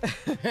 That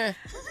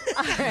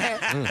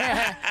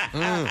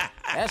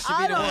should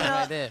be the one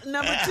right there.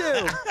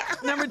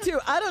 Number two,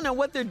 I don't know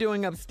what they're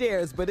doing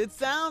upstairs, but it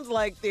sounds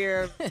like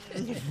they're...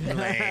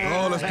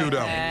 Oh, let's do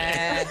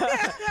that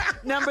one.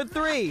 Number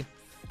 3.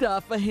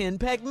 Stuff a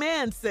henpecked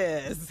man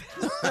says.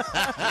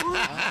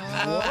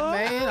 Oh,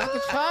 man, I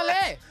can try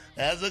that.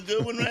 That's a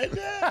good one right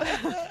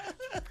there.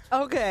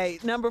 Okay,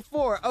 number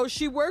 4. Oh,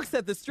 she works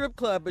at the strip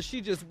club, but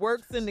she just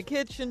works in the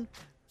kitchen.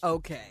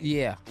 Okay.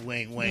 Yeah.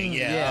 Wing,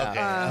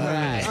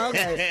 yeah.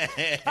 Okay.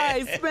 All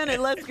right, spin it.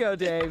 Let's go,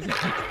 Dave.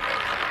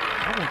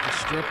 I want the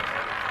strip.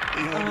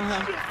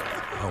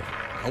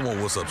 I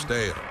want what's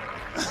upstairs.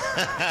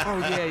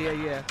 Oh,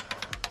 yeah.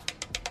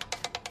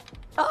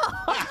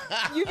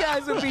 You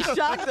guys would be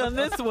shocked on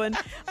this one.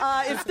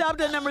 It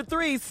stopped at number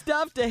 3.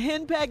 Stuffed a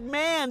henpecked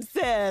man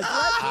says.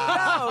 Let's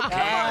go.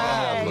 Come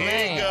on,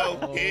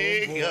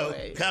 Here you go.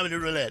 Comedy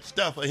Roulette.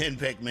 Stuff a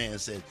henpecked man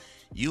says.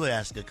 You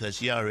ask her because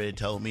she already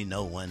told me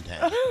no one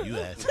time. You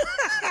ask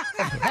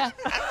her.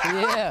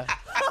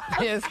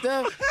 Yeah,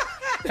 stuff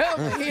a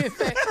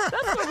henpecked.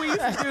 That's what we used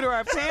to do to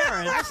our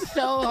parents. I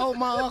sure hope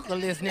my uncle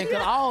listening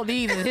because all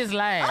these is his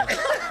lines.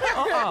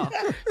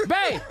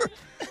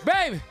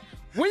 Baby,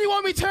 when you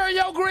want me to turn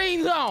your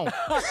greens on?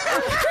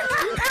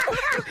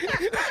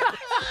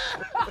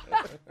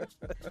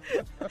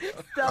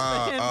 Stuff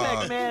a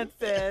henpecked man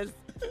says.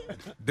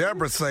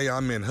 Deborah say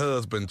I'm in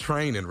husband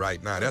training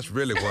right now. That's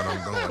really what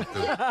I'm going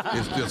through.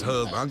 It's just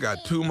husband. I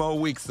got 2 more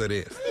weeks of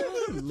this.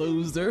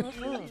 Loser.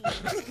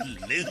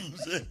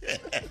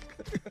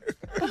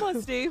 Come on,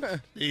 Steve.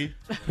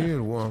 Here's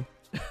one.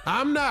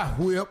 I'm not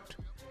whipped.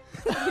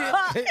 The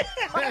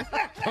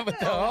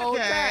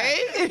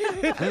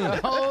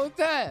whole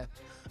time.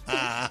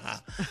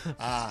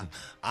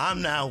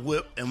 I'm not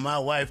whipped, and my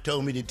wife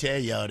told me to tell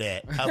y'all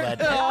that. How about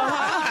that?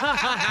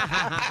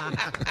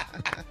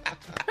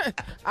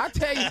 I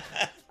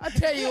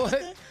tell you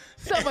what,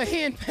 some a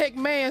henpecked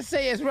man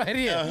says right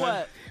here.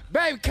 What?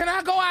 Baby, can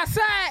I go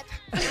outside?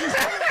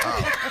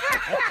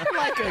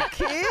 Like a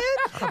kid?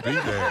 I'll be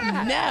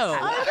there. No.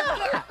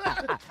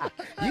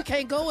 You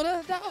can't go with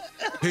us, dog?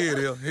 Here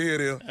it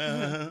is.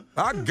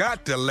 I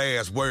got the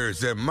last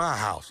words at my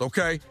house,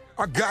 okay?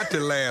 I got the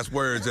last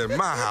words at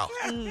my house,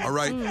 all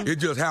right? It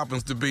just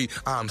happens to be,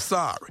 I'm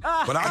sorry.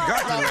 But I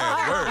got the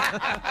last words.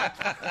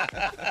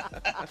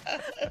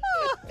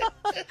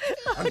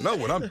 I know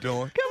what I'm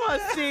doing. Come on,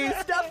 Steve.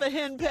 Stuff a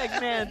henpecked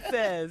man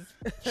says.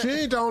 She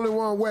ain't the only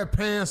one wear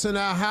pants in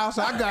our house.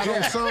 I got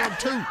on some,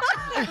 too.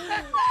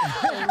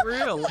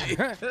 Really?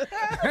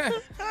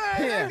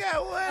 I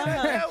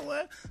got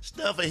one.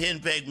 Stuff a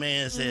henpecked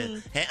man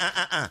says, hey,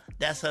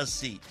 that's her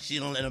seat. She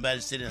don't let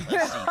nobody sit in her seat.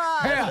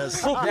 That's her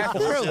seat. That's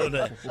true.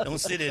 Don't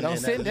sit in Don't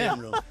there. sit In there. the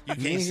living room. You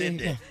can't sit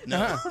there.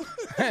 No.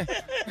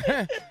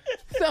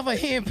 Stuff a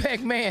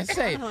henpecked man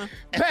say,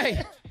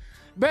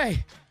 babe,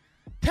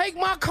 take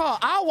my car.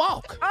 I'll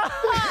walk.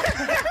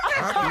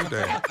 I'll do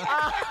that.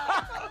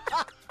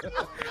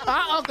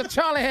 Our Uncle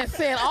Charlie has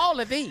said all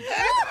of these.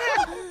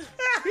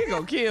 He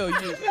gonna kill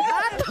you.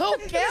 I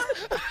don't care.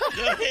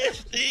 Go ahead,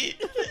 Steve.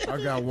 I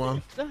got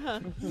one.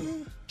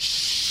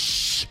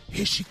 Shh,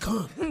 here she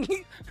come.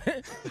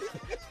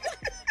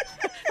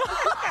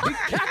 You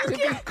got to be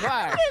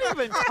quiet. Can't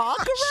even talk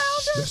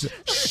around her.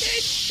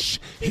 Shh,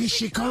 here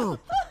she come.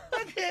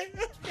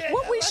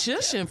 What we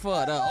shushing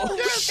for though?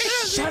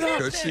 Shut up.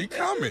 Because she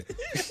coming.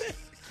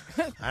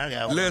 I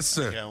got one.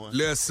 Listen.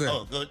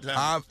 Oh, go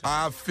down.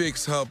 I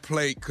fix her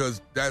plate because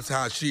that's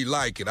how she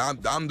like it.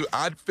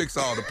 I'd fix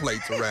all the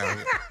plates around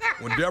here.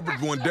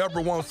 When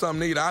Deborah wants something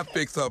to eat, I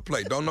fix her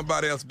plate. Don't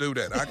nobody else do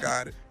that. I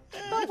got it.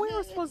 But we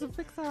were supposed to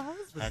fix our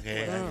husband.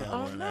 Okay, I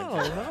got one.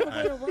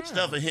 No.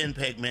 Stuff a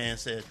henpecked man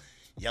says,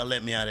 y'all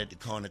let me out at the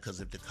corner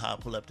because if the car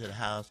pull up to the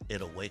house,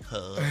 it'll wake her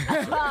up.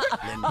 So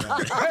let me know.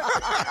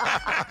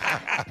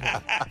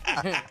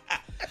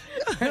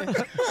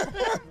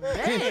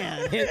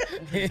 Man.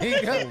 Here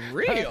you go.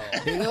 Real.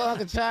 Here you go,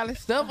 Uncle Charlie.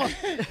 Stuff a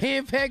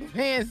henpecked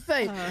man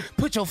say,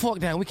 put your fork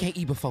down. We can't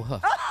eat before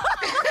her.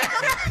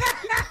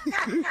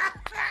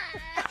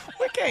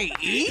 We can't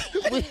eat.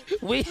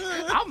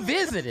 I'm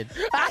visiting.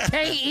 I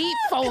can't eat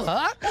for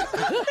her.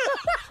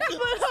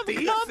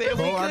 Steve said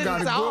we Oh, I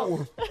got a good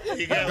one.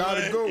 You got a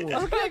good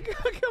one. Okay,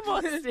 come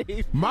on,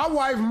 Steve. My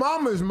wife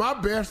mama is my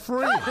best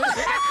friend.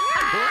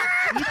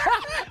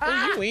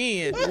 You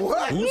in?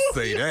 What? Who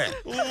say that?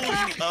 Ooh,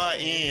 you are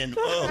in.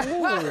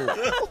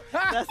 Oh.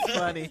 That's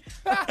funny.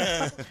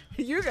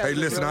 You guys Hey,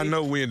 listen, really... I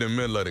know we're in the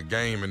middle of the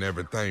game and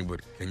everything,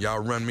 but can y'all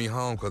run me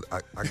home? Because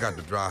I got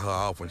to dry her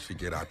off when she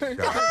get out the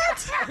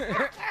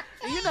shower.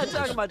 You're not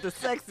talking about the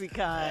sexy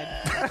kind.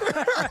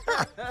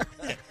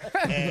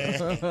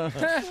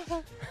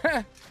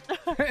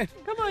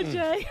 Come on,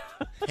 Jay.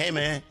 Hey,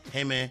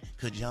 man,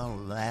 could y'all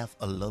laugh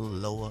a little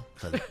lower?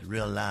 Because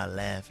real loud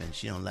laughing,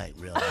 she don't like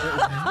real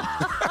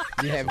loud.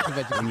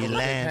 When you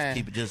laugh,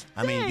 keep it just,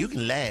 you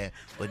can laugh,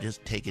 but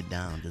just take it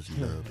down just a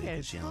little bit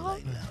because she don't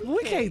like loud.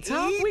 We can't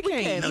talk. We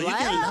can't No, you laugh.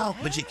 can talk,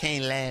 but you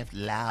can't laugh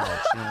loud.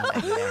 She don't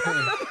like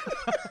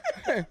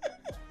laughing.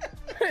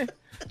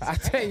 I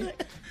tell you,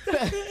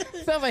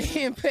 some a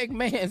henpecked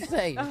man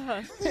say,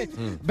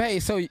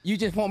 babe, so you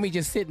just want me to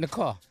just sit in the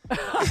car?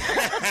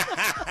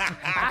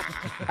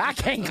 I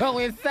can't go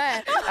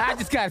inside. I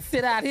just got to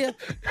sit out here.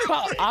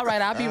 Oh, all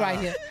right, I'll be right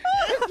here.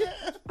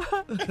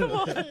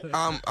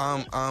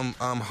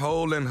 I'm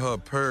holding her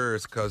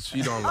purse because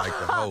she don't like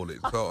to hold it.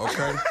 So,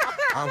 okay,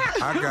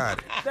 I got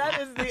it.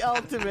 That is the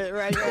ultimate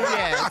right there.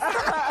 Yes.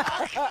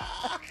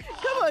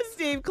 Come on,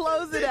 Steve,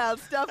 close it out.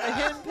 Stuff a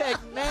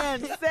henpecked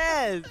man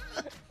says.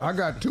 I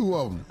got 2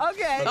 of them.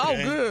 Okay. Oh,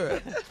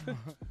 good.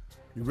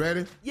 You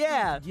ready?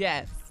 Yeah.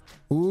 Yes.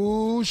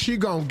 Ooh, she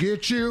gonna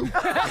get you.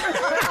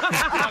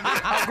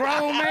 A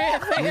grown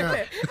man saying Yeah.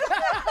 that.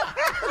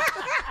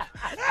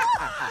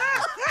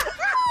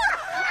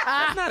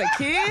 That's not a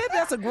kid.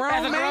 That's a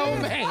grown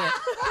man.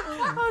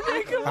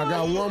 Okay, come on. I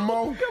got one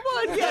more. Come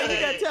on, yeah, you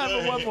got time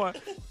for one more.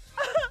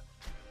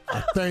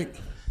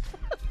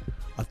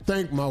 I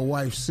think my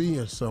wife's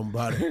seeing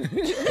somebody.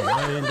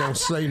 I ain't gonna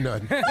say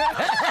nothing.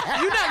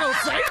 You're not gonna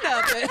say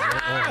nothing.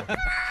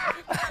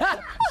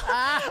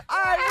 All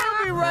right,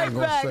 we'll be right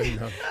back with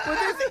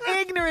this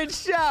ignorant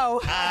show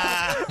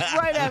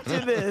right after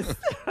this.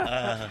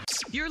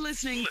 You're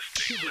listening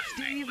to the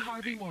Steve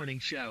Harvey Morning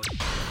Show.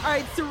 All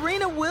right,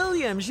 Serena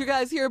Williams, you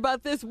guys hear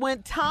about this,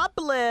 went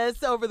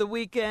topless over the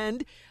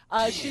weekend.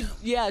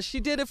 She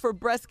did it for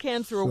Breast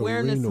Cancer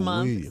Awareness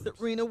Month.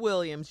 Serena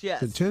Williams, yes.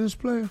 The tennis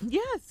player?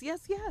 Yes.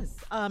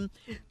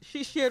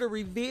 She shared a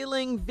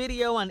revealing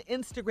video on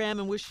Instagram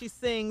in which she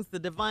sings the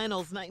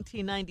Divinals'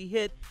 1990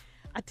 hit,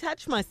 I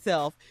Touch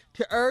Myself,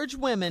 to urge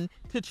women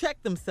to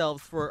check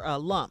themselves for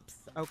lumps,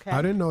 okay?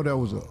 I didn't know that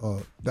was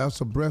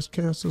that's a breast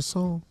cancer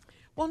song.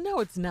 Well, no,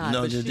 it's not.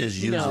 No, but they just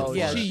used it for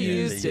yeah, it. she Yeah,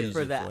 used they it used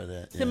for it that. for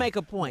that, To yeah. make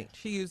a point.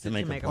 She used it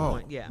to make a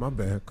point, yeah. My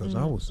bad, because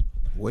I was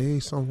way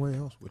somewhere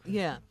else with it.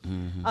 Yeah.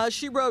 Mm-hmm.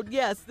 She wrote,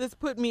 yes, this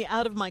put me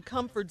out of my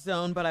comfort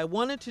zone, but I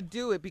wanted to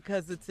do it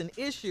because it's an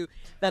issue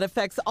that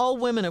affects all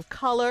women of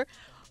color,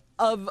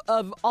 of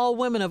all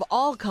women of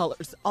all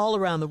colors all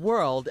around the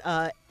world.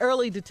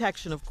 Early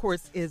detection, of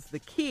course, is the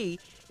key.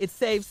 It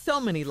saves so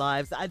many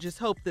lives. I just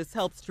hope this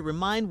helps to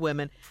remind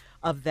women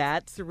of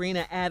that.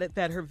 Serena added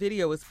that her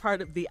video is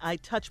part of the I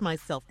Touch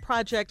Myself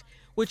project,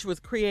 which was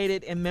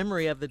created in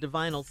memory of the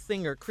Divinal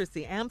singer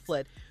Chrissy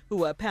Amphlett,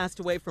 who passed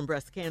away from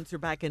breast cancer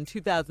back in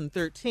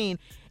 2013.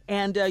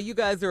 And you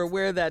guys are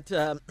aware that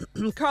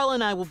Carla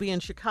and I will be in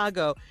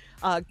Chicago.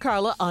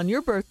 Carla, on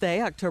your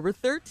birthday, October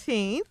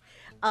 13th.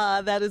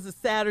 That is a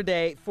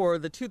Saturday for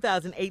the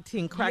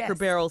 2018 Cracker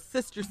Barrel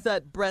Sister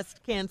Sut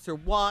Breast Cancer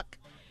Walk.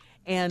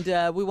 And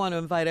we want to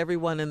invite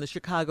everyone in the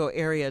Chicago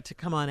area to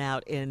come on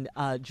out and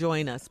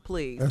join us,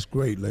 please. That's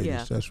great, ladies.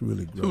 Yeah. That's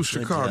really great. Two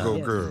Chicago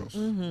girls.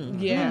 Mm-hmm.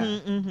 Yeah.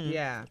 Mm-hmm.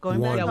 Yeah.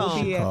 Going back One home.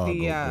 We'll be at the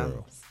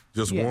Chicago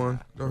Just one?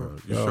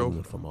 The other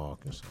one from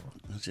Arkansas.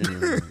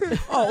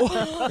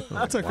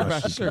 I'll talk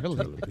about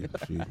Shirley.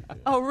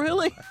 Oh,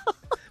 really?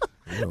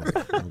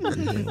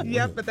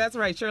 Yep, but that's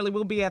right, Shirley.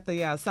 We'll be at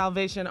the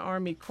Salvation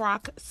Army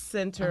Kroc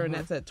Center, and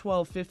that's at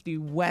 1250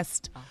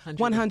 West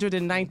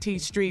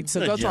 119th Street.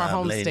 So Good go to our job,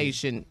 home ladies.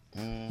 station.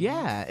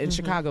 Yeah, in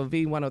Chicago,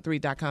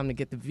 V103.com to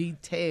get the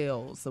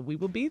details. So we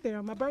will be there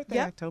on my birthday,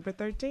 October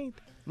 13th.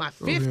 My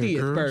 50th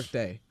girls.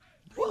 birthday.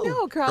 No,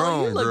 Go Carla,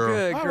 on, you look girl.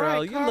 good, All girl.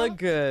 right, You Carla. look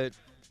good.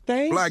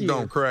 Thank Black you.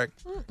 don't crack.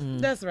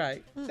 That's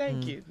right.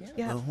 Thank you.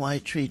 Yeah. The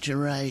white treat you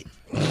right.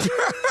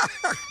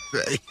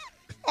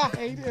 I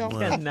hate him.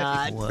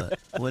 Cannot.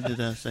 What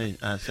did I say?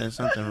 I said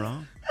something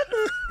wrong?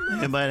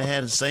 Everybody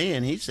had a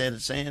saying. He said a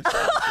saying.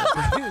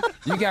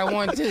 You got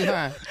one too,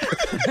 huh?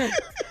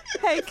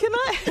 Hey, can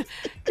I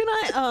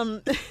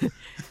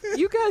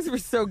you guys were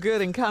so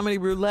good in Comedy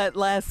Roulette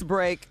last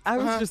break. I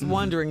was just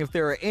wondering if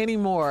there are any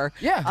more.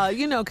 Yeah.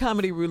 You know,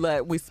 Comedy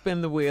Roulette, we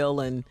spin the wheel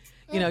and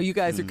you know, you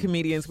guys are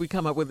comedians. We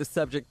come up with a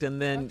subject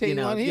and then, Tell you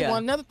know, one, here's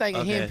one another thing a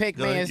Okay, henpecked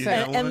go man ahead, you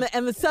said. got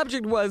and the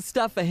subject was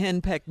stuff a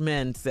henpecked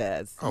man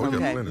says. Oh, we got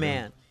okay, plenty of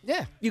man.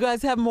 Yeah. You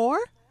guys have more?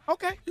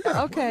 Okay.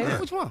 Okay.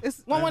 Which one?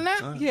 It's- One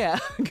now? Yeah.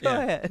 Go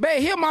ahead.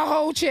 Babe, here my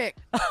whole check.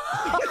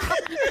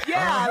 Yeah,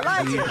 I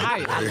like it. I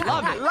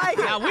love it. Like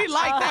it. Now, we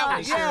like that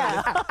one, Shirley.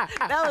 Yeah.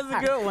 That was a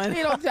good one.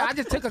 You know, I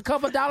just took a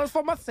couple $2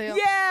 for myself.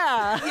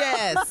 Yeah.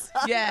 Yes.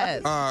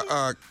 Yes.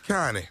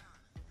 Connie,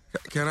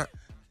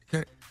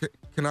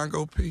 can I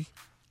go pee?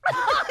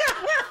 Dang,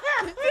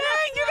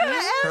 you gotta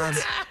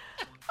ask.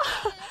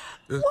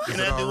 Can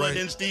I do it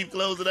and Steve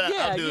close it out?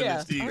 Yeah, I'll do it yeah.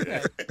 and Steve.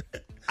 Okay.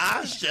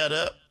 I'll shut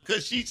up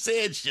because she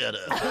said shut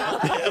up.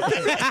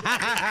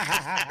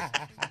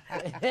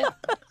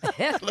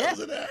 Close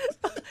it out.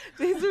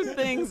 These are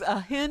things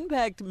a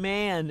henpecked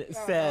man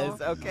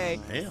says, okay?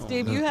 Hell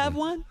Steve, you have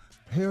one?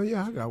 Hell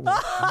yeah, I got one.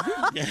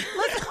 Let's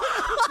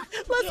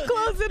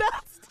close it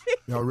out, Steve.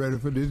 Y'all ready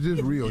for this? This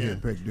is real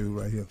henpecked dude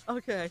right here.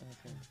 Okay.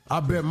 I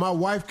bet my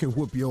wife can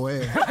whoop your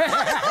ass.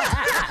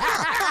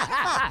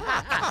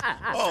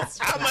 Oh,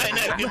 I might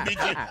not can be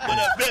good, but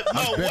I bet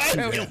my wife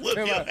can whoop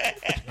your ass.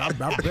 I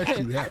bet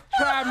you that.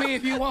 Try me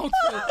if you want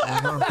to. I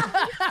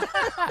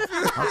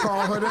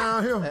call her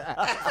down here.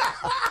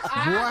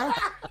 Boy.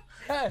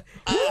 But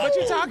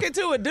you talking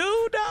to a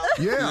dude, though?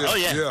 Yeah. Oh,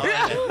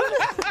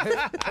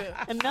 yeah.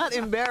 And not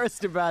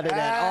embarrassed about it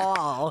at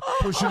all.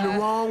 Pushing the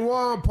wrong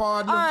one,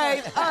 partner. All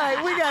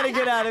right, we got to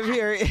get out of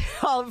here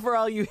for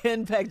all you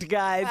henpecked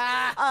guys.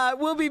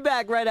 We'll be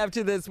back right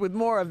after this with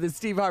more of the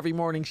Steve Harvey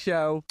Morning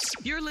Show.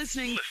 You're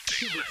listening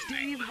to the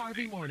Steve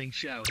Harvey Morning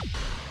Show.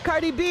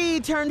 Cardi B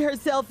turned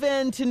herself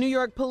in to New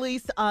York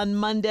police on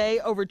Monday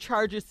over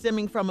charges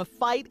stemming from a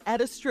fight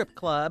at a strip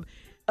club.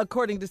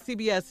 According to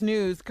CBS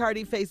News,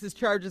 Cardi faces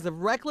charges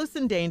of reckless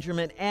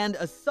endangerment and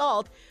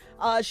assault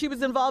She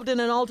was involved in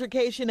an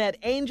altercation at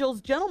Angel's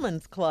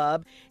Gentlemen's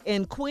Club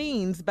in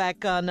Queens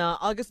back on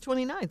August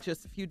 29th,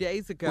 just a few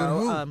days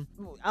ago.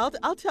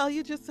 I'll tell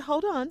you, just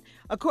hold on.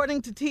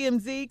 According to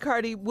TMZ,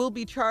 Cardi will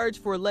be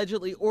charged for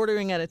allegedly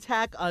ordering an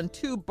attack on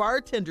two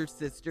bartender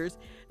sisters.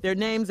 Their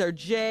names are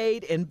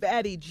Jade and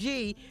Batty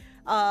G.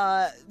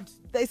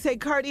 They say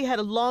Cardi had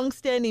a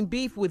long-standing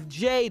beef with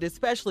Jade,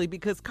 especially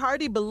because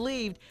Cardi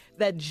believed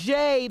that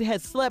Jade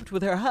had slept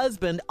with her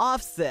husband,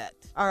 Offset.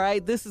 All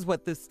right, this is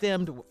what this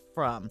stemmed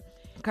from.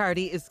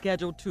 Cardi is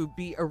scheduled to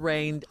be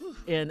arraigned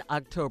in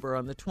October,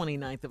 on the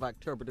 29th of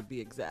October to be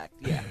exact.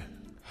 Yeah.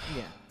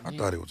 I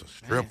thought it was a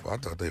stripper. I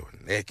thought they were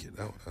naked.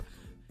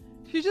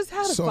 She just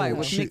had a fight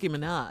with Nicki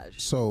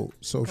Minaj. So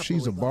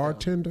she's a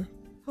bartender?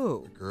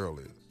 Who? The girl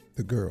is.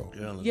 The girl.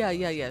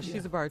 Yeah.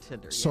 She's a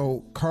bartender.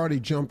 So Cardi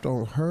jumped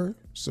on her,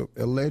 so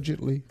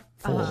allegedly.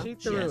 She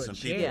threw a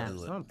chair.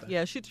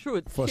 Yeah, she threw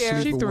a For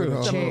chair. sleeping with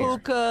her Some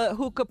husband.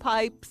 hookah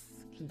pipes.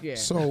 Yeah.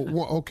 So,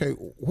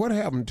 what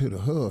happened to the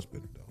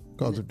husband, though?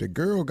 Because if the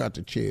girl got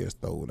the chairs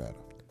thrown at her.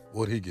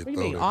 What'd he get What do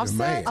thrown you mean,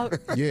 at? Offset?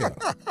 Yeah.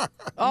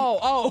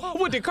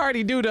 What did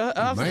Cardi do to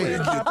us?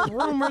 Man.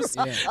 Rumors.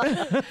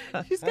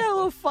 She's got a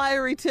little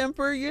fiery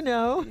temper, you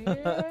know.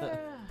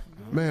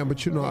 Man,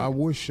 but I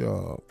wish,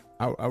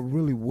 I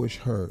really wish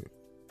her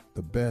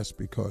the best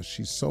because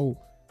she's so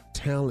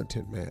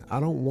talented, man. I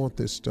don't want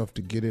this stuff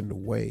to get in the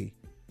way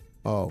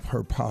of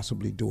her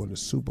possibly doing the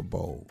Super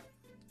Bowl,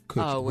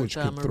 which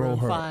could throw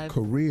her 5.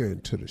 career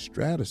into the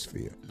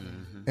stratosphere.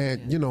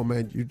 And,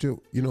 man,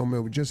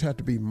 we just have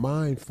to be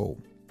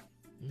mindful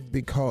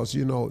because,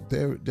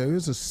 there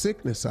is a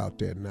sickness out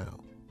there now,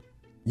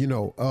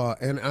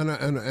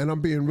 and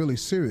I'm being really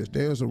serious.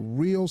 There's a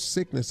real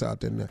sickness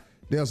out there now.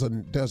 There's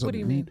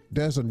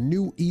a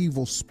new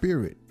evil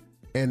spirit,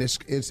 and it's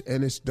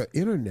the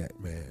internet,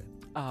 man.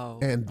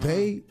 And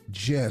they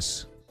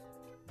just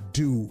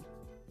do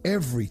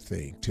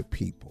everything to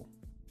people,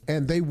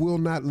 and they will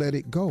not let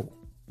it go.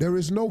 There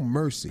is no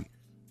mercy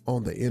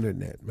on the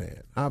internet,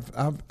 man.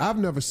 I've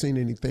never seen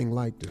anything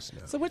like this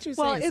now. So what you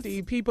saying,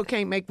 Steve? People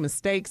can't make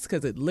mistakes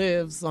because it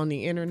lives on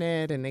the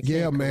internet, and they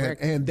can't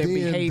correct and their then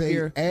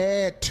behavior.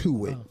 they add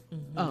to it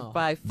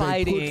by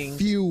fighting. They put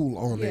fuel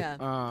on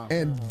it,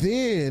 and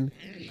then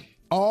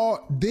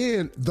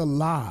the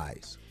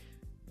lies.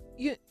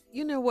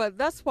 You know what?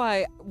 That's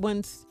why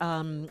when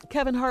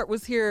Kevin Hart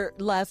was here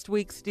last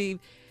week, Steve,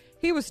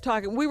 he was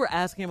talking. We were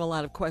asking him a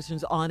lot of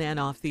questions on and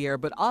off the air,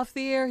 but off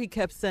the air, he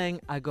kept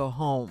saying, "I go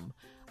home.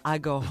 I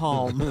go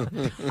home.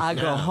 I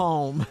go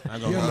home.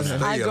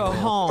 I go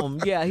home."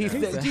 Yeah, he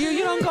said, you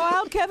don't go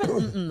out,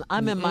 Kevin?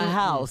 I'm in my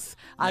house.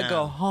 I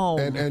go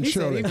home. And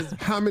Shirley,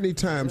 how many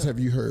times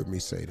have you heard me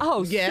say that?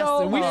 Oh, yes,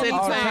 so and we said the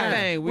many same times.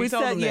 thing. We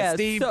told him that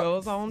Steve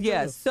goes home.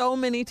 Yes, so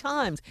many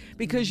times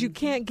because you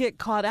can't get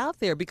caught out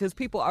there because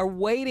people are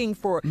waiting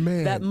for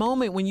that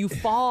moment when you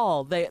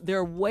fall.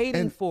 They're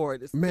waiting for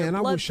it. Man,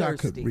 I wish I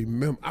could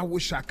remember. I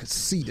wish I could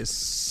see this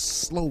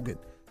slogan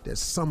that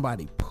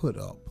somebody put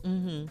up.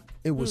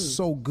 It was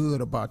so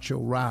good about your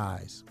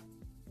rise.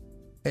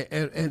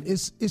 And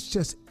it's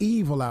just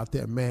evil out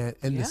there, man.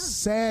 And the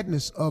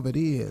sadness of it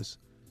is,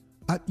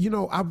 I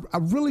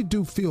really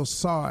do feel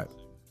sorry.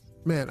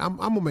 Man, I'm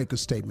going to make a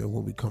statement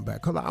when we come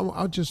back because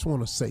I just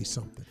want to say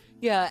something.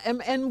 Yeah,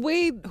 and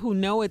we who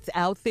know it's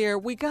out there,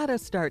 we got to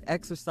start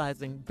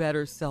exercising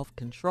better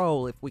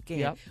self-control if we can.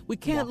 Yep. We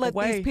can't let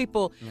these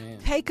people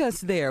take us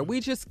there. We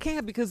just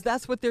can't because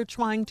that's what they're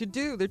trying to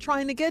do. They're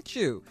trying to get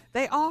you.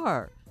 They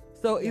are.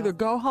 So either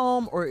go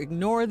home or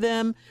ignore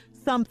them.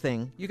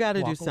 Something. You got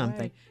to do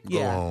something.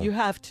 Yeah, you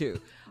have to.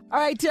 All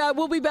right,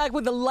 we'll be back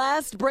with the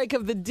last break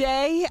of the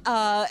day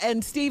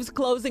and Steve's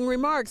closing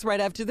remarks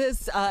right after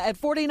this at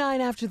 49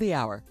 after the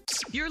hour.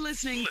 You're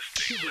listening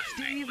to the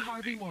Steve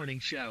Harvey Morning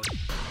Show.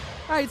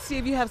 All right,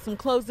 Steve, you have some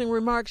closing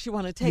remarks you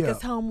want to take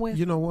us home with?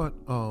 You know what?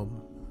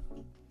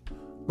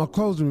 My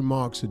closing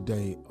remarks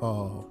today,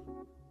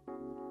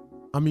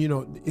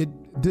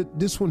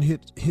 this one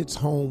hits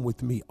home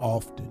with me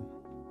often,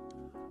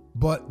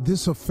 but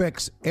this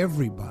affects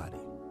everybody.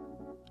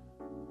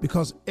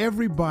 Because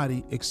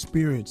everybody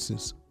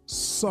experiences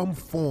some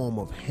form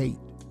of hate.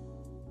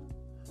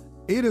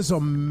 It is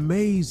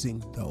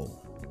amazing,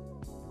 though,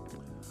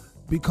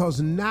 because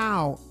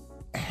now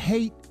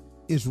hate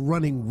is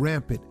running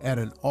rampant at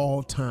an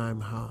all-time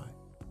high.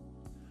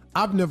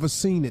 I've never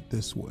seen it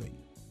this way.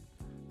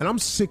 And I'm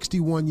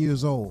 61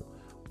 years old.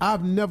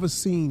 I've never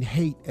seen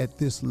hate at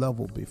this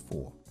level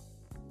before.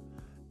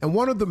 And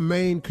one of the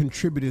main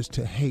contributors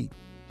to hate,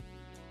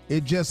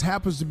 it just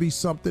happens to be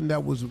something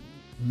that was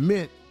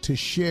meant to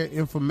share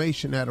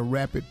information at a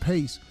rapid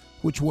pace,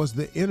 which was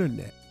the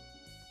internet.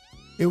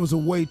 It was a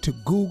way to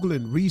Google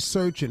and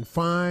research and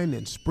find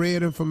and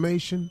spread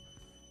information.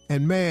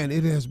 And man,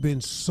 it has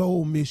been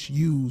so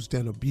misused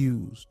and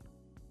abused.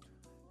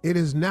 It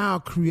has now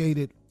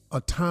created a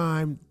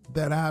time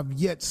that I've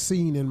yet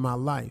seen in my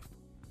life.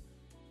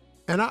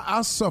 And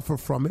I suffer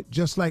from it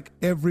just like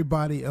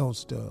everybody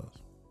else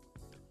does.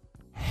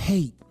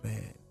 Hate,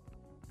 man.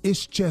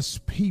 It's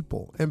just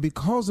people. And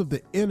because of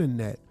the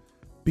internet,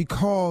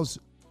 because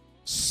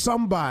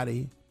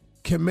somebody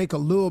can make a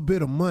little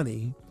bit of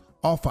money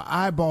off of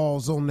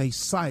eyeballs on their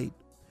site,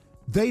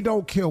 they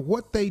don't care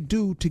what they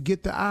do to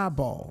get the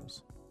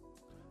eyeballs.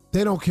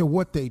 They don't care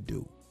what they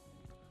do.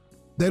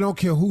 They don't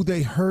care who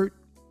they hurt.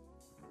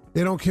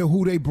 They don't care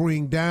who they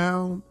bring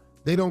down.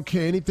 They don't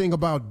care anything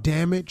about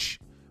damage.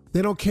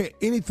 They don't care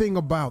anything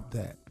about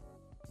that.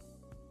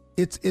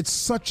 It's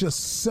such a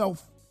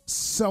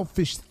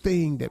selfish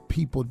thing that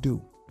people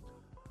do.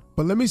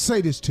 But let me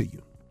say this to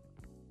you.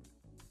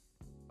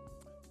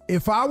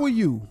 If I were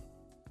you,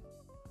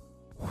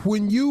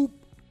 when you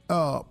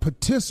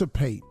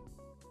participate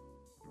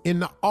in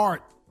the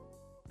art,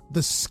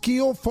 the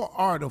skillful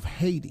art of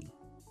hating,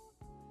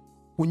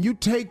 when you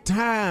take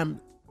time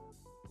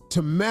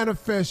to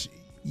manifest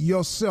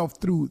yourself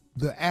through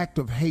the act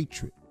of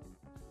hatred,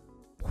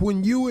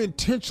 when you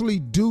intentionally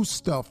do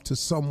stuff to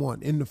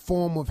someone in the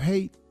form of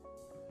hate,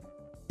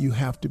 you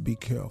have to be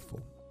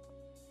careful,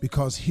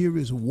 because here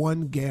is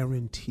one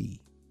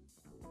guarantee: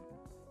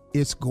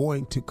 it's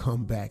going to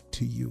come back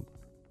to you.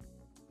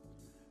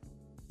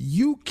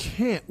 You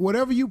can't,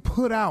 whatever you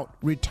put out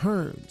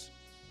returns.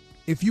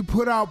 If you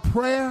put out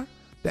prayer,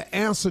 the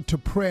answer to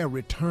prayer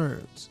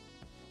returns.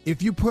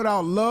 If you put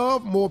out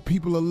love, more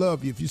people will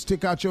love you. If you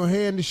stick out your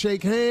hand to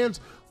shake hands,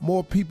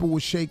 more people will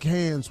shake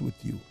hands with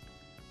you.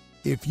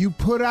 If you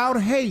put out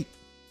hate,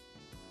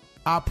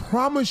 I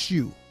promise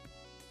you,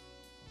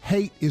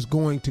 hate is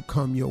going to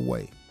come your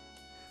way.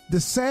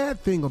 The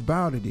sad thing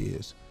about it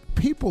is,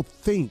 people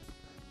think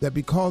that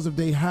because if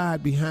they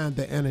hide behind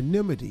the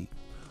anonymity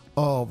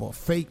of a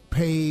fake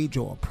page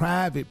or a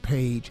private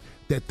page,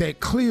 that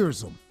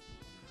clears them.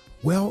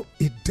 Well,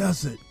 it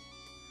doesn't.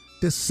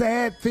 The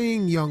sad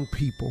thing, young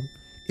people,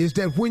 is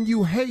that when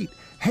you hate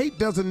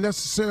doesn't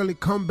necessarily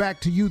come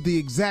back to you the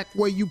exact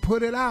way you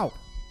put it out.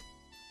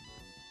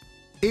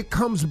 It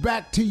comes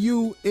back to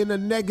you in a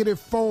negative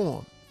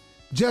form.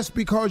 Just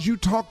because you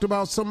talked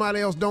about somebody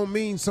else don't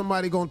mean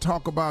somebody gonna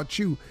talk about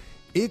you.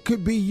 It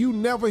could be you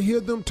never hear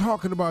them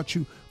talking about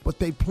you, but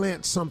they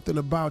plant something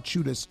about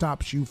you that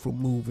stops you from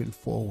moving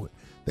forward.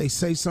 They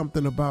say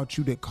something about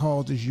you that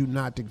causes you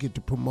not to get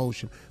the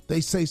promotion.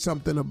 They say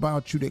something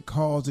about you that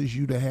causes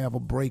you to have a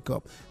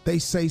breakup. They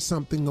say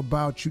something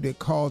about you that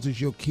causes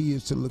your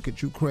kids to look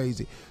at you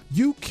crazy.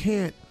 You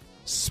can't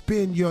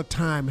spend your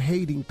time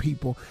hating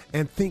people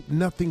and think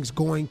nothing's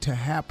going to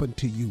happen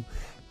to you.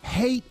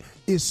 Hate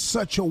is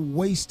such a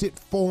wasted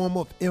form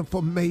of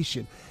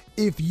information.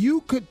 If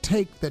you could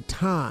take the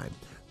time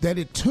that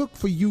it took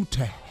for you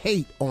to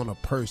hate on a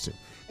person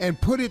and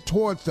put it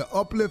towards the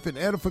uplift and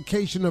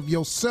edification of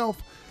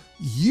yourself,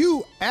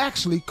 you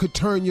actually could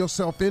turn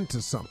yourself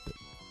into something.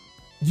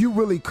 You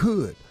really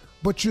could.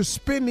 But you're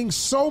spending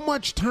so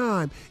much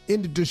time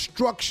in the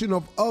destruction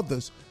of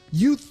others.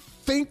 You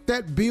think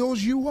that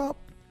builds you up?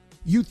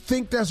 You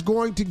think that's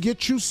going to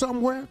get you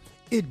somewhere?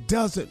 It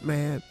doesn't,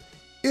 man.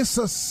 It's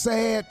a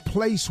sad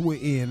place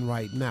we're in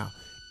right now.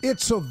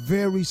 It's a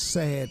very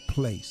sad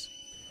place.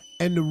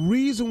 And the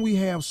reason we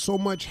have so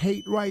much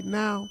hate right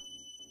now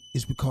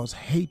is because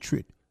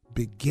hatred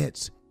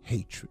begets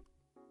hatred.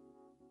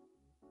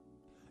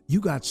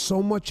 You got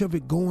so much of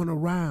it going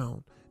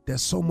around that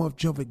so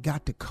much of it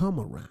got to come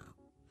around.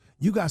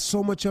 You got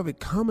so much of it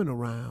coming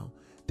around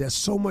that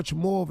so much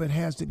more of it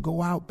has to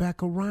go out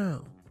back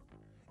around.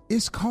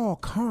 It's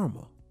called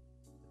karma.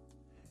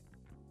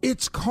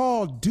 It's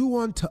called do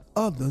unto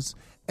others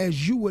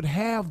as you would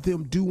have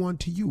them do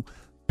unto you.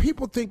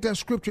 People think that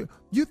scripture,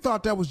 you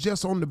thought that was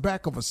just on the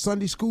back of a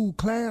Sunday school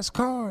class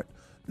card.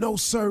 No,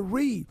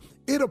 sirree.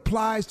 It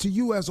applies to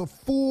you as a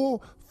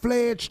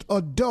full-fledged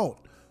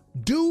adult.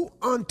 Do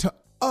unto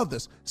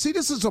others. See,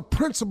 this is a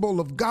principle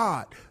of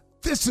God.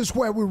 This is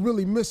where we're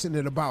really missing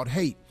it about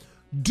hate.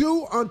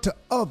 Do unto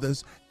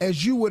others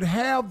as you would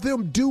have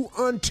them do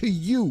unto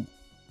you.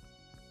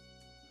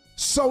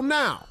 So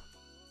now,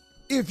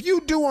 if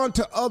you do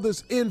unto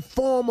others in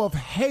form of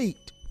hate,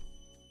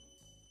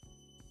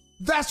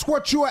 that's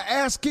what you are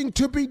asking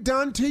to be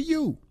done to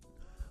you.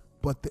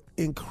 But the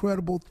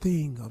incredible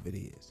thing of it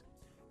is,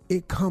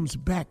 it comes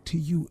back to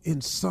you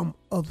in some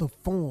other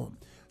form.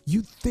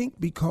 You think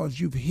because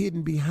you've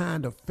hidden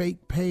behind a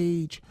fake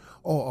page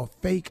or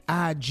a fake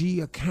IG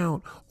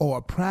account or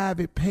a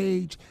private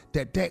page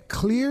that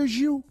clears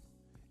you?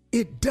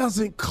 It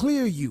doesn't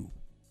clear you.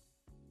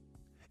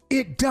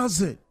 It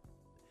doesn't.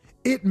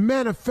 It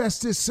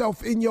manifests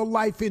itself in your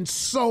life in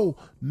so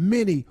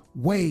many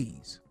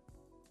ways.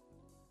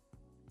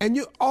 And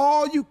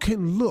all you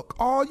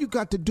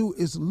got to do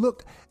is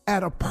look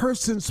at a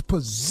person's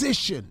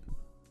position.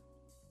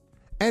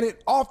 And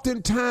it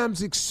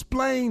oftentimes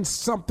explains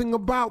something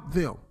about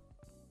them.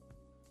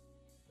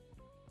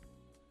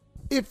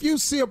 If you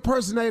see a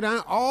person that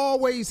ain't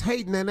always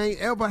hating and ain't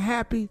ever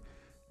happy,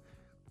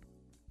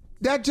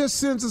 that just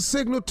sends a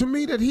signal to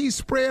me that he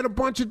spread a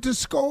bunch of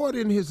discord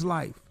in his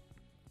life.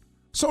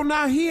 So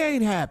now he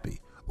ain't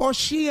happy or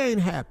she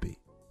ain't happy.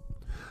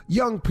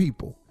 Young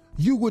people,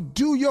 you would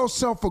do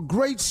yourself a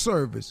great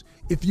service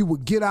if you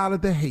would get out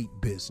of the hate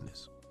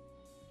business.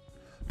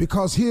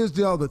 Because here's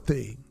the other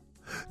thing.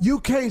 You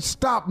can't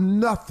stop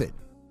nothing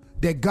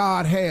that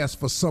God has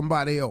for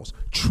somebody else.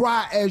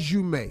 Try as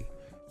you may,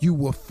 you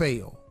will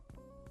fail.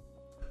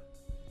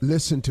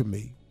 Listen to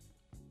me.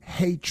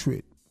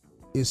 Hatred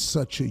is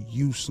such a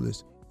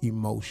useless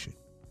emotion.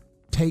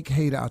 Take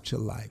hate out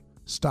your life.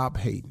 Stop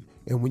hating.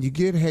 And when you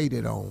get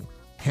hated on,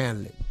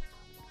 handle it.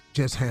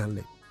 Just handle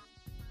it.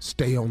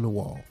 Stay on the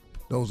wall.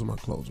 Those are my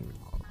closing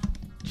remarks.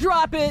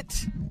 Drop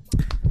it.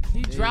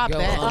 He dropped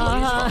that.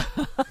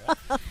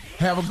 Uh-huh.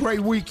 Have a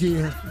great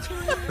weekend.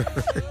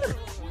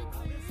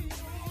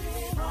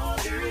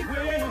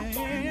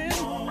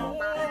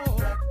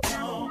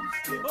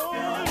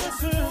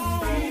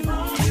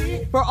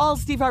 For all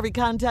Steve Harvey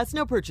contests,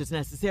 no purchase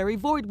necessary,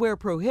 void where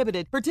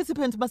prohibited.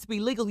 Participants must be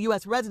legal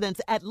U.S. residents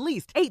at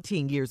least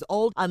 18 years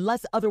old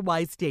unless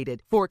otherwise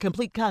stated. For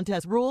complete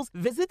contest rules,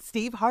 visit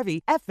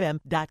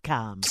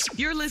SteveHarveyFM.com.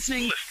 You're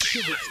listening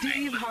to the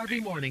Steve Harvey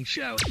Morning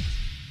Show.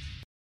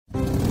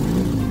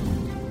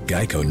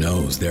 Geico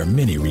knows there are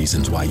many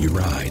reasons why you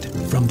ride.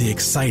 From the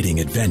exciting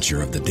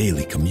adventure of the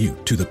daily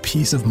commute to the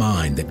peace of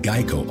mind that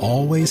Geico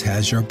always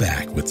has your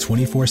back with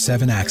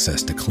 24/7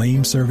 access to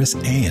claim service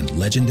and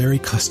legendary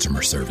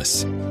customer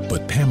service.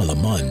 But Pamela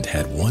Mund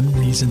had one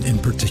reason in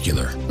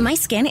particular. My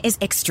skin is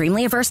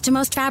extremely averse to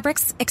most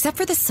fabrics, except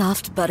for the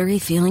soft, buttery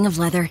feeling of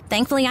leather.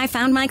 Thankfully, I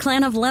found my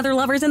clan of leather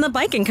lovers in the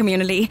biking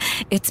community.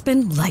 It's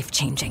been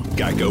life-changing.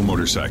 Geico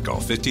Motorcycle.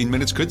 15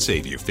 minutes could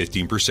save you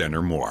 15%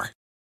 or more.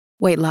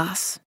 Weight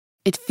loss.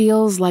 It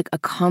feels like a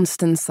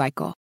constant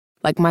cycle,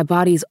 like my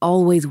body's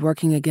always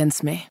working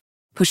against me,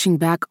 pushing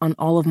back on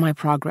all of my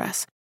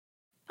progress.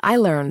 I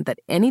learned that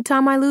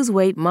anytime I lose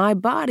weight, my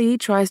body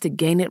tries to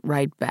gain it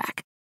right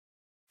back.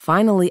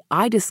 Finally,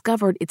 I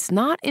discovered it's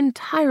not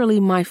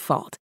entirely my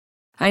fault.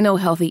 I know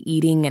healthy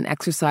eating and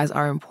exercise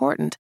are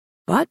important,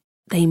 but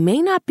they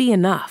may not be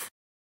enough.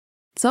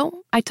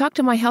 So I talked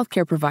to my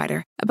healthcare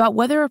provider about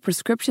whether a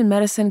prescription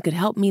medicine could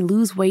help me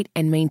lose weight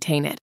and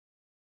maintain it.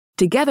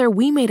 Together,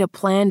 we made a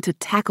plan to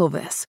tackle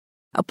this,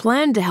 a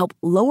plan to help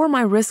lower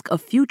my risk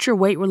of future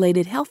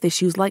weight-related health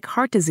issues like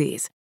heart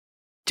disease.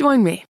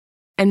 Join me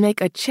and make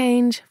a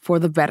change for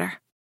the better.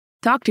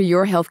 Talk to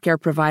your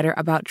healthcare provider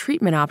about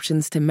treatment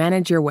options to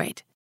manage your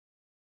weight